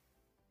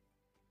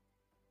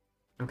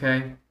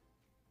 Okay.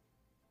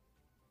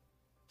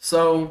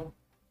 So,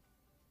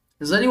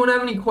 does anyone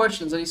have any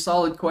questions? Any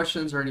solid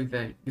questions or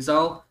anything? Because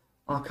I'll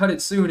cut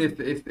it soon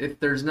if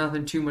there's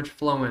nothing too much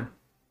flowing.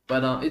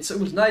 But it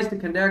was nice to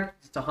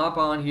connect, to hop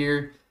on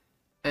here,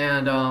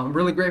 and I'm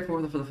really grateful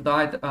for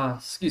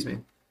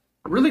the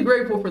really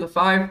grateful for the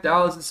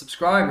 5,000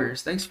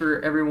 subscribers. Thanks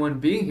for everyone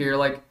being here.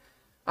 Like,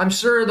 I'm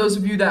sure those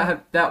of you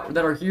that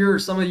are here, or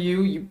some of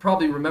you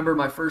probably remember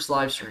my first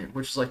live stream,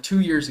 which was like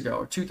 2 years ago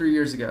or 3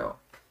 years ago,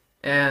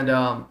 and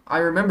I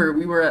remember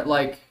we were at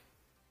like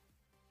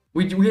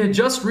we had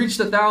just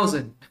reached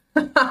 1,000.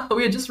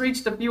 We had just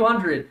reached a few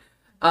hundred.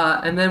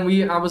 And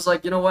then I was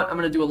like, you know what? I'm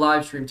going to do a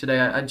live stream today.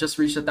 I just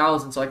reached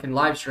 1,000, so I can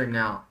live stream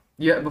now.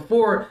 Yeah,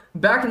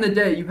 back in the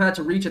day, you had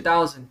to reach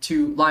 1,000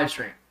 to live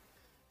stream.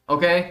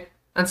 Okay?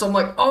 And so I'm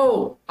like,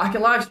 oh, I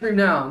can live stream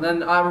now. And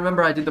then I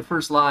remember I did the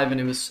first live, and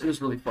it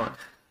was really fun.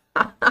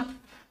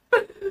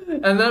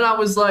 And then I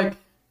was like,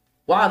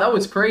 wow, that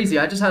was crazy.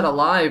 I just had a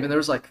live, and there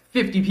was like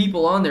 50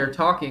 people on there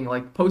talking,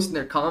 like posting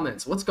their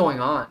comments. What's going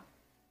on?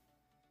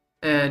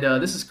 And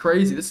this is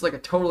crazy. This is like a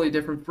totally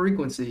different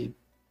frequency.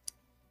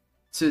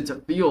 To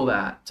feel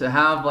that, to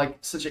have like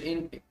such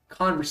a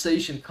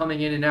conversation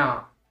coming in and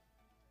out,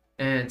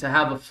 and to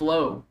have a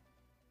flow.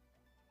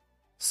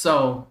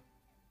 So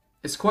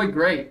it's quite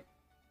great.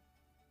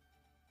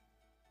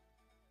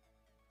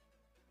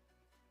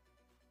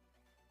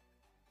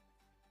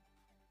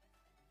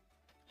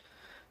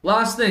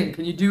 Last thing,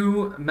 can you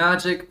do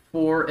magic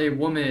for a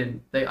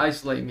woman? They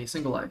isolate me,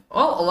 single life.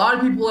 Well, a lot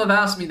of people have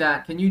asked me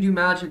that. Can you do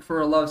magic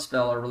for a love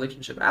spell or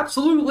relationship?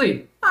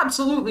 Absolutely.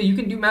 Absolutely. You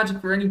can do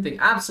magic for anything.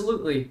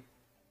 Absolutely.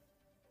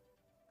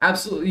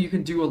 Absolutely, you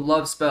can do a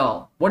love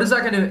spell. What is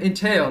that going to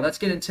entail? That's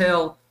going to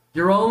entail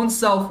your own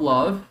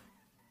self-love,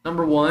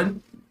 number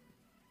one.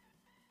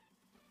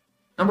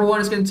 Number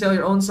one is going to entail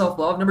your own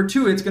self-love. Number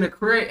two, it's going to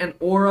create an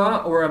aura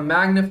or a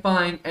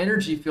magnifying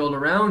energy field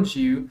around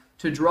you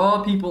to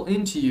draw people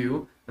into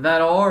you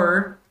that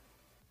are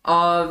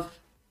of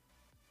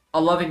a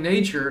loving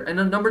nature. And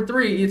then number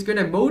three, it's going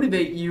to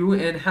motivate you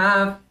and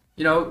have,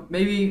 you know,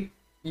 maybe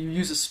you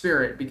use a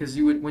spirit, because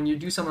when you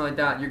do something like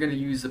that, you're going to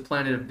use the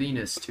planet of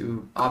Venus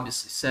to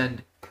obviously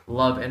send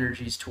love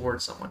energies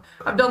towards someone.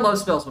 I've done love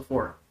spells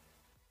before.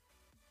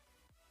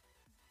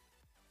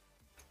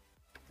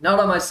 Not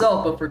on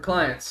myself, but for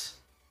clients.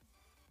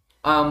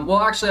 Well,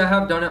 actually, I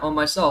have done it on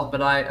myself,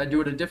 but I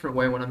do it a different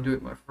way when I'm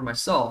doing it for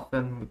myself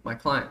than with my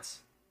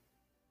clients.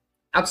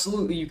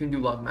 Absolutely, you can do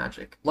love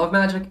magic. Love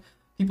magic,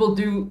 people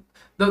do...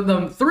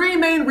 The three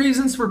main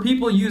reasons for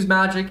people use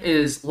magic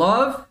is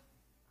love,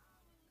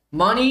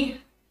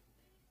 money,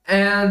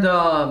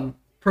 and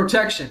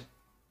protection.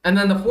 And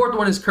then the fourth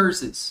one is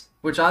curses,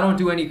 which I don't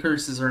do any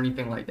curses or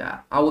anything like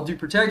that. I will do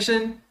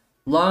protection,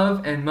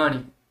 love, and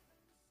money.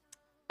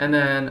 And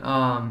then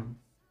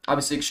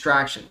obviously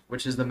extraction,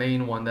 which is the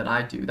main one that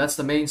I do. That's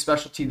the main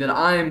specialty that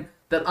I'm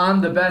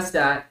the best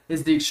at,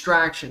 is the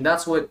extraction.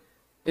 That's what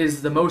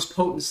is the most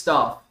potent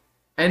stuff.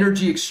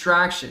 Energy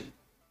extraction.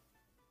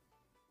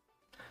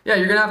 Yeah,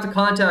 you're gonna have to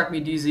contact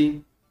me,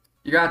 DZ.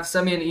 You're gonna have to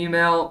send me an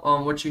email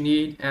on what you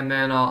need, and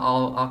then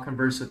I'll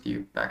converse with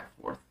you back and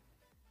forth,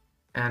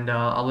 and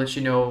I'll let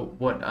you know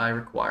what I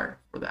require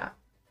for that.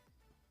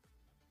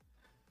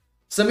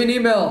 Send me an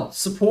email,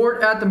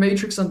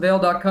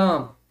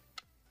 support@thematrixunveiled.com.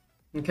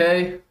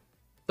 Okay,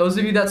 those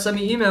of you that send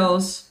me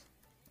emails,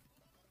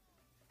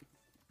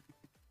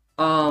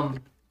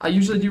 I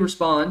usually do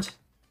respond.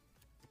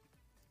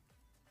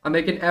 I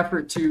make an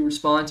effort to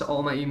respond to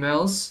all my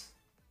emails.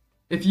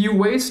 If you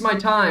waste my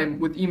time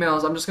with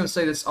emails, I'm just going to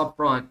say this up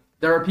front.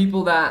 There are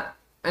people that,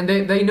 and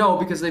they know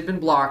because they've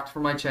been blocked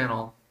from my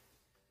channel.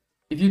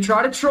 If you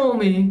try to troll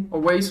me or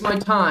waste my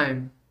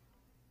time,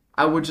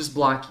 I would just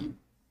block you.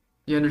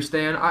 You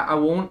understand? I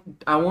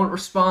won't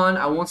respond.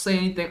 I won't say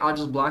anything. I'll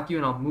just block you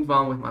and I'll move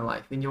on with my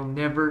life. And you'll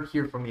never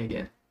hear from me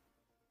again.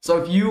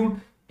 So if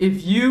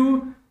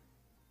you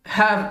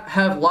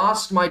have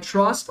lost my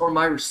trust or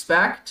my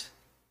respect,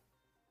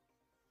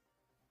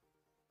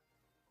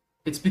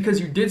 it's because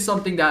you did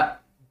something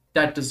that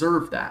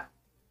deserved that.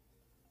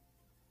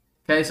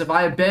 Okay, so if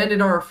I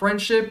abandoned our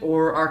friendship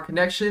or our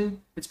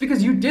connection, it's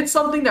because you did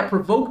something that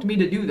provoked me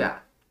to do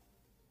that.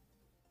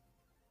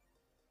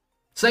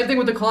 Same thing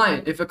with the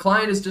client. If a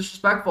client is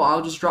disrespectful,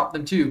 I'll just drop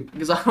them too,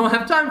 because I don't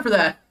have time for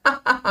that.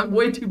 I'm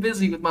way too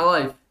busy with my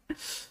life.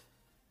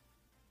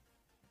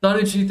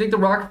 Donnie, do you think the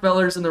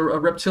Rockefellers and the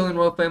reptilian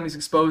royal families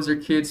expose their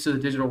kids to the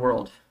digital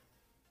world?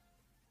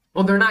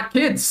 Well, they're not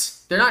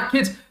kids. They're not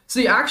kids.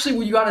 See, actually,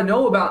 what you got to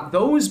know about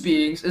those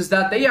beings is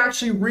that they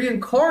actually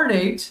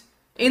reincarnate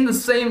in the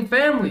same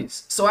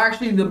families. So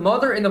actually, the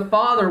mother and the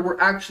father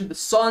were actually the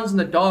sons and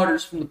the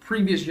daughters from the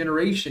previous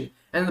generation.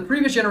 And the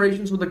previous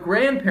generations were the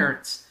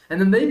grandparents.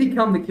 And then they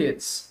become the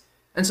kids.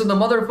 And so the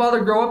mother and father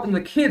grow up and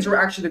the kids are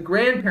actually the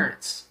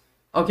grandparents.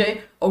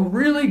 Okay? A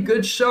really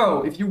good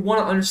show if you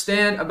want to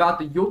understand about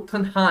the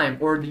Jotunheim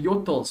or the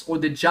Jotels or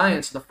the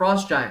giants, the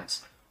frost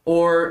giants,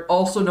 or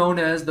also known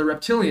as the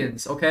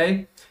reptilians,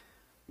 okay?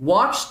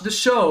 Watch the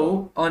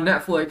show on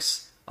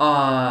Netflix,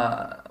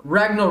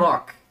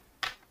 Ragnarok.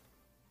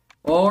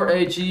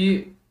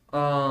 R-A-G,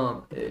 I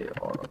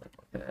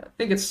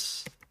think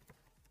it's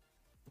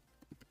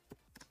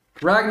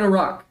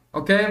Ragnarok,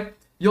 okay?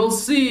 You'll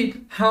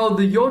see how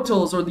the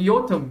Jotels or the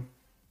Jotun,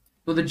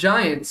 or the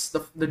giants,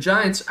 the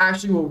giants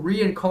actually will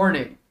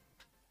reincarnate.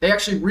 They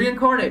actually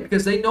reincarnate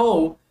because they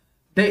know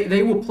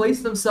they will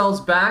place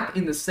themselves back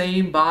in the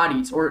same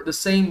bodies or the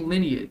same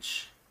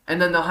lineage.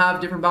 And then they'll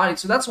have different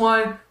bodies. So that's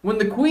why when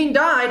the queen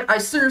died, I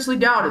seriously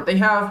doubt it. They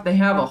have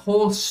a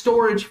whole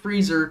storage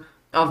freezer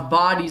of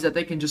bodies that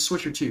they can just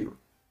switch her to.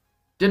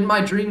 Didn't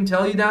my dream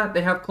tell you that?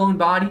 They have clone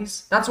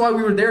bodies? That's why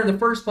we were there in the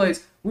first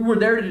place. We were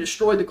there to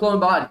destroy the clone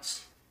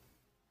bodies.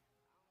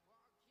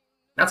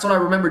 That's what I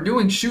remember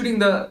doing, shooting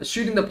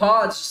the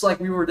pods, just like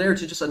we were there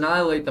to just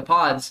annihilate the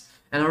pods.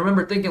 And I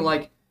remember thinking,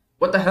 like,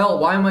 what the hell?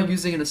 Why am I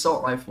using an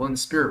assault rifle in the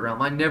spirit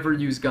realm? I never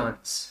use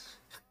guns.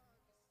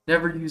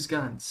 Never use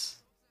guns.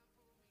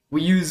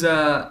 We use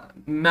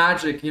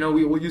magic, you know,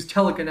 we'll use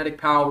telekinetic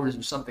powers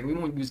or something. We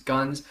won't use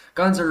guns.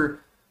 Guns are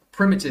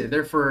primitive.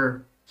 They're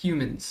for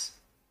humans.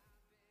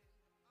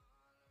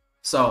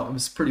 So, it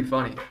was pretty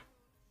funny.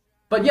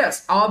 But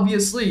yes,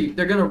 obviously,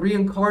 they're going to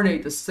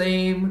reincarnate the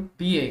same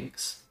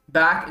beings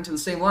back into the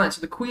same line.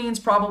 So the queen's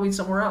probably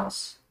somewhere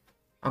else.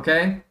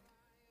 Okay?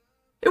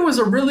 It was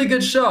a really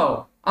good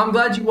show. I'm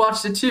glad you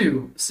watched it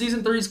too.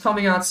 Season 3 is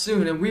coming out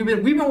soon, and we've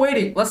been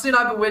waiting. Leslie and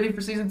I have been waiting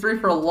for Season 3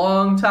 for a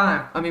long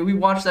time. I mean, we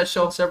watched that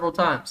show several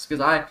times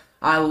because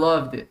I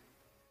loved it.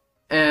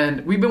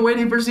 And we've been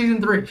waiting for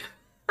Season 3.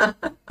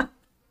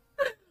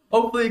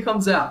 Hopefully it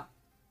comes out.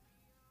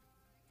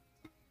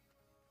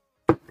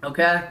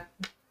 Okay?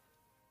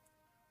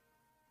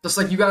 Just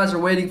like you guys are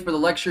waiting for the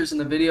lectures and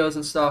the videos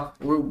and stuff,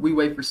 we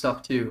wait for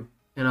stuff too,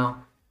 you know?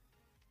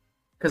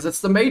 Because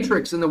it's the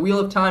Matrix and the wheel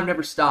of time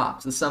never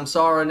stops. The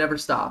samsara never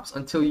stops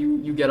until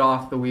you get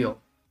off the wheel.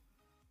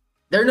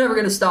 They're never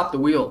going to stop the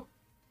wheel.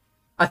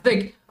 I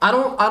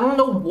don't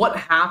know what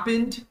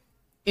happened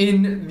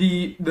in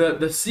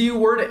the C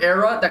word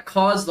era that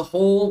caused the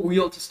whole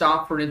wheel to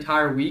stop for an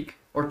entire week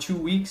or 2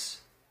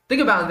 weeks.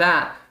 Think about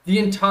that. The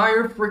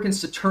entire freaking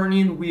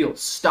Saturnian wheel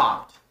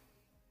stopped.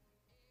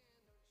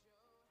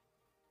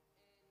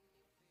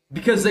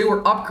 Because they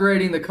were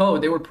upgrading the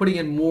code. They were putting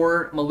in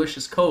more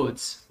malicious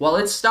codes. While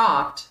it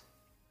stopped,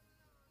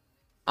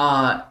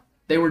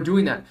 they were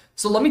doing that.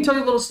 So let me tell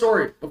you a little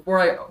story before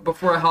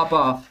I hop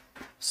off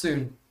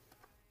soon.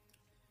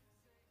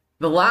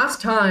 The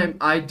last time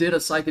I did a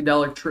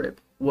psychedelic trip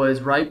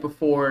was right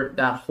before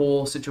that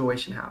whole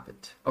situation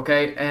happened.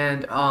 Okay,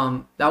 and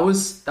that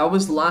was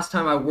the last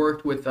time I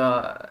worked with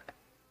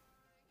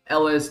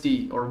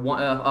LSD, or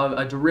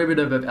a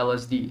derivative of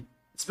LSD.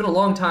 It's been a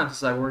long time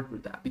since I worked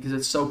with that because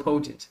it's so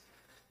potent.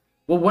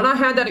 Well, when I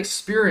had that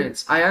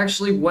experience, I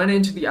actually went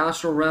into the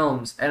astral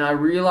realms and I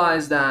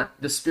realized that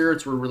the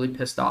spirits were really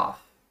pissed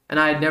off. And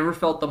I had never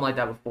felt them like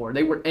that before.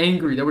 They were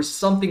angry. There was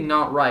something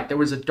not right. There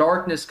was a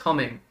darkness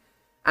coming.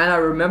 And I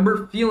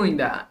remember feeling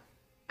that.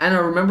 And I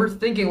remember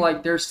thinking,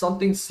 like, there's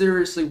something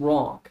seriously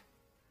wrong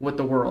with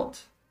the world.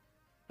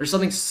 There's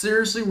something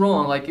seriously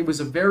wrong. Like, it was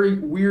a very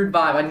weird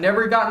vibe. I'd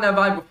never gotten that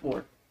vibe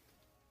before.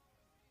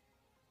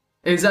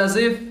 It's as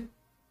if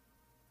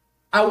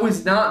I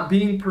was not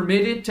being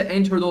permitted to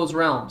enter those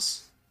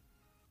realms.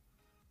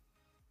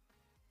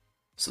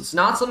 So it's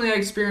not something I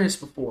experienced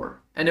before.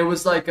 And it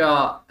was like,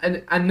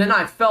 and then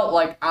I felt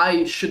like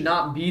I should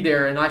not be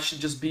there and I should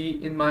just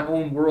be in my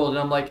own world. And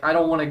I'm like, I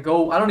don't want to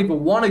go, I don't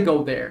even want to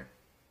go there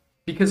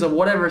because of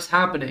whatever's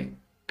happening.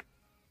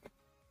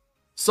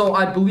 So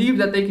I believe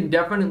that they can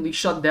definitely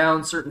shut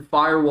down certain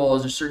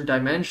firewalls or certain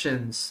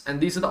dimensions.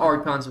 And these are the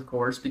Archons, of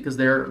course, because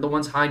they're the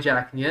ones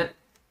hijacking it.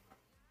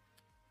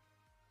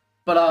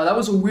 But that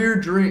was a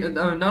weird dream,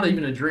 not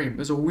even a dream, it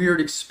was a weird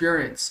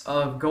experience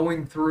of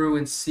going through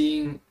and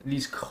seeing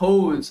these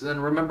codes. And then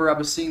remember, I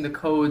was seeing the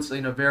codes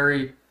in a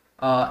very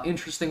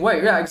interesting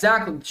way. Yeah,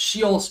 exactly,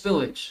 Sheol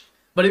spillage.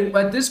 But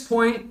at this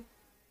point,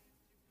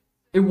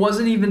 it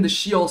wasn't even the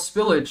Sheol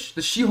spillage.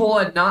 The Sheol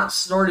had not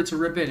started to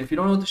rip in. If you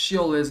don't know what the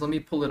Sheol is, let me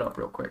pull it up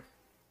real quick.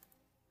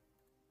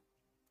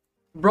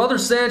 Bro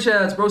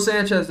Sanchez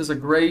does a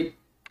great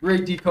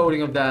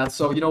decoding of that.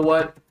 So you know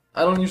what?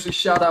 I don't usually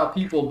shout out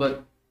people,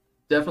 but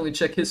definitely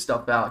check his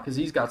stuff out because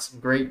he's got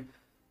some great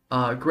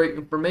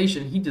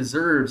information. He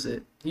deserves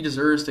it. He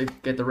deserves to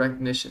get the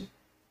recognition.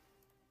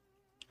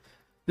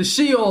 The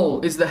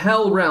Sheol is the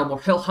Hell realm, or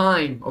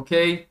Helheim.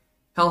 Okay,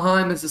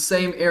 Helheim is the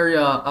same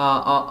area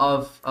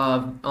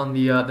on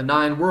the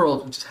Nine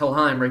Worlds, which is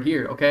Helheim right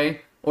here.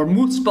 Okay, or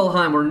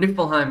Muspelheim or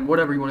Niflheim,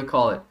 whatever you want to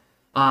call it.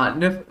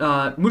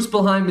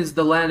 Muspelheim is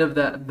the land of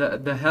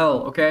the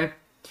Hell. Okay,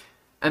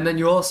 and then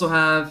you also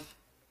have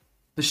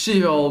the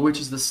Sheol, which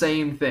is the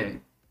same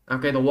thing.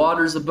 Okay, the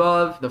waters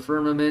above, the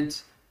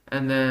firmament,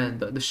 and then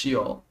the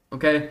Sheol.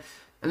 Okay,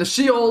 and the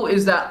Sheol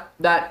is that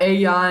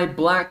AI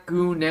black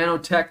goo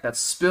nanotech that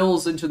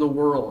spills into the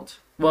world.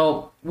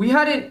 Well, we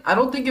hadn't. I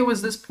don't think it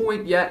was this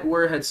point yet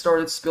where it had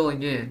started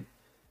spilling in.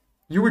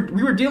 We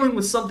were dealing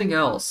with something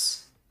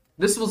else.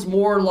 This was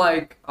more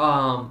like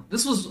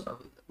this was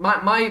my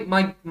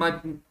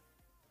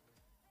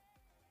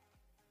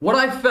what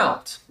I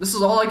felt. This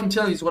is all I can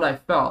tell you is what I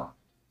felt,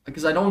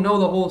 because I don't know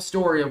the whole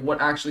story of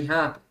what actually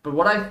happened. But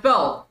what I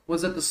felt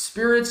was that the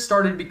spirits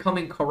started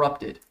becoming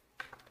corrupted.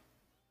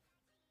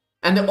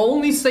 And the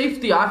only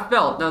safety I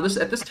felt, now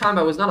at this time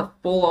I was not a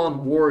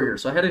full-on warrior,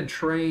 so I hadn't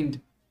trained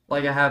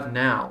like I have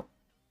now.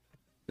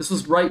 This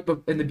was right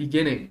in the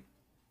beginning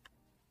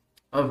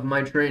of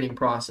my training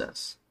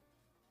process.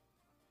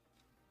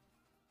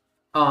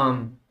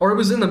 Or it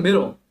was in the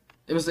middle.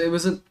 It was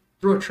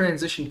through a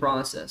transition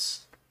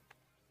process.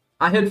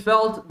 I had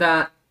felt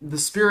that the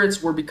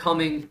spirits were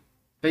becoming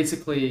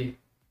basically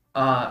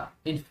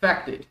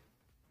infected.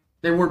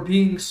 They were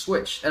being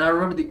switched. And I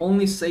remember the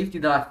only safety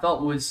that I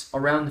felt was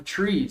around the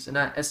trees. And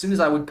as soon as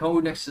I would go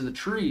next to the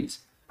trees,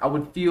 I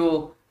would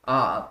feel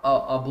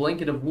a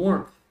blanket of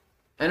warmth,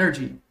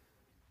 energy.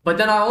 But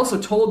then I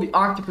also told the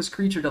octopus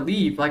creature to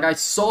leave. Like, I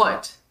saw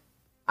it.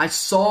 I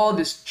saw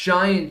this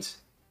giant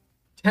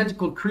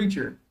tentacled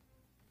creature.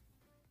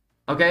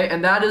 Okay,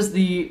 and that is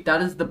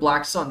the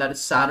black sun. That is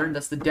Saturn.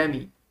 That's the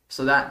Demi.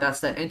 So that's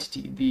that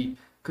entity, the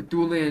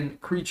Cthulhian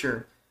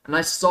creature. And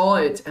I saw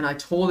it, and I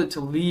told it to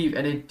leave,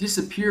 and it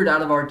disappeared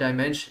out of our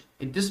dimension.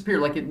 It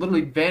disappeared, like it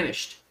literally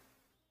vanished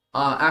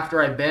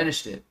after I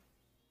banished it.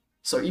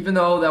 So even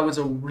though that was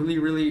a really,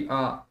 really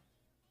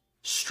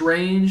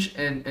strange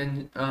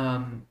and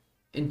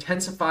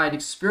intensified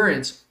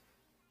experience,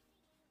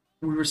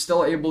 we were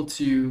still able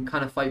to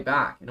kind of fight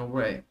back in a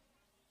way.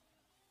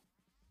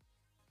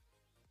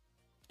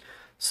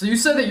 So you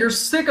said that you're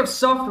sick of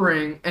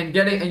suffering and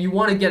you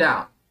want to get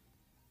out.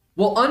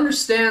 Well,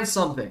 understand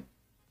something.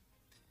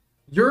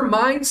 Your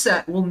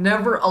mindset will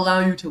never allow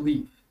you to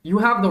leave. You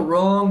have the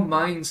wrong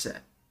mindset.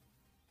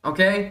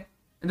 Okay?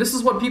 And this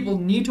is what people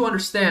need to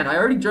understand. I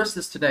already addressed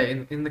this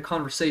today in the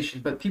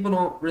conversation, but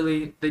people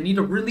they need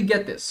to really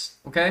get this.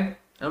 Okay? And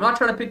I'm not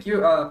trying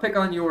to pick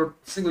on you or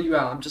single you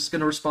out. I'm just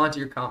going to respond to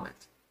your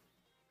comment.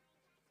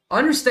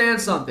 Understand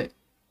something.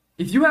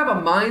 If you have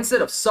a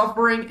mindset of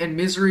suffering and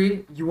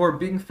misery, you are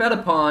being fed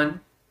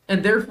upon,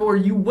 and therefore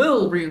you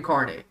will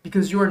reincarnate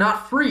because you are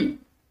not free.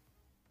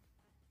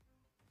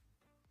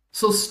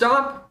 So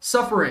stop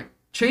suffering.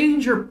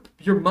 Change your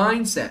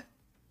mindset.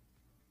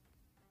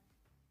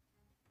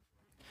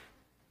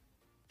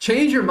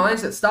 Change your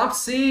mindset. Stop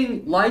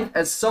seeing life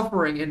as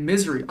suffering and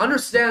misery.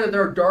 Understand that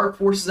there are dark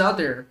forces out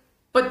there,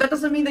 but that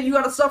doesn't mean that you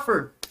gotta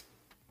suffer.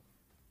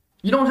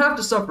 You don't have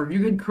to suffer. You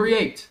can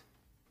create.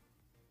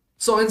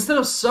 So instead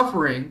of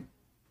suffering,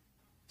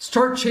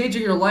 start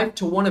changing your life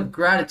to one of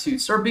gratitude.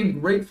 Start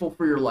being grateful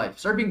for your life.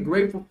 Start being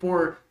grateful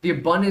for the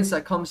abundance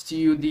that comes to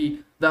you,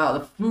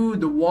 the food,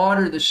 the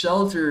water, the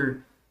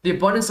shelter, the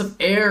abundance of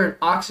air and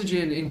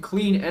oxygen and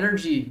clean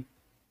energy.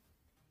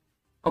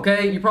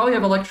 Okay, you probably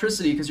have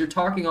electricity because you're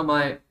talking on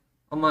my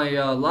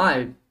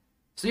live.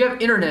 So you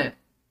have internet.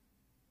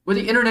 With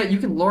the internet, you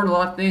can learn a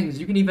lot of things.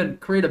 You can even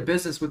create a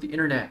business with the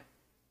internet.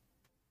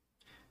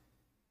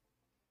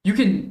 You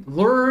can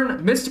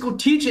learn mystical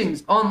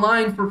teachings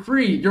online for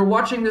free. You're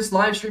watching this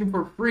live stream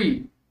for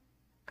free.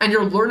 And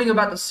you're learning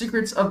about the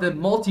secrets of the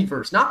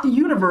multiverse. Not the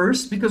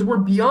universe, because we're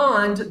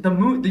beyond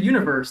the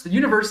universe. The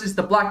universe is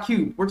the black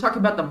cube. We're talking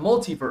about the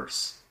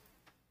multiverse.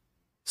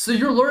 So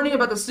you're learning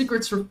about the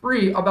secrets for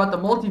free about the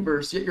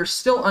multiverse, yet you're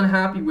still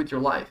unhappy with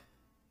your life.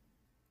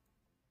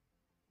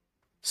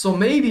 So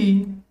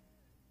maybe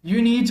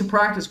you need to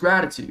practice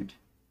gratitude.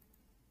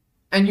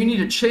 And you need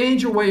to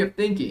change your way of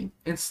thinking.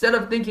 Instead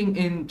of thinking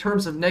in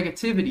terms of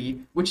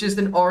negativity, which is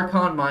an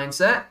Archon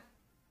mindset,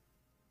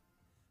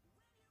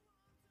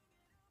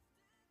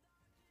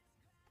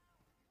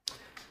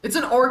 it's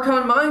an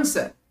Archon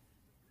mindset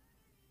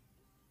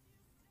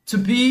to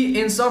be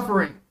in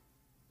suffering.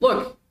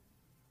 Look,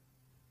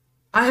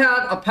 I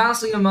had a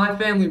passing in my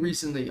family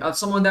recently of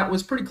someone that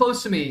was pretty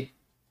close to me.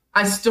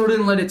 I still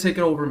didn't let it take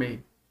it over me.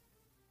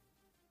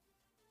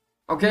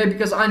 Okay,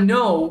 because I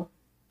know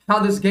how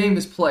this game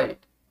is played.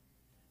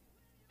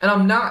 And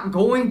I'm not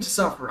going to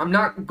suffer. I'm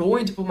not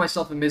going to put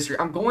myself in misery.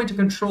 I'm going to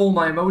control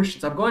my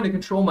emotions. I'm going to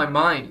control my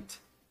mind.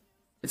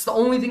 It's the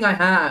only thing I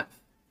have.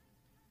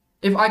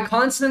 If I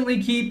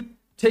constantly keep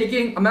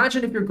taking,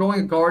 imagine if you're growing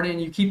a garden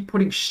and you keep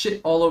putting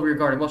shit all over your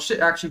garden. Well, shit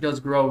actually does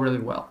grow really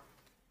well.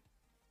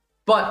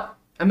 But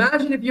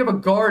imagine if you have a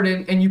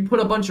garden and you put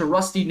a bunch of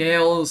rusty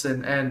nails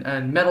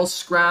and metal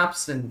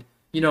scraps and,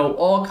 you know,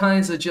 all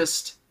kinds of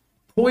just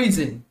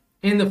poison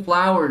in the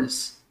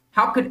flowers.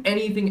 How could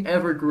anything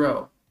ever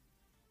grow?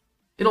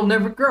 It'll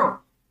never grow.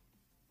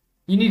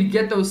 You need to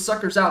get those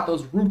suckers out,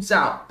 those roots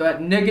out,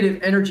 that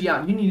negative energy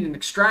out. You need an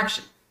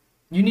extraction.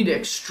 You need to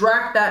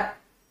extract that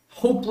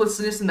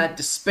hopelessness and that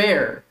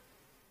despair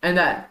and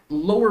that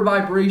lower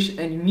vibration,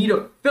 and you need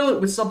to fill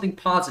it with something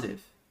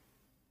positive.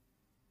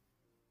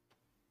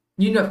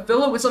 You need to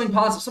fill it with something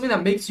positive, something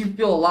that makes you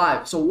feel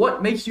alive. So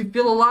what makes you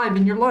feel alive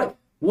in your life?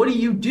 What do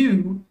you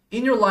do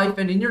in your life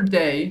and in your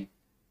day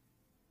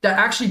that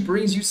actually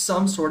brings you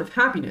some sort of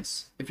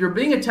happiness? If you're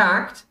being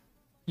attacked,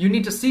 you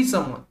need to see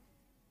someone.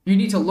 You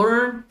need to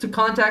learn to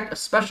contact a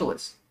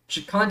specialist. You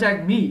should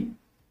contact me.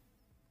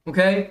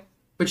 Okay?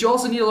 But you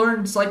also need to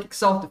learn psychic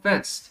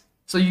self-defense.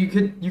 So you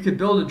could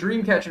build a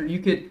dream catcher. You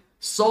could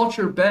salt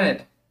your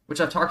bed,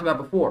 which I've talked about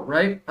before,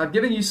 right? I've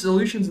given you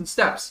solutions and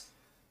steps.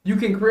 You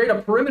can create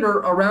a perimeter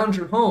around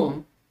your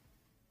home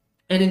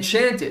and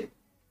enchant it.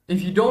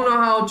 If you don't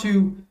know how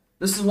to,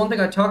 this is one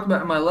thing I talked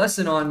about in my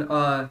lesson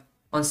on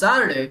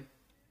Saturday,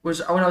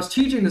 was when I was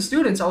teaching the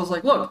students, I was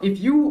like, look, if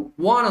you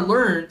want to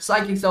learn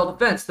psychic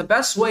self-defense, the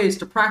best way is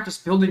to practice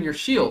building your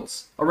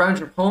shields around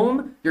your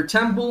home, your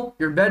temple,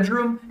 your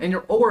bedroom, and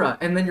your aura,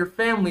 and then your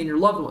family and your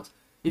loved ones.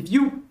 If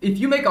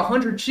you make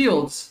 100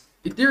 shields,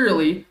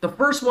 ethereally, the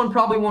first one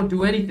probably won't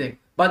do anything.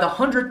 By the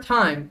 100th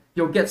time,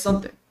 you'll get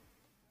something.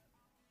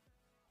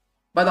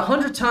 By the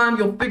 100th time,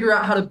 you'll figure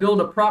out how to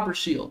build a proper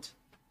shield.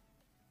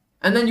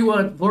 And then you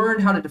want to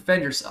learn how to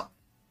defend yourself.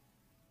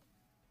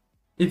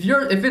 If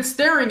it's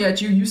staring at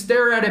you, you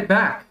stare at it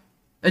back.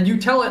 And you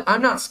tell it,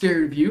 I'm not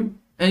scared of you.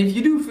 And if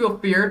you do feel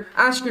fear,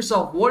 ask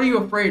yourself, what are you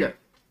afraid of?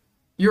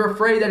 You're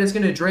afraid that it's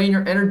going to drain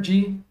your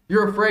energy.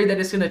 You're afraid that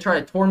it's going to try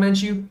to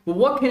torment you. But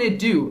what can it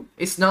do?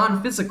 It's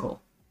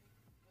non-physical.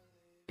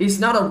 It's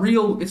not a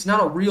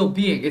real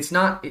being. It's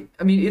not,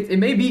 it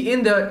may be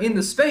in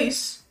the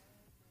space.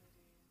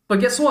 But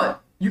guess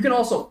what? You can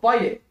also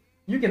fight it.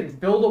 You can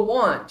build a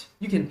wand.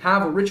 You can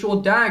have a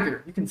ritual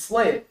dagger. You can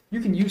slay it.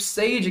 You can use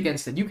sage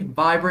against it. You can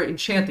vibrate and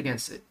chant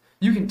against it.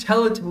 You can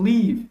tell it to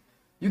leave.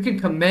 You can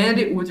command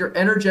it with your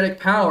energetic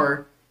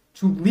power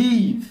to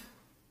leave.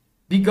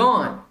 Be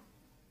gone.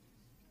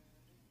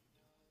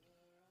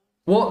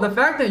 Well, the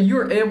fact that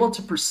you're able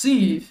to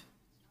perceive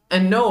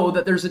and know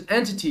that there's an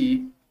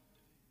entity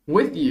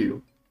with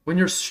you when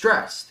you're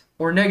stressed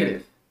or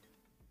negative,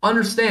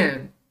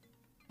 understand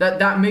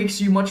that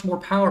makes you much more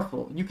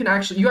powerful. You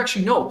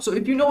actually know. So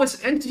if you know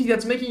it's an entity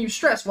that's making you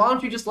stressed, why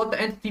don't you just let the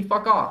entity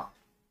fuck off?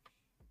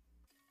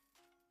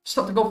 Just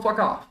have to go fuck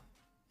off.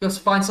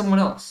 Just find someone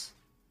else.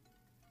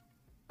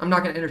 I'm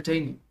not going to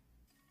entertain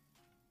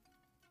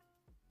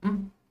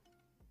you.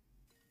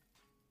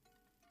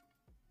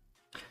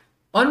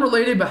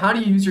 Unrelated, but how do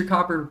you use your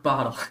copper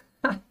bottle?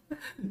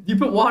 You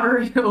put water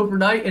in it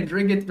overnight and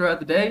drink it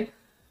throughout the day?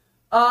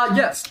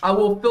 Yes, I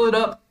will fill it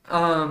up.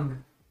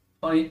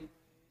 Buddy.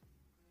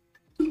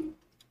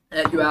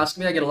 that you ask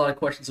me. I get a lot of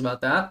questions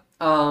about that.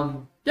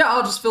 Yeah,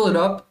 I'll just fill it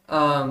up.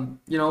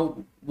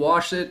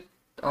 Wash it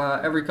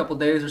every couple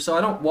days or so.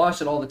 I don't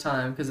wash it all the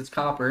time because it's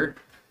copper,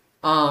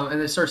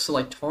 and it starts to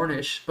like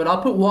tarnish. But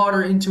I'll put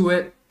water into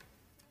it,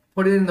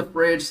 put it in the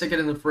fridge, stick it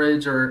in the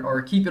fridge,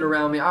 or keep it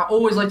around me. I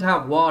always like to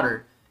have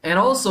water. And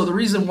also, the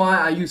reason why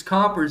I use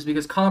copper is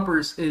because copper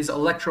is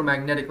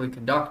electromagnetically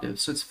conductive.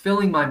 So it's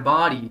filling my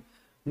body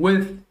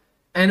with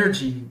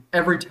energy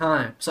every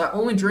time. So I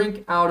only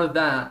drink out of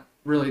that,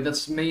 really.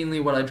 That's mainly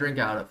what I drink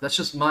out of. That's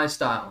just my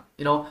style.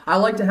 I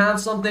like to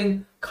have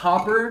something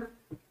copper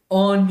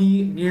on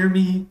me, near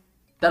me,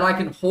 that I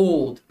can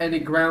hold, and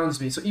it grounds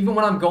me. So even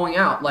when I'm going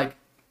out, like,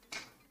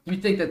 you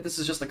think that this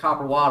is just a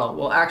copper waddle.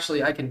 Well,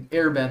 actually, I can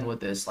airbend with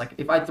this. Like,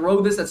 if I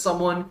throw this at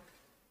someone,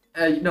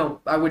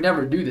 I would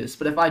never do this.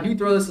 But if I do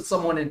throw this at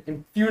someone and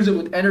infuse it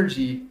with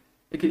energy,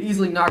 it could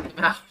easily knock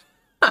them out.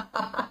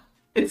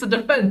 It's a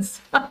defense.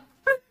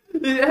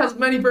 It has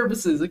many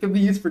purposes. It can be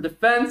used for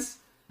defense.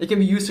 It can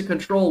be used to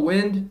control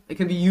wind. It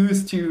can be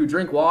used to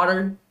drink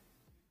water.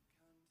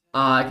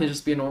 It can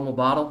just be a normal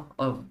bottle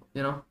of,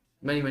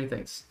 many, many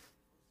things.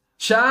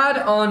 Chad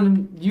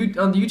on the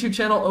YouTube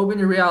channel, Open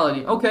Your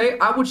Reality. Okay,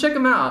 I will check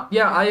him out.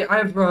 Yeah,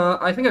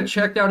 I think I've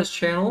checked out his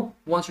channel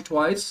once or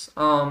twice.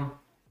 I'll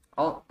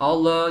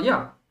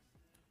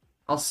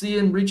see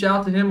and reach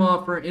out to him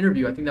for an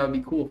interview. I think that would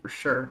be cool for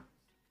sure.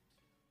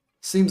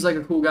 Seems like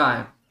a cool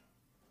guy.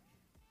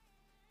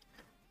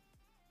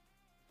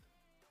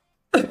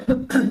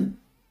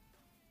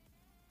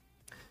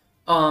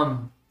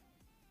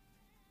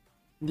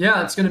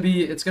 Yeah, it's gonna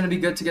be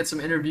good to get some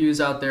interviews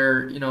out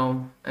there,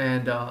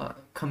 and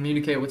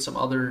communicate with some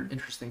other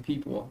interesting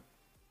people,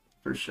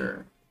 for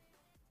sure.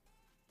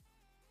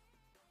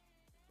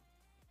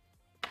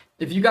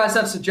 If you guys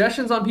have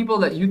suggestions on people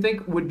that you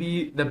think would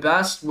be the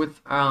best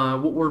with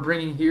what we're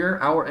bringing here,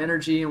 our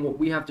energy and what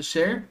we have to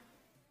share,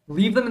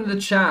 leave them in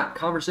the chat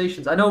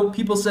conversations. I know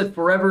people said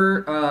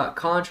Forever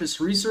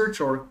Conscious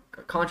Research or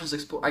Conscious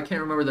I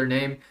can't remember their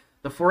name.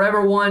 The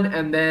Forever one,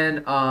 and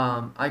then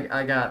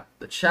I got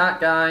the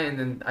chat guy, and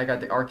then I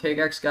got the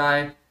Archaic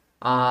guy.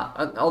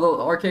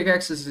 Although Archaic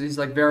is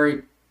like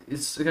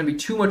it's gonna be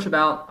too much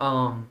about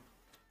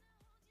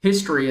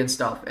history and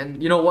stuff.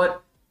 And you know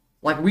what?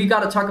 Like, we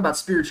got to talk about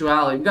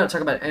spirituality. We got to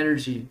talk about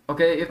energy.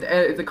 Okay,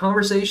 if the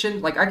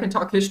conversation, like, I can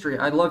talk history.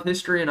 I love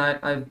history, and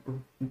I'm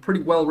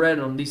pretty well read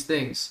on these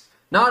things.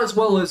 Not as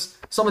well as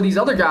some of these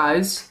other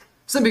guys,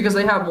 simply because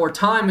they have more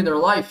time in their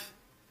life,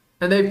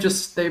 and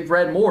they've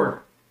read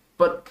more.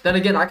 But then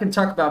again, I can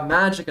talk about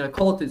magic and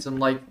occultism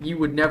like you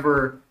would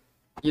never,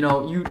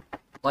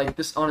 like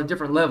this on a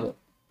different level.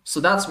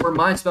 So that's where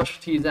my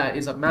specialty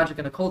is at magic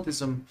and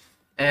occultism,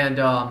 and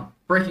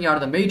breaking out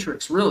of the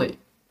matrix, really,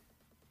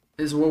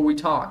 is where we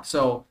talk.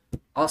 So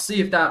I'll see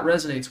if that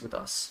resonates with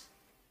us.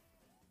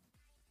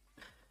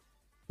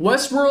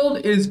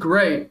 Westworld is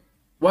great.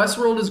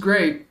 Westworld is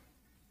great.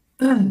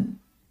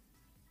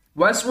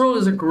 Westworld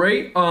is a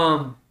great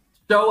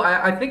show.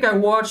 I think I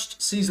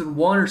watched season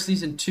 1 or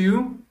season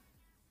 2,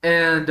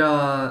 and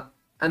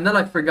then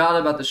I forgot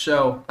about the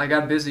show. I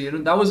got busy,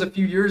 and that was a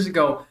few years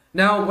ago.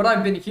 Now, what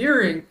I've been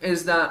hearing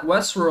is that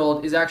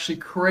Westworld is actually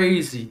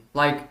crazy.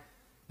 Like,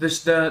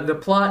 the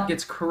plot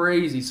gets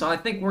crazy, so I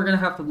think we're gonna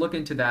have to look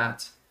into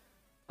that.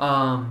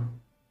 We're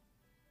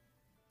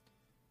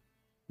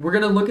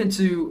gonna look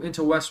into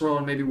Westworld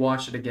and maybe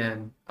watch it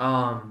again.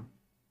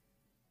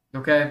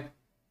 Okay.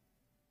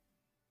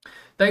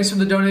 Thanks for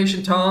the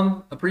donation,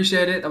 Tom.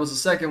 Appreciate it. That was the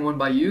second one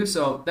by you,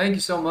 so thank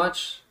you so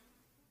much.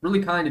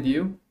 Really kind of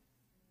you.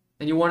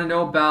 And you want to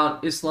know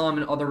about Islam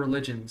and other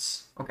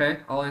religions?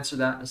 Okay, I'll answer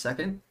that in a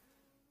second.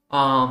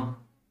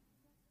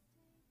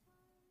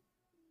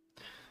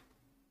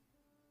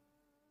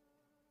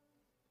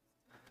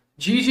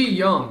 Gigi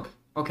Young,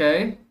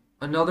 okay,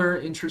 another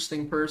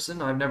interesting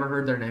person. I've never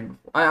heard their name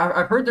before.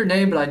 I've heard their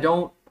name, but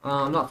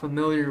I'm not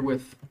familiar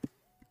with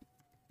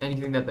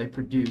anything that they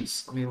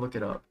produce. Let me look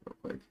it up real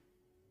quick.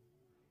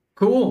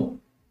 Cool.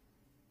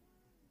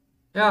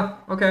 Yeah,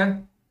 okay.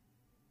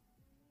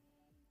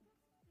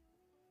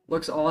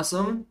 Looks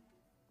awesome.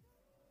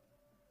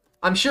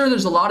 I'm sure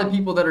there's a lot of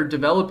people that are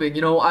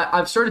developing.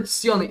 I've started to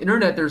see on the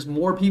internet there's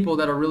more people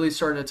that are really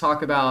starting to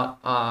talk about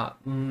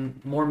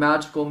more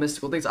magical,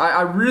 mystical things.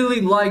 I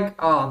really like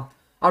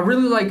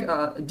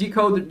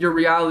Decode Your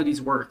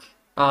Reality's work.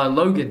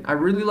 Logan, I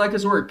really like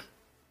his work.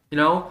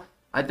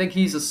 I think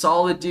he's a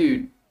solid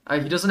dude.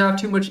 He doesn't have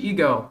too much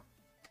ego,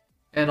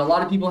 and a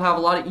lot of people have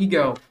a lot of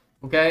ego.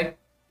 Okay,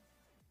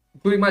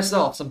 including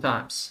myself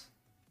sometimes.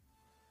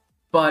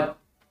 But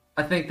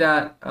I think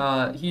that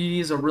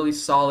he's a really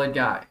solid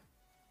guy.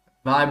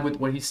 Vibe with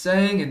what he's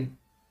saying, and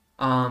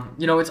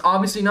it's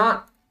obviously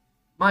not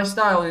my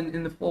style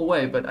in the full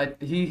way,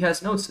 but he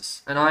has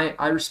gnosis, and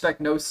I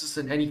respect gnosis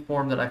in any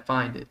form that I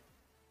find it.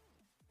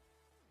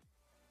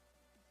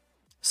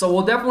 So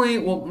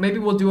maybe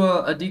we'll do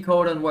a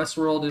decode on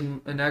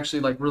Westworld and actually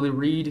like really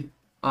watch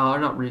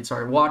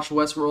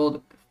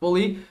Westworld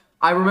fully.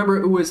 I remember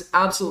it was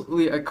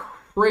absolutely a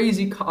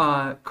crazy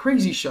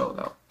show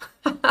though.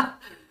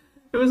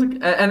 It was,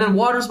 and then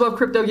Waters Above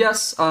Crypto.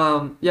 Yes,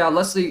 yeah.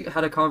 Leslie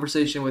had a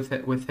conversation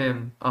with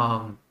him.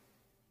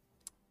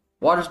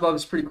 Waters Above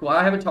is pretty cool.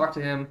 I haven't talked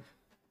to him.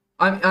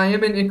 I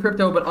am in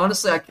crypto, but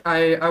honestly,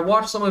 I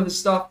watched some of his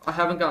stuff. I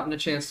haven't gotten a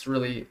chance to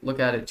really look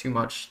at it too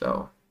much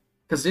though,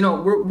 because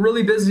we're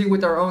really busy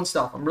with our own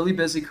stuff. I'm really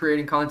busy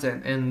creating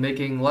content and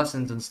making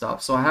lessons and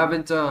stuff, so I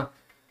haven't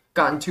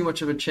gotten too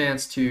much of a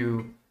chance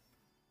to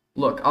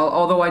look.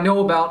 Although I know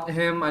about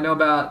him, I know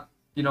about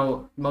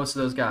most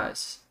of those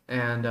guys,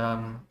 and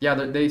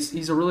yeah,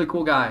 he's a really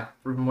cool guy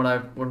from what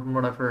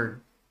I've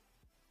heard.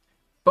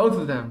 Both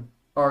of them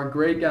are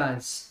great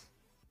guys.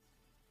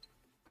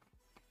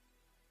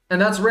 And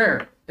that's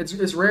rare.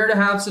 It's rare to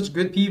have such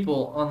good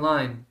people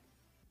online.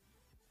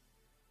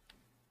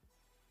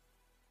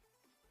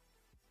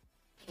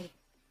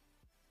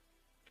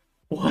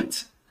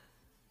 What?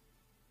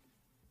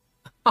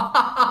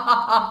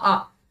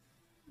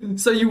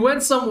 So you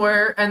went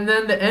somewhere and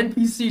then the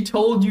NPC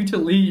told you to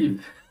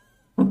leave.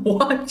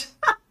 What?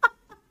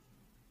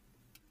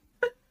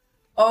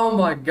 Oh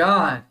my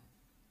God.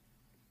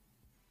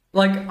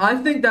 Like I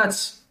think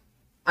that's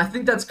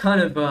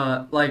kind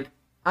of like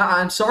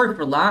I'm sorry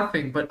for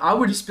laughing, but I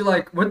would just be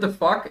like, what the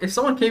fuck? If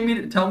someone came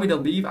to tell me to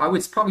leave, I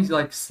would probably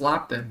like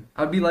slap them.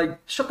 I'd be like,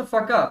 shut the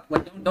fuck up.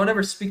 Like don't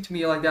ever speak to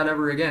me like that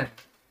ever again.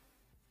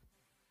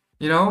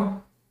 You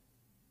know?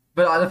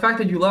 But the fact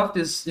that you left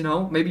is,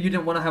 maybe you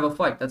didn't want to have a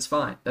fight. That's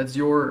fine. That's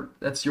your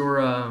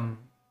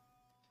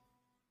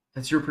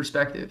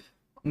perspective.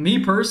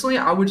 Me personally,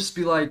 I would just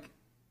be like,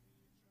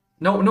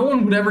 no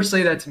one would ever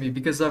say that to me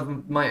because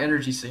of my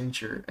energy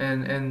signature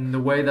and the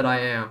way that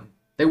I am.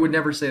 They would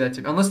never say that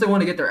to me unless they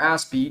want to get their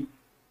ass beat.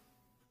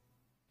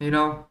 You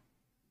know?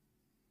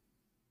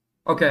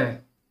 Okay,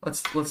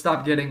 let's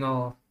stop getting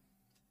all.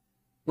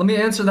 Let me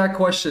answer that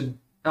question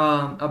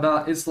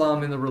about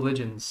Islam and the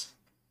religions.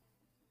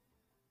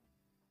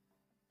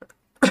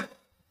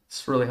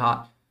 It's really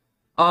hot.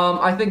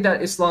 I think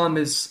that Islam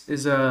is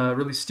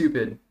really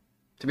stupid,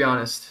 to be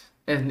honest,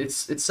 and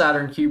it's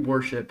Saturn cube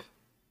worship.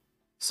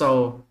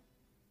 So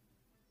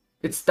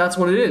that's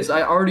what it is.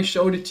 I already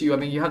showed it to you. I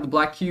mean, you have the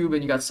black cube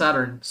and you got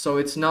Saturn, so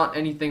it's not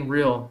anything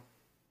real.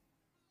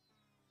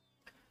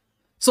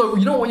 So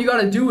what you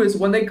gotta do is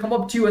when they come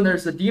up to you and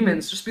there's the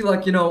demons, just be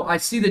like, I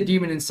see the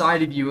demon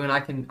inside of you and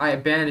I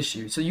banish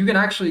you. So you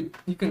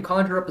can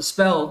conjure up a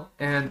spell,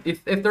 and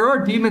if there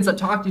are demons that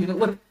talk to you,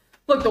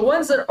 look, the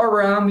ones that are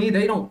around me,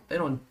 they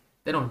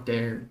don't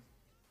dare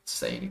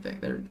say anything.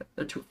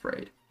 They're too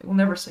afraid. They will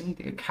never say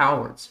anything. They're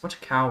cowards. A bunch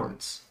of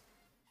cowards.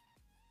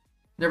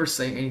 Never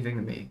say anything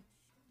to me.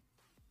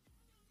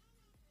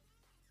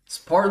 It's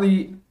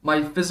partly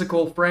my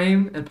physical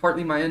frame and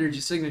partly my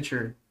energy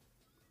signature.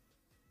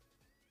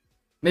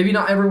 Maybe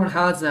not everyone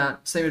has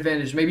that same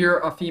advantage. Maybe you're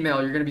a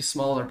female, you're going to be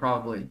smaller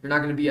probably. You're not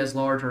going to be as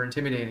large or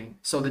intimidating.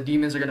 So the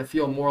demons are going to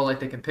feel more like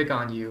they can pick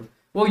on you.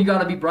 Well, you got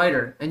to be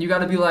brighter. And you got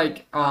to be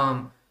like,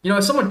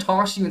 if someone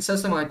talks to you and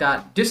says something like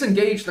that,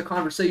 disengage the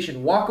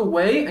conversation. Walk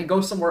away and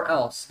go somewhere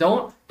else.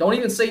 Don't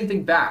even say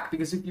anything back.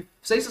 Because if you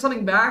say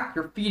something back,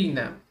 you're feeding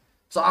them.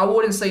 So I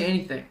wouldn't say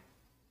anything.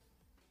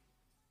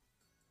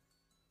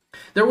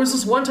 There was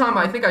this one time,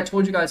 I think I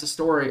told you guys a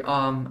story.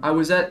 I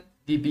was at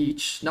the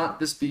beach, not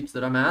this beach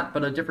that I'm at,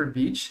 but a different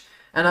beach.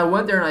 And I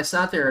went there and I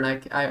sat there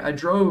and I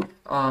drove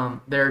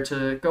there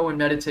to go and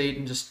meditate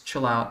and just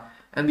chill out.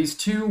 And these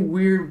two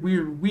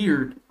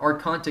weird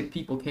archontic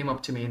people came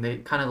up to me and they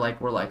kind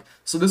of were like,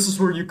 so this is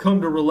where you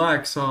come to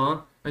relax, huh?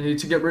 And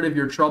to get rid of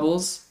your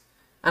troubles.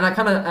 And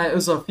it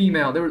was a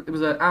female. It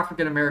was an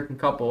African American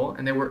couple,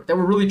 and they were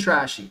really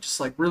trashy, just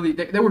like really.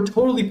 They were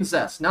totally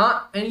possessed.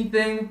 Nothing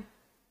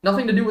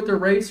to do with their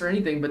race or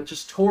anything, but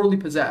just totally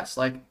possessed,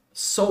 like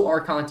so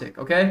archontic.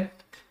 Okay,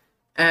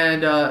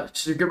 and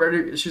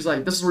she's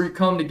like, this is where you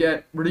come to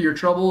get rid of your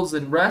troubles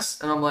and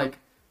rest. And I'm like,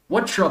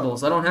 what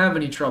troubles? I don't have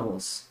any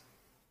troubles.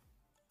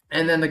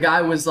 And then the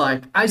guy was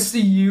like, I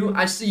see you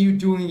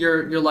doing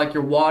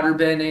your water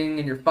bending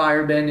and your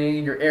fire bending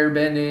and your air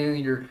bending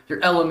and your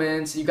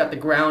elements, and you got the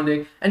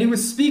grounding. And he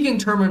was speaking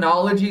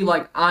terminology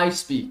like I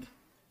speak.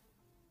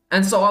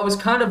 And so I was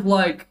kind of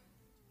like,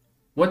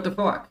 what the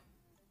fuck?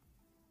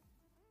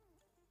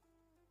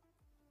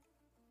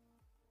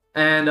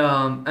 And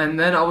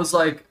then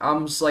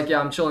I'm just like, yeah,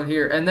 I'm chilling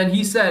here. And then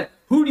he said,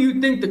 who do you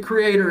think the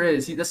creator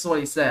is? This is what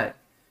he said.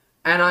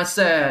 And I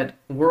said,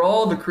 we're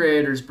all the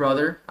creators,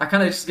 brother. I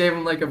kind of just gave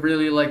him like a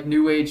really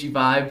new agey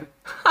vibe.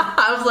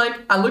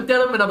 I looked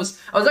at him and I was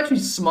actually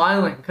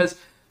smiling because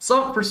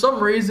for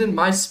some reason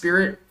my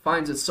spirit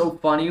finds it so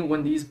funny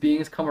when these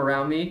beings come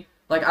around me.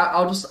 Like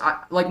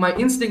my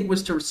instinct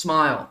was to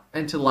smile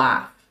and to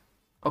laugh.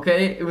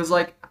 Okay? It was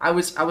like it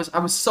was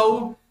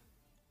so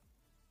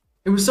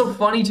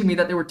funny to me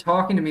that they were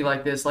talking to me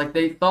like this. Like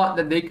they thought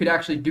that they could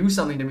actually do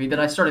something to me that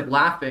I started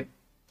laughing.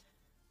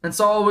 And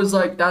so I was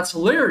like, that's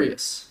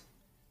hilarious.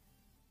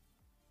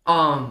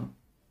 And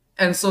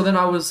so then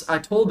I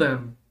told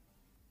them,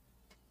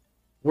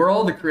 we're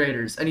all the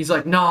creators. And he's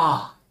like,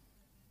 nah,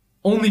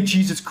 only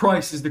Jesus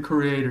Christ is the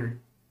creator.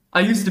 I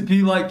used to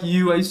be like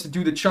you. I used to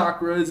do the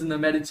chakras and the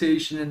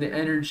meditation and the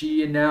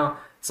energy, and now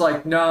it's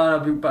like, no,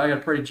 I gotta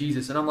pray to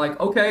Jesus. And I'm like,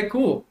 okay,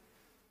 cool.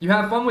 You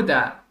have fun with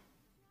that.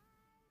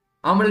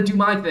 I'm gonna do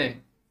my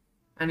thing.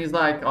 And he's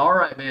like, all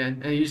right,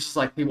 man. And he's just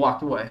like, he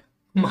walked away.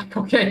 I'm like,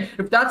 okay,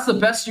 if that's the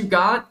best you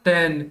got,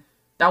 then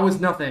that was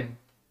nothing.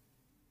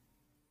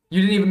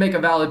 You didn't even make a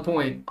valid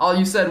point. All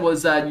you said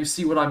was that you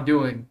see what I'm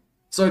doing.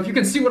 So if you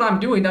can see what I'm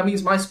doing, that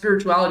means my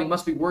spirituality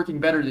must be working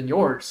better than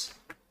yours.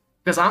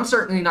 Because I'm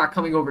certainly not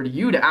coming over to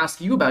you to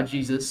ask you about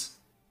Jesus.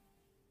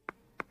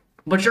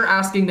 But you're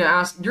asking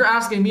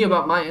me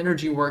about my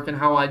energy work and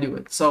how I do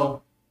it.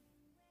 So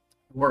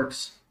it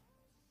works.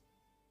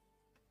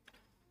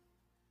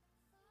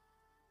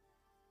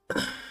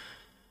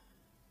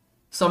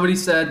 Somebody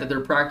said that they're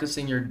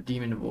practicing your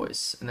demon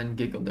voice and then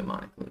giggled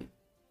demonically.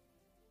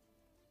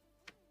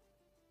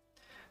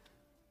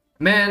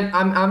 Man,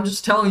 I'm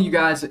just telling you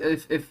guys,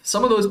 if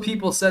some of those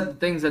people said the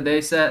things that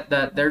they said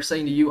that they're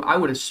saying to you, I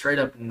would have straight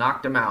up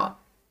knocked them out.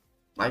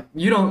 Like,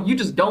 you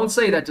just don't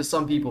say that to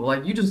some people.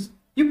 Like,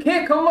 you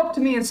can't come up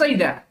to me and say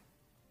that.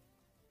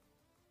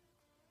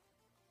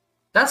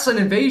 That's an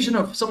invasion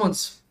of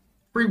someone's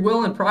free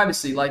will and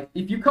privacy. Like,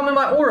 if you come in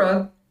my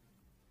aura,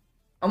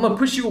 I'm gonna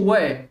push you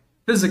away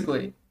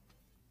physically.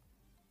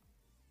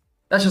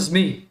 That's just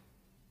me.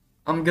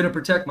 I'm gonna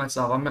protect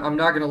myself. I'm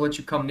not gonna let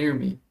you come near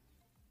me.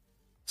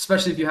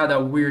 Especially if you have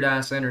that weird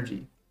ass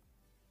energy.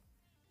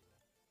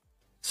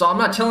 So I'm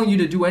not telling you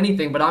to do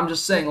anything, but I'm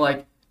just saying,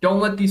 like,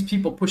 don't let these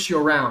people push you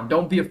around.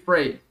 Don't be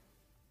afraid.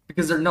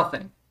 Because they're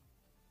nothing.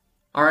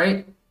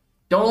 Alright?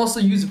 Don't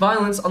also use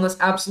violence unless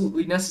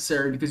absolutely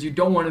necessary, because you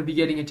don't want to be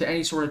getting into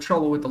any sort of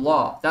trouble with the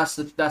law. That's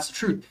the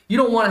truth. You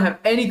don't want to have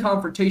any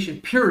confrontation,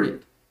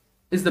 period,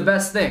 is the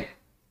best thing.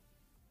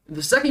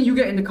 The second you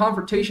get into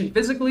confrontation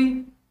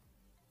physically,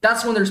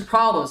 that's when there's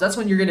problems. That's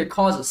when you're going to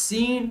cause a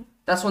scene.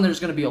 That's when there's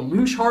going to be a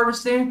loosh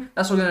harvesting.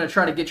 That's when they're going to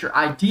try to get your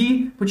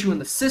ID, put you in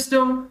the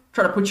system,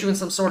 try to put you in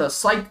some sort of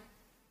psych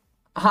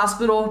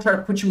hospital, try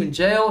to put you in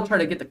jail, try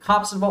to get the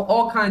cops involved,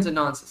 all kinds of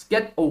nonsense.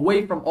 Get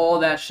away from all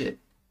that shit.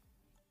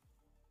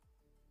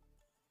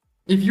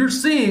 If you're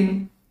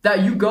seeing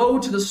that you go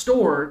to the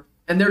store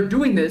and they're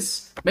doing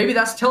this, maybe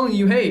that's telling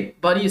you, hey,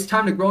 buddy, it's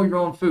time to grow your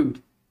own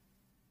food.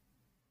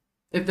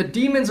 If the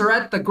demons are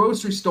at the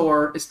grocery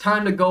store, it's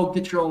time to go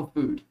get your own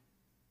food.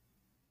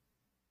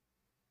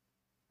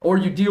 Or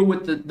you deal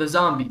with the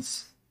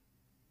zombies.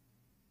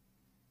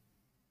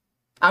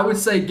 I would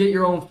say get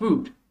your own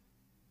food.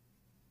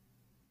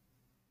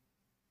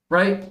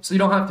 Right? So you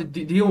don't have to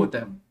deal with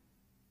them.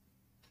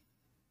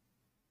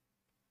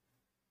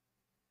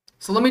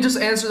 So let me just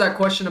answer that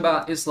question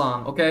about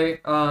Islam, okay?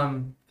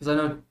 Because I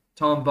know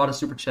Tom bought a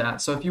super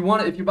chat. So if you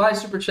buy a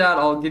super chat,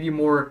 I'll give you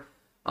more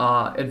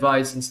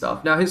advice and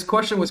stuff. Now his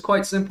question was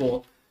quite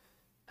simple.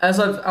 As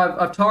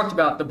I've talked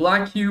about, the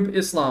black cube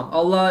Islam,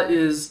 Allah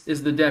is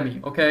the demi,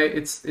 okay?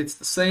 It's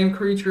the same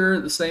creature,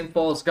 the same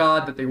false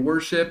god that they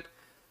worship.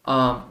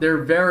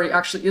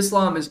 Actually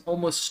Islam is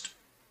almost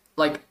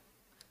like,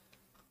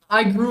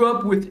 I grew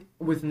up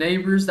with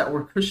neighbors that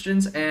were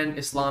Christians and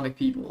Islamic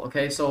people,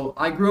 okay? So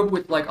I grew up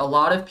with like a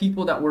lot of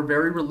people that were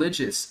very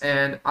religious,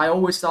 and I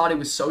always thought it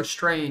was so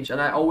strange,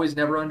 and I always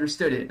never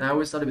understood it, and I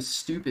always thought it was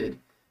stupid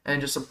and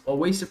just a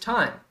waste of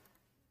time.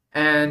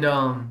 And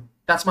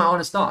that's my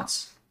honest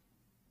thoughts.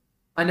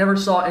 I never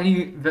saw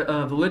any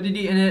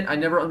validity in it. I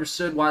never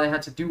understood why they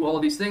had to do all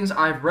these things.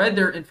 I've read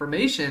their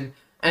information,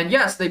 and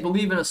yes, they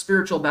believe in a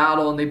spiritual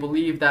battle, and they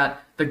believe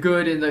that the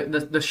good and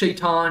the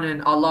shaitan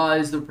and Allah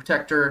is the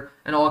protector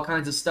and all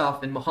kinds of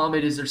stuff, and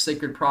Muhammad is their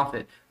sacred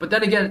prophet. But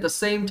then again, at the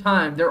same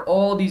time, they're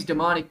all these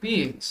demonic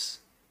beings,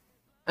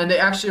 and they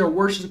actually are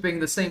worshiping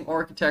the same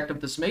architect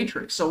of this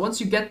matrix. So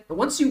once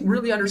you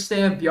really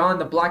understand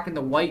beyond the black and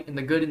the white and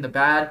the good and the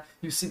bad,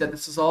 you see that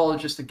this is all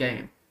just a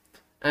game.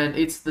 And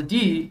it's the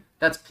D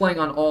that's playing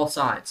on all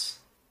sides.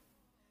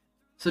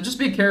 So just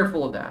be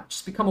careful of that.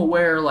 Just become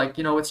aware, like,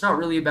 it's not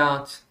really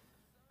about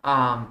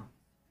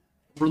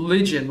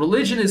religion.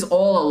 Religion is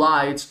all a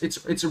lie.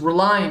 It's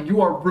relying.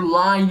 You are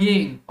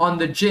relying on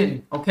the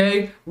jinn,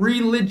 okay?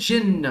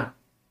 Religion.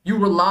 You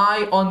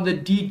rely on the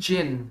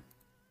D-jinn.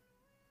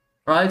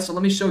 Alright, so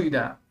let me show you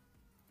that.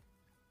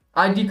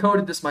 I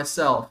decoded this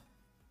myself.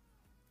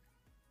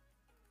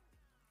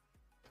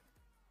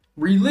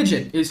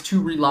 Religion is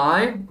to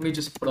rely. Let me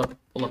just pull up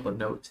a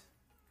note.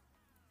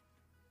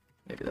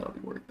 Maybe that'll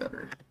work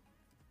better.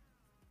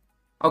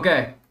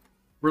 Okay.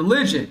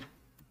 Religion.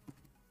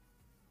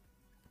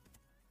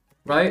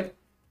 Right?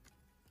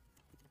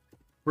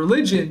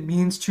 Religion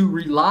means to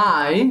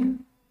rely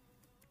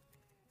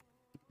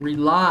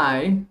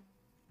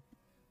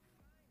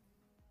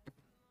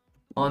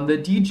on the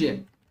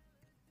D-jinn.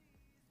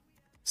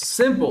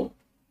 Simple.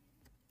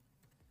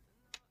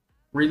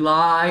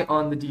 Rely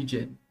on the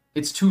D-jinn.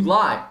 It's to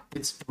lie.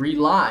 It's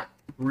rely.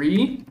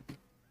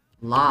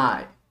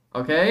 Lie.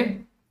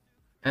 Okay?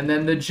 And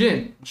then the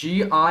jinn,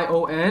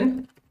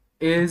 G-I-O-N,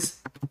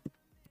 is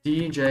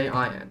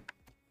D-J-I-N.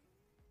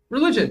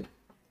 Religion.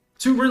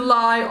 To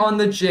rely on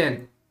the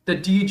jinn, the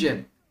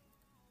D-jinn.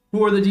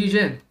 Who are the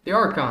Dijin? The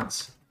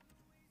Archons.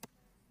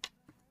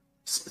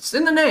 It's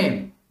in the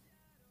name.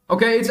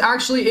 Okay, it's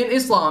actually in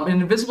Islam.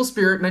 An invisible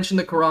spirit mentioned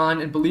in the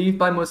Quran and believed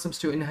by Muslims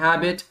to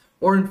inhabit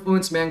or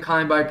influence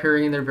mankind by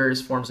appearing in their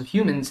various forms of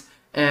humans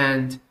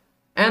and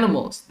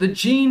animals. The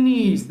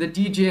genies, the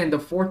Dijin, the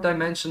fourth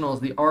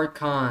dimensionals, the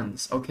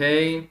Archons,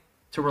 okay?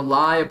 To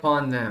rely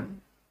upon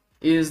them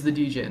is the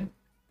Dijin.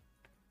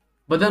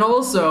 But then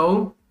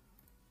also,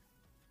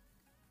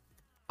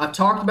 I've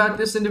talked about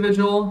this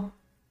individual.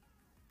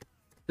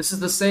 This is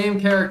the same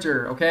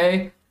character,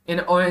 okay?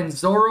 In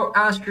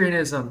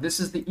Zoroastrianism, this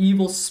is the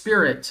evil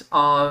spirit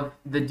of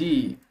the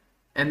D.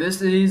 And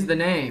this is the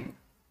name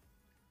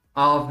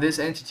of this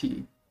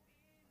entity.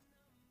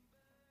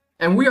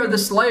 And we are the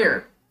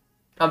slayer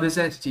of this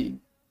entity.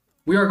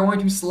 We are going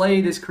to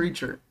slay this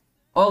creature.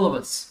 All of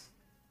us.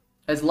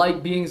 As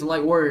light beings and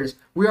light warriors.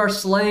 We are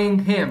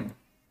slaying him.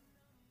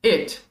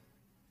 It.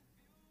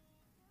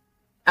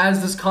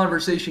 As this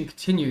conversation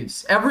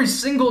continues. Every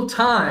single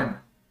time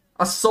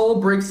a soul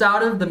breaks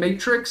out of the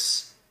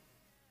matrix,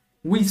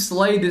 we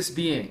slay this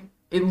being.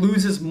 It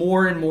loses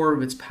more and more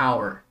of its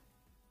power.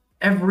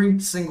 Every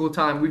single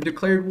time. We've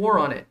declared war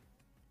on it.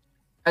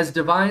 As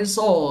divine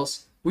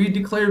souls, we've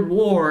declared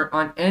war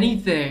on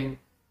anything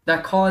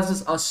that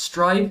causes us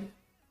strife,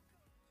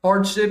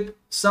 hardship,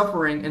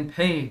 suffering, and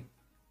pain.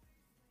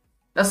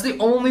 That's the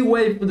only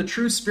way for the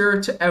true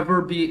spirit to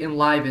ever be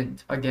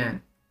enlivened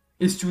again,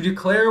 is to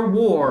declare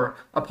war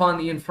upon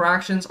the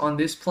infractions on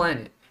this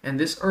planet and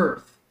this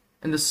earth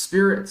and the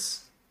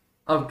spirits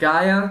of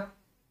Gaia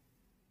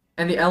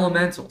and the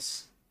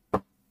elementals.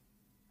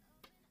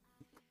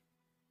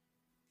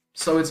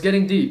 So it's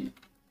getting deep.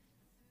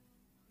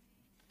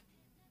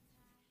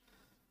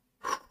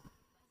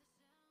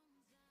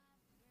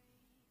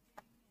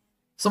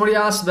 Somebody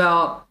asked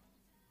about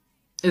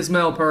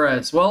Ismail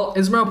Perez. Well,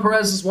 Ismail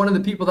Perez is one of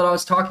the people that I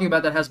was talking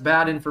about that has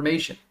bad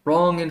information,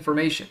 wrong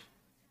information.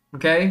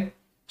 Okay?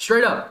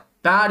 Straight up,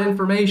 bad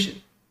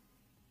information.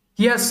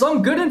 He has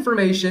some good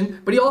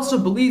information, but he also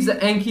believes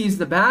that Enki is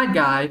the bad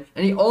guy,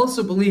 and he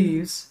also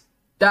believes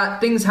that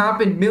things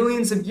happened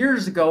millions of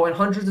years ago and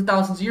hundreds of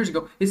thousands of years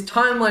ago. His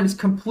timeline is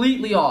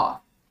completely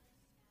off.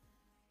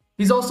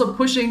 He's also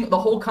pushing the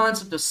whole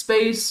concept of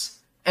space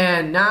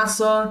and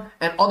NASA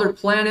and other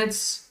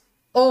planets.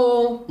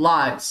 All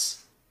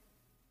lies.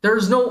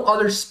 There's no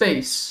other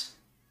space.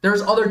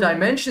 There's other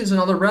dimensions and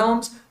other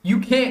realms. You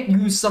can't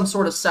use some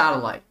sort of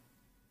satellite.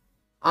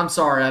 I'm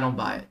sorry, I don't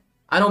buy it.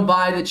 I don't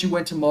buy that you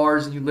went to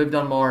Mars and you lived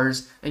on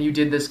Mars and you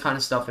did this kind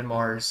of stuff in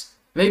Mars.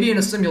 Maybe in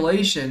a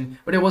simulation,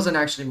 but it wasn't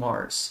actually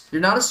Mars.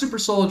 You're not a super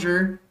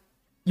soldier.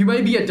 You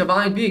may be a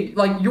divine being.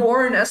 Like, you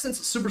are in essence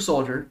a super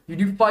soldier. You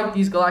do fight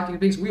these galactic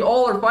beings. We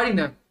all are fighting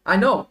them. I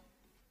know.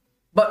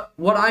 But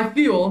what I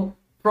feel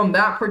from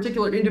that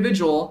particular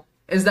individual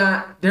is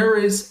that there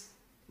is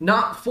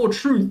not full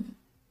truth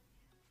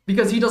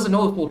because he doesn't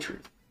know the full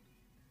truth.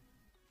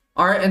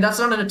 All right, and that's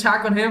not an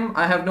attack on him.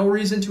 I have no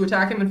reason to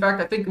attack him. In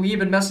fact, I think we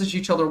even messaged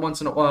each other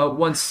once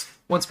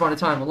upon a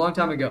time, a long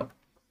time ago.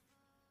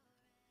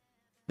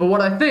 But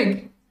what I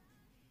think,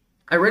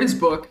 I read his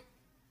book.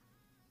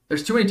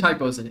 There's too many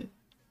typos in it.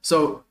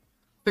 So,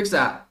 fix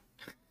that.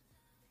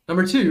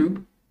 Number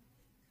two,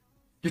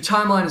 your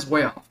timeline is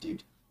way off,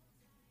 dude.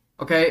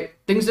 Okay?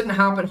 Things didn't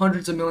happen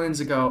hundreds of millions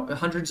of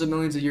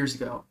years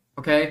ago.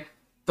 Okay?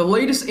 The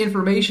latest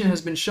information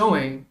has been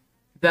showing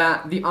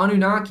that the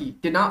Anunnaki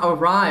did not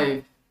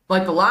arrive.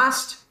 Like, the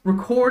last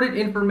recorded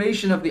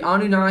information of the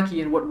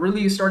Anunnaki and what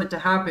really started to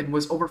happen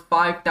was over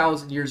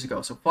 5,000 years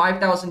ago. So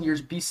 5,000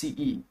 years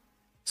BCE.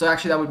 So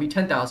actually that would be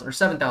 10,000 or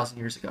 7,000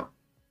 years ago.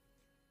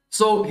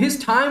 So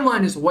his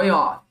timeline is way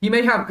off. He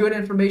may have good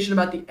information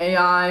about the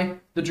AI,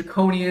 the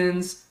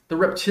Draconians, the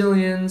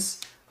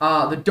Reptilians,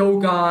 the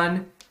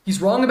Dogon.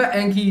 He's wrong about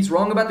Enki. He's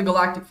wrong about the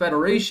Galactic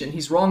Federation.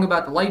 He's wrong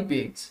about the light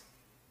beings.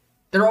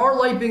 There are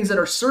light beings that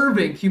are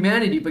serving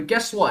humanity, but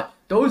guess what?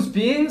 Those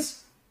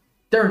beings,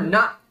 they're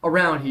not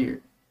around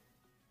here.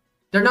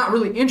 They're not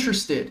really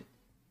interested.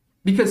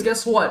 Because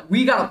guess what?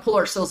 We got to pull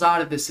ourselves out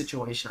of this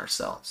situation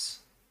ourselves.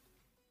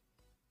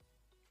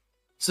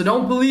 So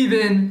don't believe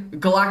in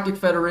galactic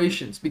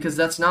federations, because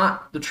that's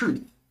not the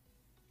truth.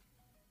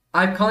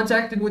 I've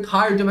contacted with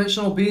higher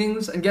dimensional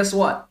beings, and guess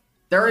what?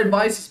 Their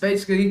advice is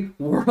basically,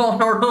 we're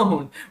on our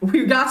own.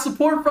 We've got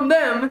support from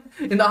them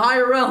in the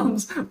higher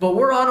realms, but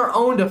we're on our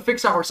own to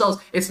fix ourselves.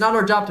 It's not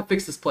our job to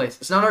fix this place.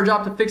 It's not our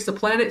job to fix the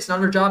planet. It's not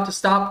our job to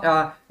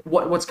stop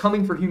what's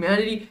coming for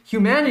humanity.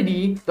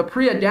 Humanity, the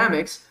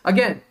pre-Adamics,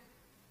 again,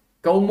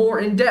 go more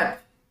in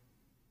depth.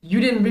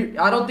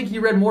 I don't think he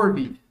read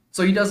Morbius.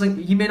 So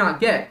he may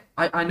not get.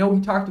 I know he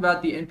talked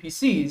about the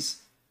NPCs,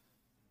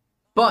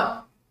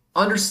 but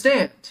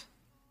understand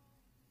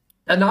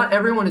that not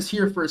everyone is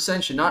here for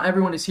ascension. Not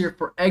everyone is here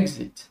for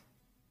exit.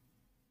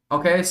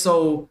 Okay,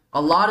 so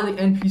a lot of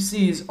the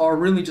NPCs are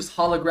really just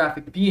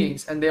holographic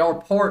beings, and they are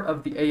part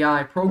of the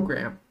AI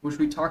program, which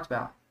we talked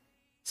about.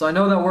 So I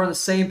know that we're on the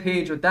same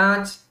page with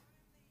that.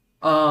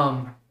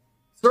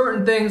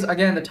 Certain things,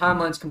 again, the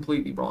timeline's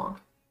completely wrong.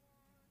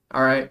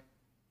 All right.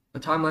 The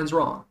timeline's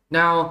wrong.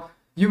 Now,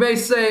 you may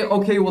say,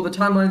 okay, well, the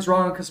timeline's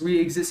wrong because we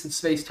exist in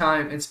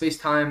space-time, and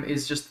space-time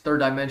is just the third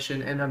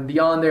dimension, and then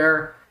beyond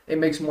there, it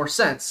makes more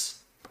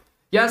sense.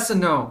 Yes and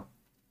no.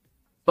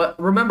 But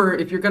remember,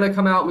 if you're going to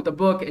come out with a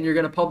book and you're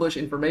going to publish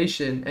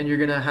information and you're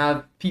going to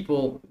have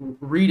people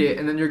read it,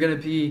 and then you're going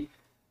to be,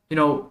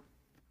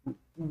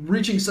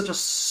 reaching such a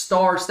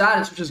star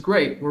status, which is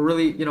great. We're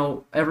really,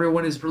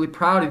 everyone is really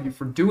proud of you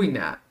for doing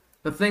that.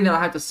 The thing that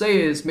I have to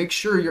say is make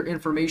sure your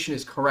information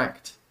is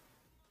correct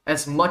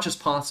as much as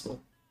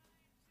possible.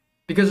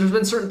 Because there's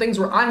been certain things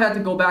where I had to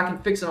go back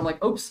and fix it. I'm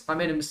like, oops, I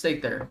made a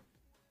mistake there.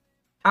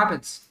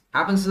 Happens.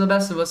 Happens to the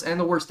best of us and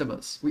the worst of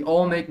us. We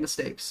all make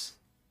mistakes.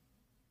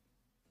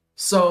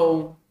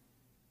 So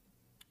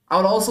I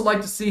would also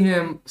like to see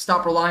him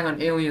stop relying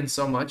on aliens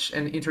so much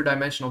and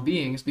interdimensional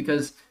beings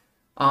because,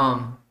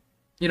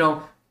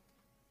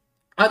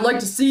 I'd like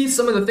to see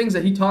some of the things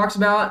that he talks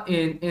about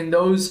in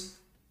those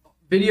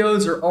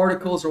videos or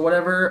articles or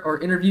whatever, or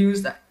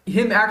interviews, that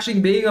him actually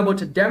being able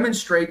to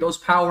demonstrate those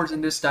powers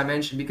in this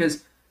dimension.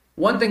 Because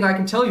one thing I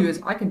can tell you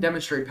is I can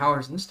demonstrate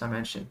powers in this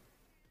dimension.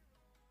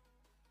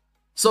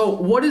 So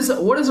what is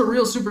a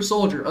real super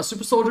soldier? A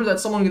super soldier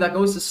that's someone that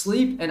goes to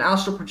sleep and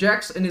astral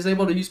projects and is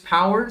able to use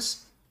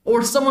powers,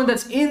 or someone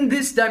that's in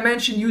this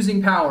dimension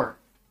using power?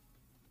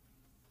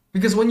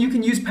 Because when you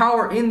can use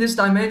power in this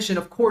dimension,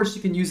 of course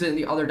you can use it in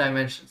the other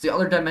dimensions. The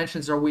other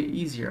dimensions are way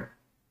easier.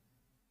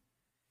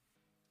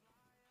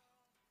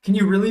 Can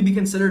you really be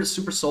considered a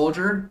super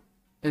soldier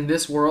in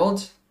this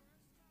world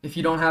if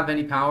you don't have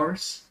any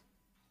powers?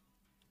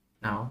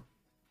 No.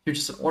 You're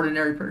just an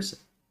ordinary person.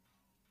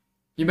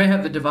 You may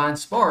have the divine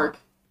spark,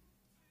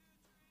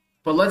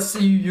 but let's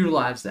see you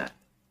utilize that.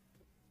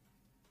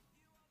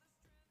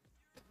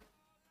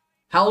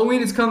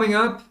 Halloween is coming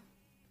up,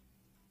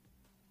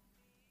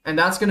 and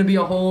that's going to be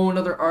a whole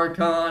other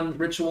Archon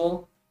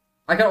ritual.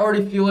 I can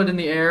already feel it in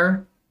the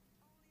air.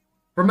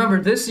 Remember,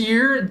 this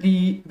year,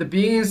 the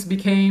beings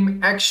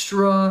became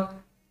extra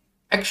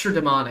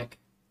demonic,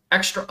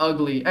 extra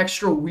ugly,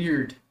 extra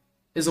weird,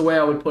 is the way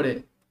I would put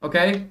it.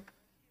 Okay?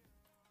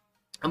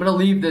 I'm gonna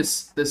leave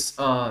this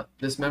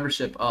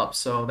membership up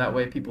so that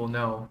way people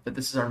know that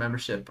this is our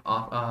membership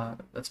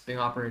that's being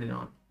operated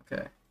on.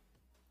 Okay.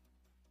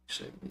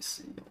 Actually, let me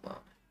see. Hold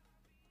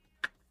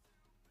on.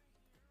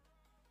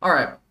 All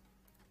right.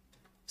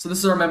 So this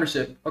is our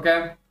membership.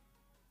 Okay.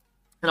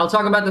 And I'll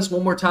talk about this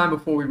one more time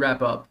before we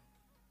wrap up.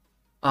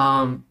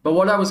 But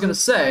what I was gonna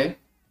say,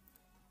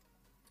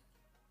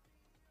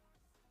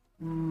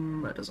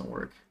 that doesn't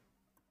work.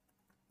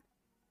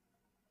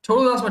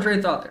 Totally lost my train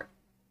of thought there.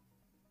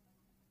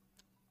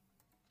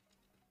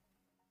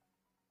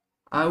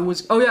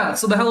 Oh yeah,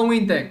 so the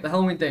Halloween thing.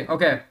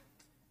 Okay.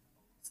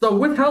 So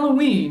with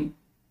Halloween,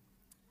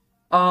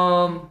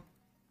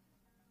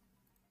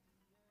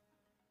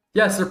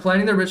 yes, they're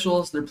planning their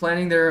rituals, they're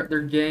planning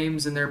their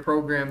games and their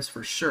programs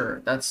for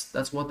sure.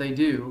 That's what they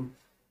do.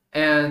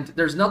 And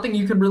there's nothing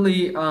you can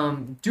really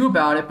do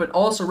about it, but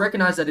also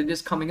recognize that it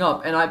is coming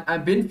up. And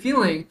I've been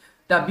feeling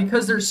that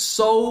because they're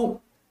so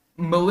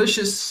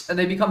malicious and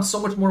they become so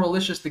much more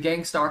malicious, the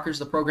gang stalkers,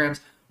 the programs,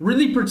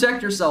 really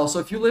protect yourself. So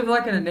if you live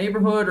like in a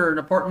neighborhood or in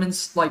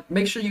apartments, like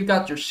make sure you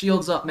got your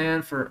shields up,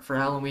 man, for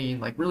Halloween.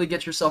 Like really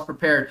get yourself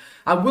prepared.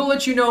 I will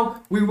let you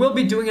know we will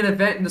be doing an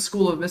event in the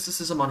School of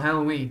Mysticism on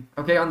Halloween.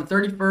 Okay, on the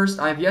 31st.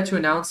 I have yet to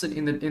announce it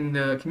in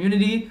the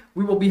community.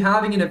 We will be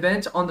having an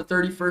event on the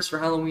 31st for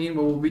Halloween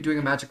where we'll be doing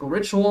a magical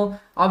ritual.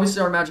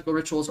 Obviously, our magical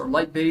rituals are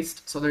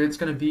light-based, so that it's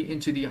going to be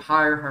into the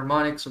higher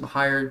harmonics or the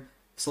higher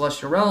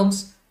celestial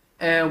realms.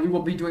 And we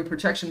will be doing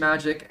protection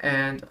magic,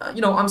 and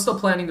I'm still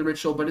planning the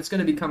ritual, but it's going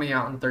to be coming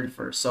out on the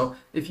 31st. So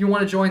if you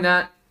want to join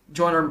that,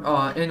 join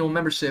our annual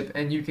membership,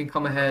 and you can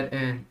come ahead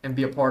and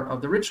be a part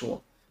of the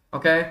ritual,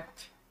 okay?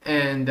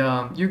 And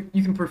you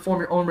can perform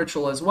your own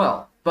ritual as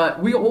well. But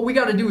what we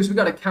got to do is we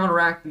got to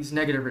counteract these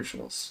negative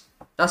rituals.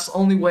 That's the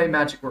only way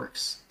magic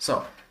works.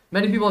 So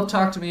many people have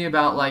talked to me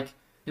about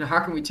how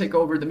can we take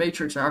over the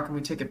Matrix, or how can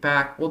we take it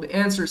back? Well, the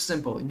answer is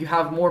simple. You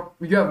have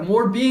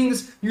more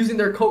beings using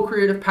their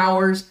co-creative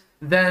powers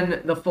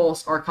than the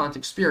false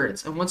archontic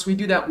spirits. And once we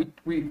do that,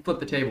 we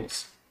flip the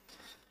tables.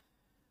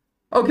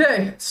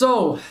 Okay,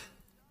 so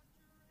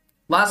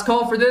last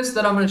call for this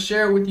that I'm going to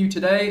share with you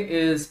today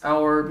is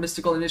our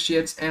Mystical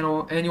Initiates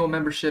annual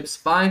memberships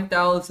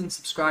 5,000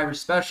 subscriber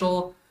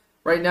special.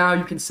 Right now,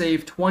 you can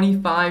save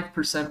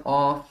 25%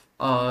 off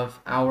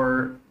of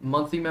our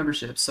monthly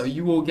membership. So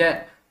you will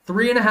get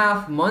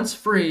 3.5 months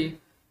free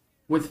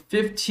with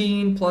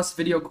 15 plus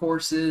video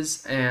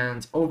courses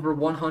and over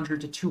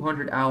 100 to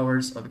 200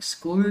 hours of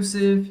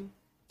exclusive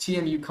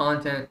TMU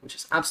content, which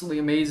is absolutely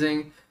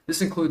amazing.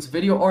 This includes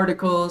video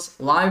articles,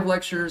 live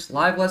lectures,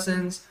 live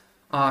lessons,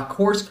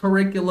 course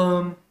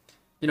curriculum,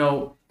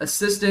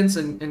 assistance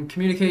and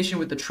communication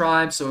with the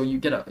tribe. So you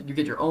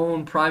get your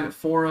own private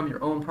forum,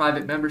 your own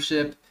private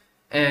membership,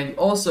 and you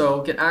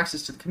also get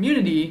access to the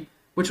community,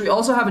 which we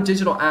also have a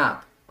digital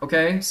app.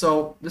 Okay,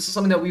 so this is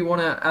something that we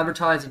want to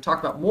advertise and talk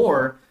about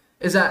more.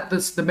 is that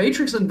the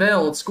Matrix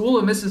Unveiled School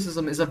of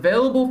Mysticism is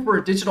available for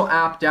a digital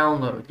app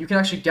download. You can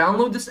actually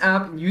download this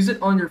app and use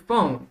it on your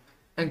phone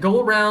and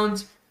go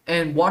around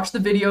and watch the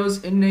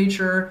videos in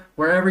nature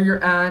wherever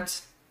you're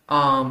at.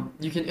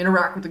 You can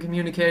interact with the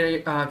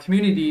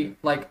community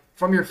like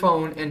from your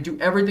phone and do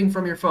everything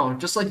from your phone.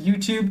 Just like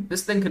YouTube,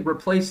 this thing could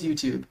replace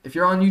YouTube. If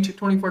you're on YouTube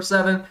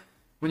 24/7,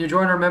 when you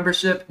join our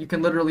membership, you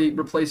can literally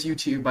replace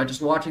YouTube by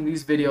just watching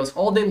these videos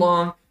all day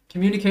long,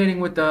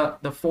 communicating with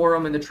the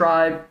forum and the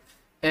tribe,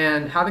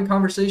 and having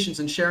conversations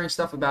and sharing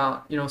stuff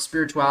about, you know,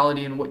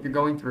 spirituality and what you're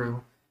going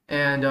through,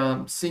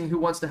 and seeing who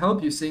wants to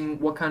help you, seeing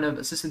what kind of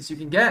assistance you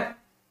can get,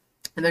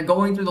 and then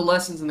going through the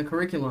lessons in the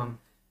curriculum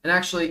and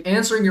actually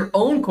answering your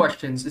own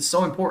questions is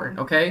so important,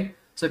 okay?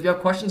 So if you have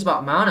questions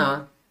about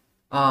mana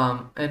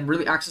and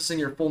really accessing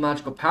your full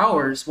magical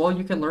powers, well,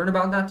 you can learn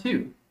about that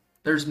too.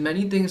 There's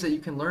many things that you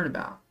can learn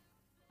about,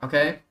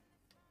 okay?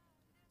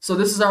 So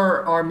this is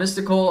our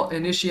Mystical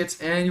Initiates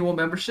annual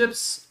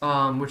memberships,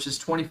 which is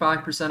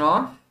 25%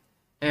 off.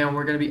 And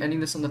we're going to be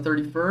ending this on the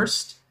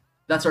 31st.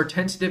 That's our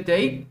tentative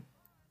date.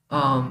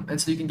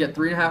 And so you can get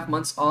 3.5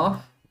 months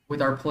off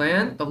with our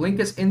plan. The link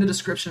is in the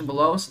description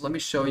below. So let me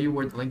show you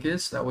where the link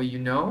is. That way you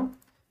know.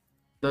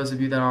 Those of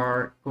you that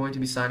are going to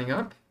be signing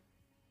up.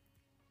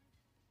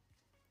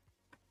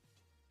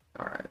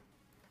 All right.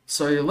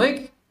 So your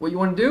link, what you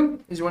want to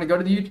do is you want to go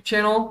to the YouTube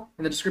channel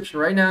in the description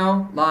right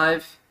now,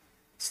 live.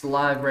 It's the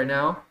live right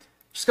now.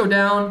 Just go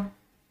down,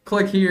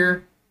 click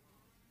here,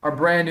 our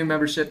brand new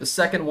membership, the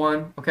second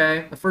one,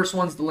 okay? The first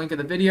one's the link of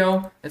the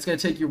video. It's going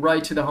to take you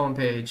right to the home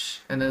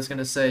page, and then it's going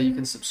to say you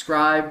can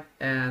subscribe,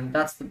 and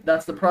that's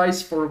the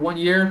price for 1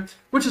 year,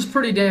 which is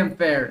pretty damn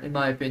fair, in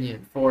my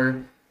opinion,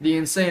 for the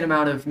insane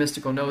amount of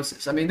mystical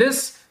gnosis. I mean,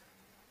 this,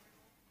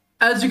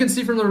 as you can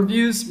see from the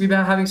reviews, we've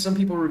been having some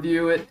people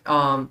review it.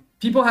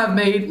 People have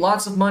made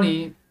lots of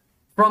money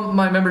from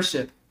my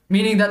membership,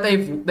 meaning that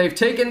they've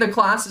taken the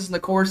classes and the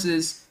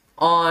courses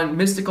on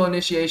mystical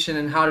initiation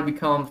and how to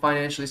become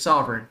financially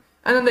sovereign,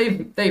 and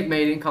then they've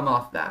made income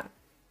off that.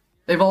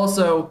 They've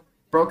also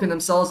broken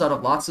themselves out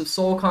of lots of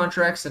soul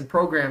contracts and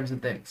programs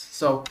and things.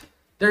 So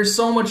there's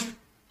so much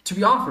to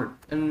be offered,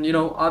 and you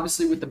know,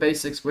 obviously with the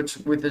basics, which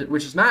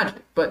is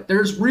magic. But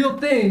there's real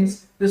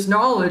things. This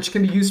knowledge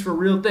can be used for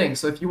real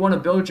things. So if you want to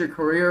build your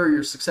career or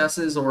your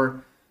successes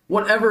or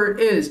whatever it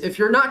is, if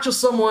you're not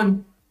just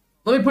someone,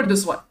 let me put it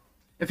this way.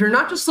 If you're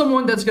not just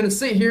someone that's going to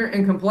sit here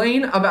and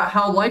complain about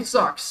how life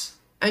sucks,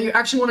 and you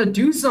actually want to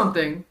do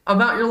something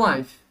about your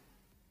life,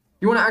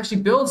 you want to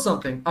actually build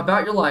something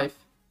about your life,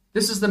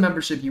 this is the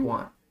membership you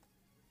want.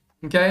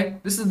 Okay?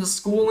 This is the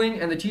schooling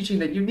and the teaching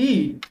that you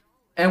need.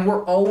 And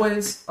we're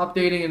always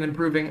updating and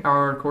improving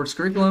our course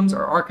curriculums,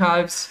 our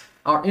archives,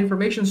 our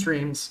information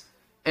streams,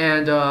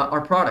 and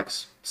our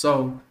products.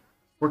 So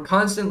we're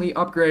constantly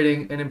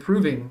upgrading and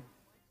improving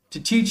to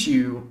teach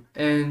you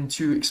and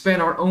to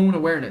expand our own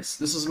awareness.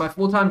 This is my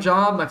full-time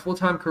job, my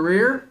full-time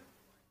career,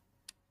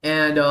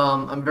 and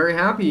I'm very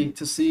happy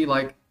to see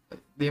like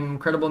the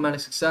incredible amount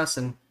of success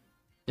and,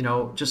 you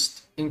know,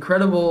 just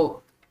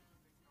incredible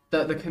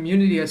that the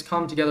community has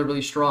come together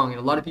really strong. And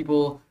a lot of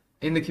people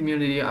in the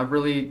community, I've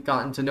really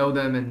gotten to know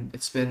them, and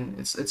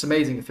it's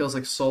amazing. It feels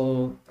like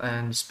soul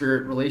and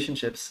spirit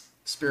relationships,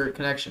 spirit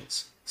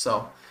connections.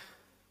 So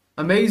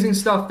amazing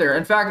stuff there.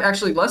 In fact,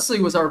 actually, Leslie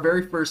was our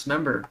very first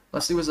member.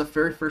 Leslie was the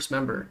very first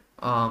member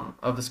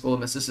of the School of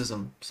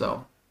Mysticism.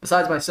 So,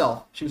 besides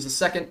myself, she was the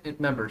second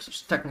member. So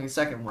she's technically the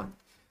second one.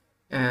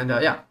 And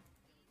yeah.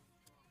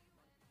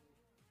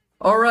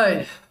 All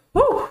right.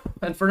 Woo!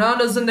 And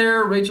Fernanda's in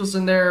there. Rachel's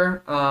in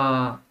there.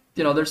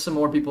 You know, there's some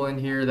more people in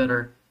here that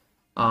are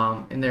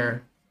in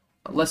there.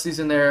 Leslie's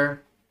in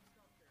there.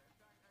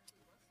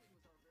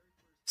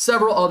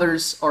 Several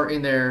others are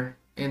in there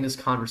in this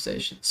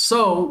conversation.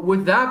 So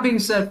with that being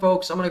said,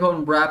 folks, I'm going to go ahead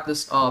and wrap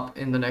this up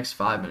in the next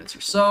 5 minutes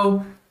or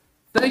so.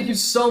 Thank you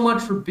so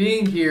much for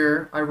being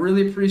here. I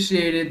really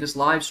appreciated this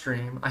live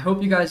stream. I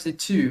hope you guys did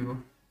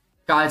too,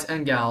 guys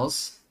and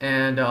gals.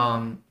 And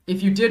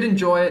if you did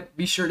enjoy it,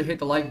 be sure to hit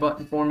the like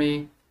button for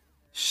me.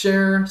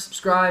 Share,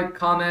 subscribe,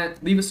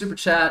 comment, leave a super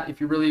chat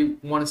if you really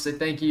want to say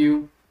thank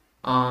you.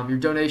 Your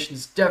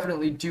donations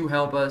definitely do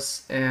help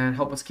us and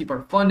help us keep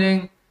our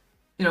funding,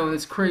 you know, in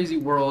this crazy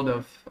world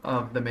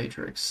of the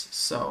Matrix.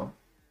 So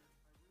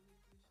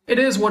it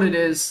is what it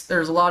is.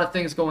 There's a lot of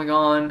things going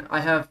on. I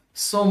have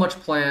so much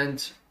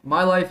planned.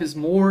 My life is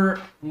more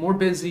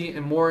busy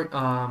and more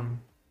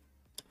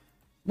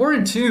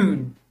in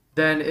tune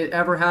than it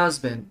ever has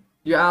been.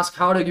 You ask,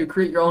 how do you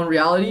create your own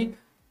reality?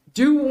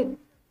 Do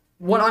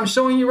what I'm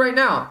showing you right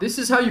now. This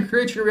is how you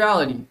create your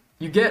reality.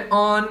 You get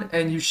on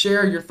and you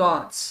share your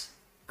thoughts.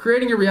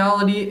 Creating your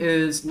reality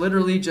is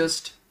literally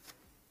just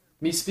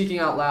me speaking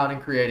out loud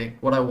and creating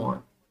what I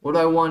want. What do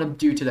I want to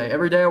do today?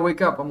 Every day I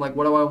wake up, I'm like,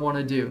 what do I want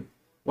to do?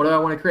 What do I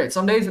want to create?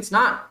 Some days it's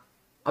not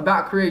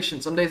about creation.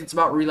 Some days it's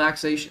about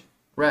relaxation,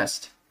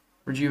 rest,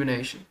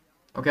 rejuvenation.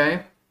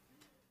 Okay?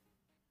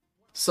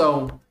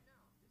 So,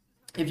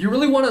 if you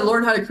really want to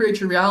learn how to create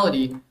your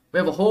reality, we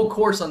have a whole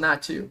course on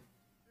that too.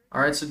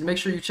 Alright, so make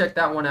sure you check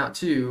that one out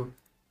too.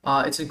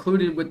 It's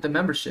included with the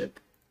membership.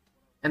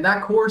 And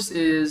that course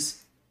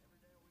is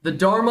the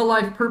Dharma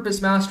Life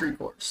Purpose Mastery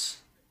course.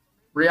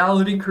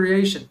 Reality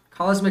creation,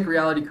 cosmic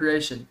reality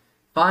creation,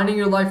 finding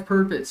your life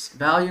purpose,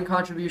 value and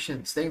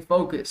contribution, staying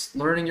focused,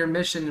 learning your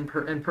mission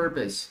and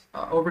purpose,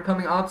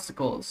 overcoming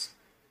obstacles,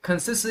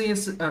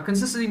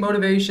 consistency,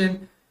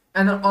 motivation,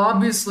 and then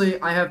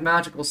obviously I have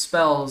magical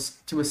spells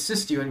to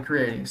assist you in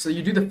creating. So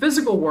you do the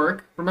physical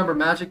work. Remember,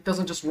 magic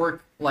doesn't just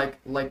work like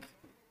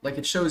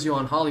it shows you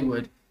on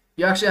Hollywood.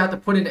 You actually have to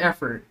put in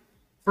effort.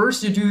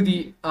 First, you do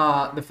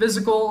the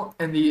physical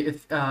and the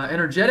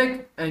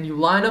energetic, and you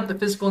line up the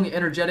physical and the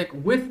energetic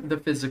with the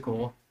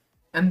physical,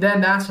 and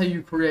then that's how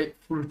you create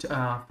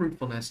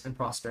fruitfulness and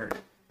prosperity.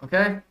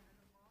 Okay?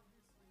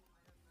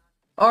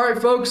 All right,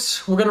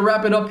 folks, we're gonna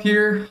wrap it up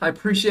here. I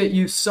appreciate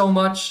you so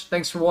much.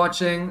 Thanks for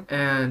watching,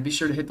 and be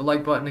sure to hit the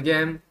like button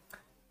again.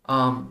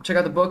 Check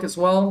out the book as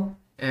well,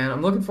 and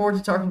I'm looking forward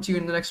to talking to you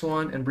in the next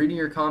one and reading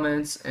your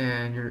comments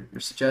and your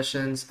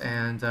suggestions,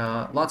 and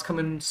lots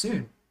coming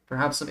soon.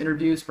 Perhaps some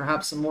interviews,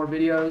 perhaps some more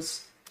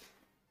videos,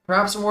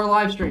 perhaps some more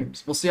live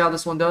streams. We'll see how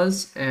this one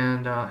does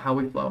and how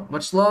we flow.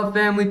 Much love,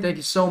 family. Thank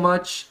you so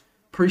much.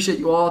 Appreciate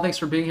you all. Thanks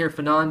for being here.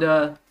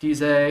 Fernanda,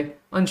 Dize,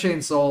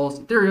 Unchained Souls,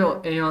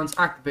 Ethereal Aeons,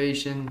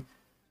 Activation,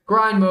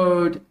 Grind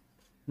Mode,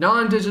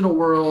 Non-Digital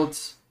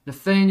Worlds,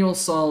 Nathaniel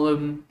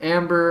Solemn,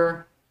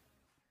 Amber,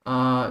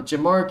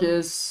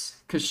 Jamarcus,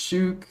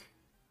 Kashuk,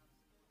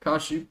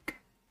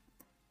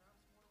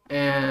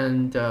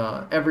 and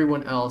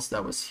everyone else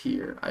that was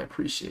here. I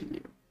appreciate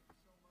you.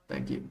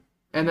 Thank you.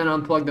 And then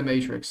Unplug the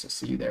Matrix. I'll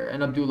see you there.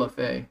 And Abdullah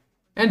Faye.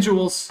 And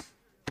Jules.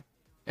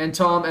 And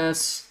Tom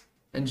S.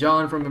 And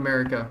John from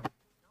America.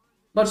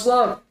 Much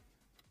love.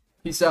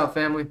 Peace out,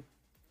 family.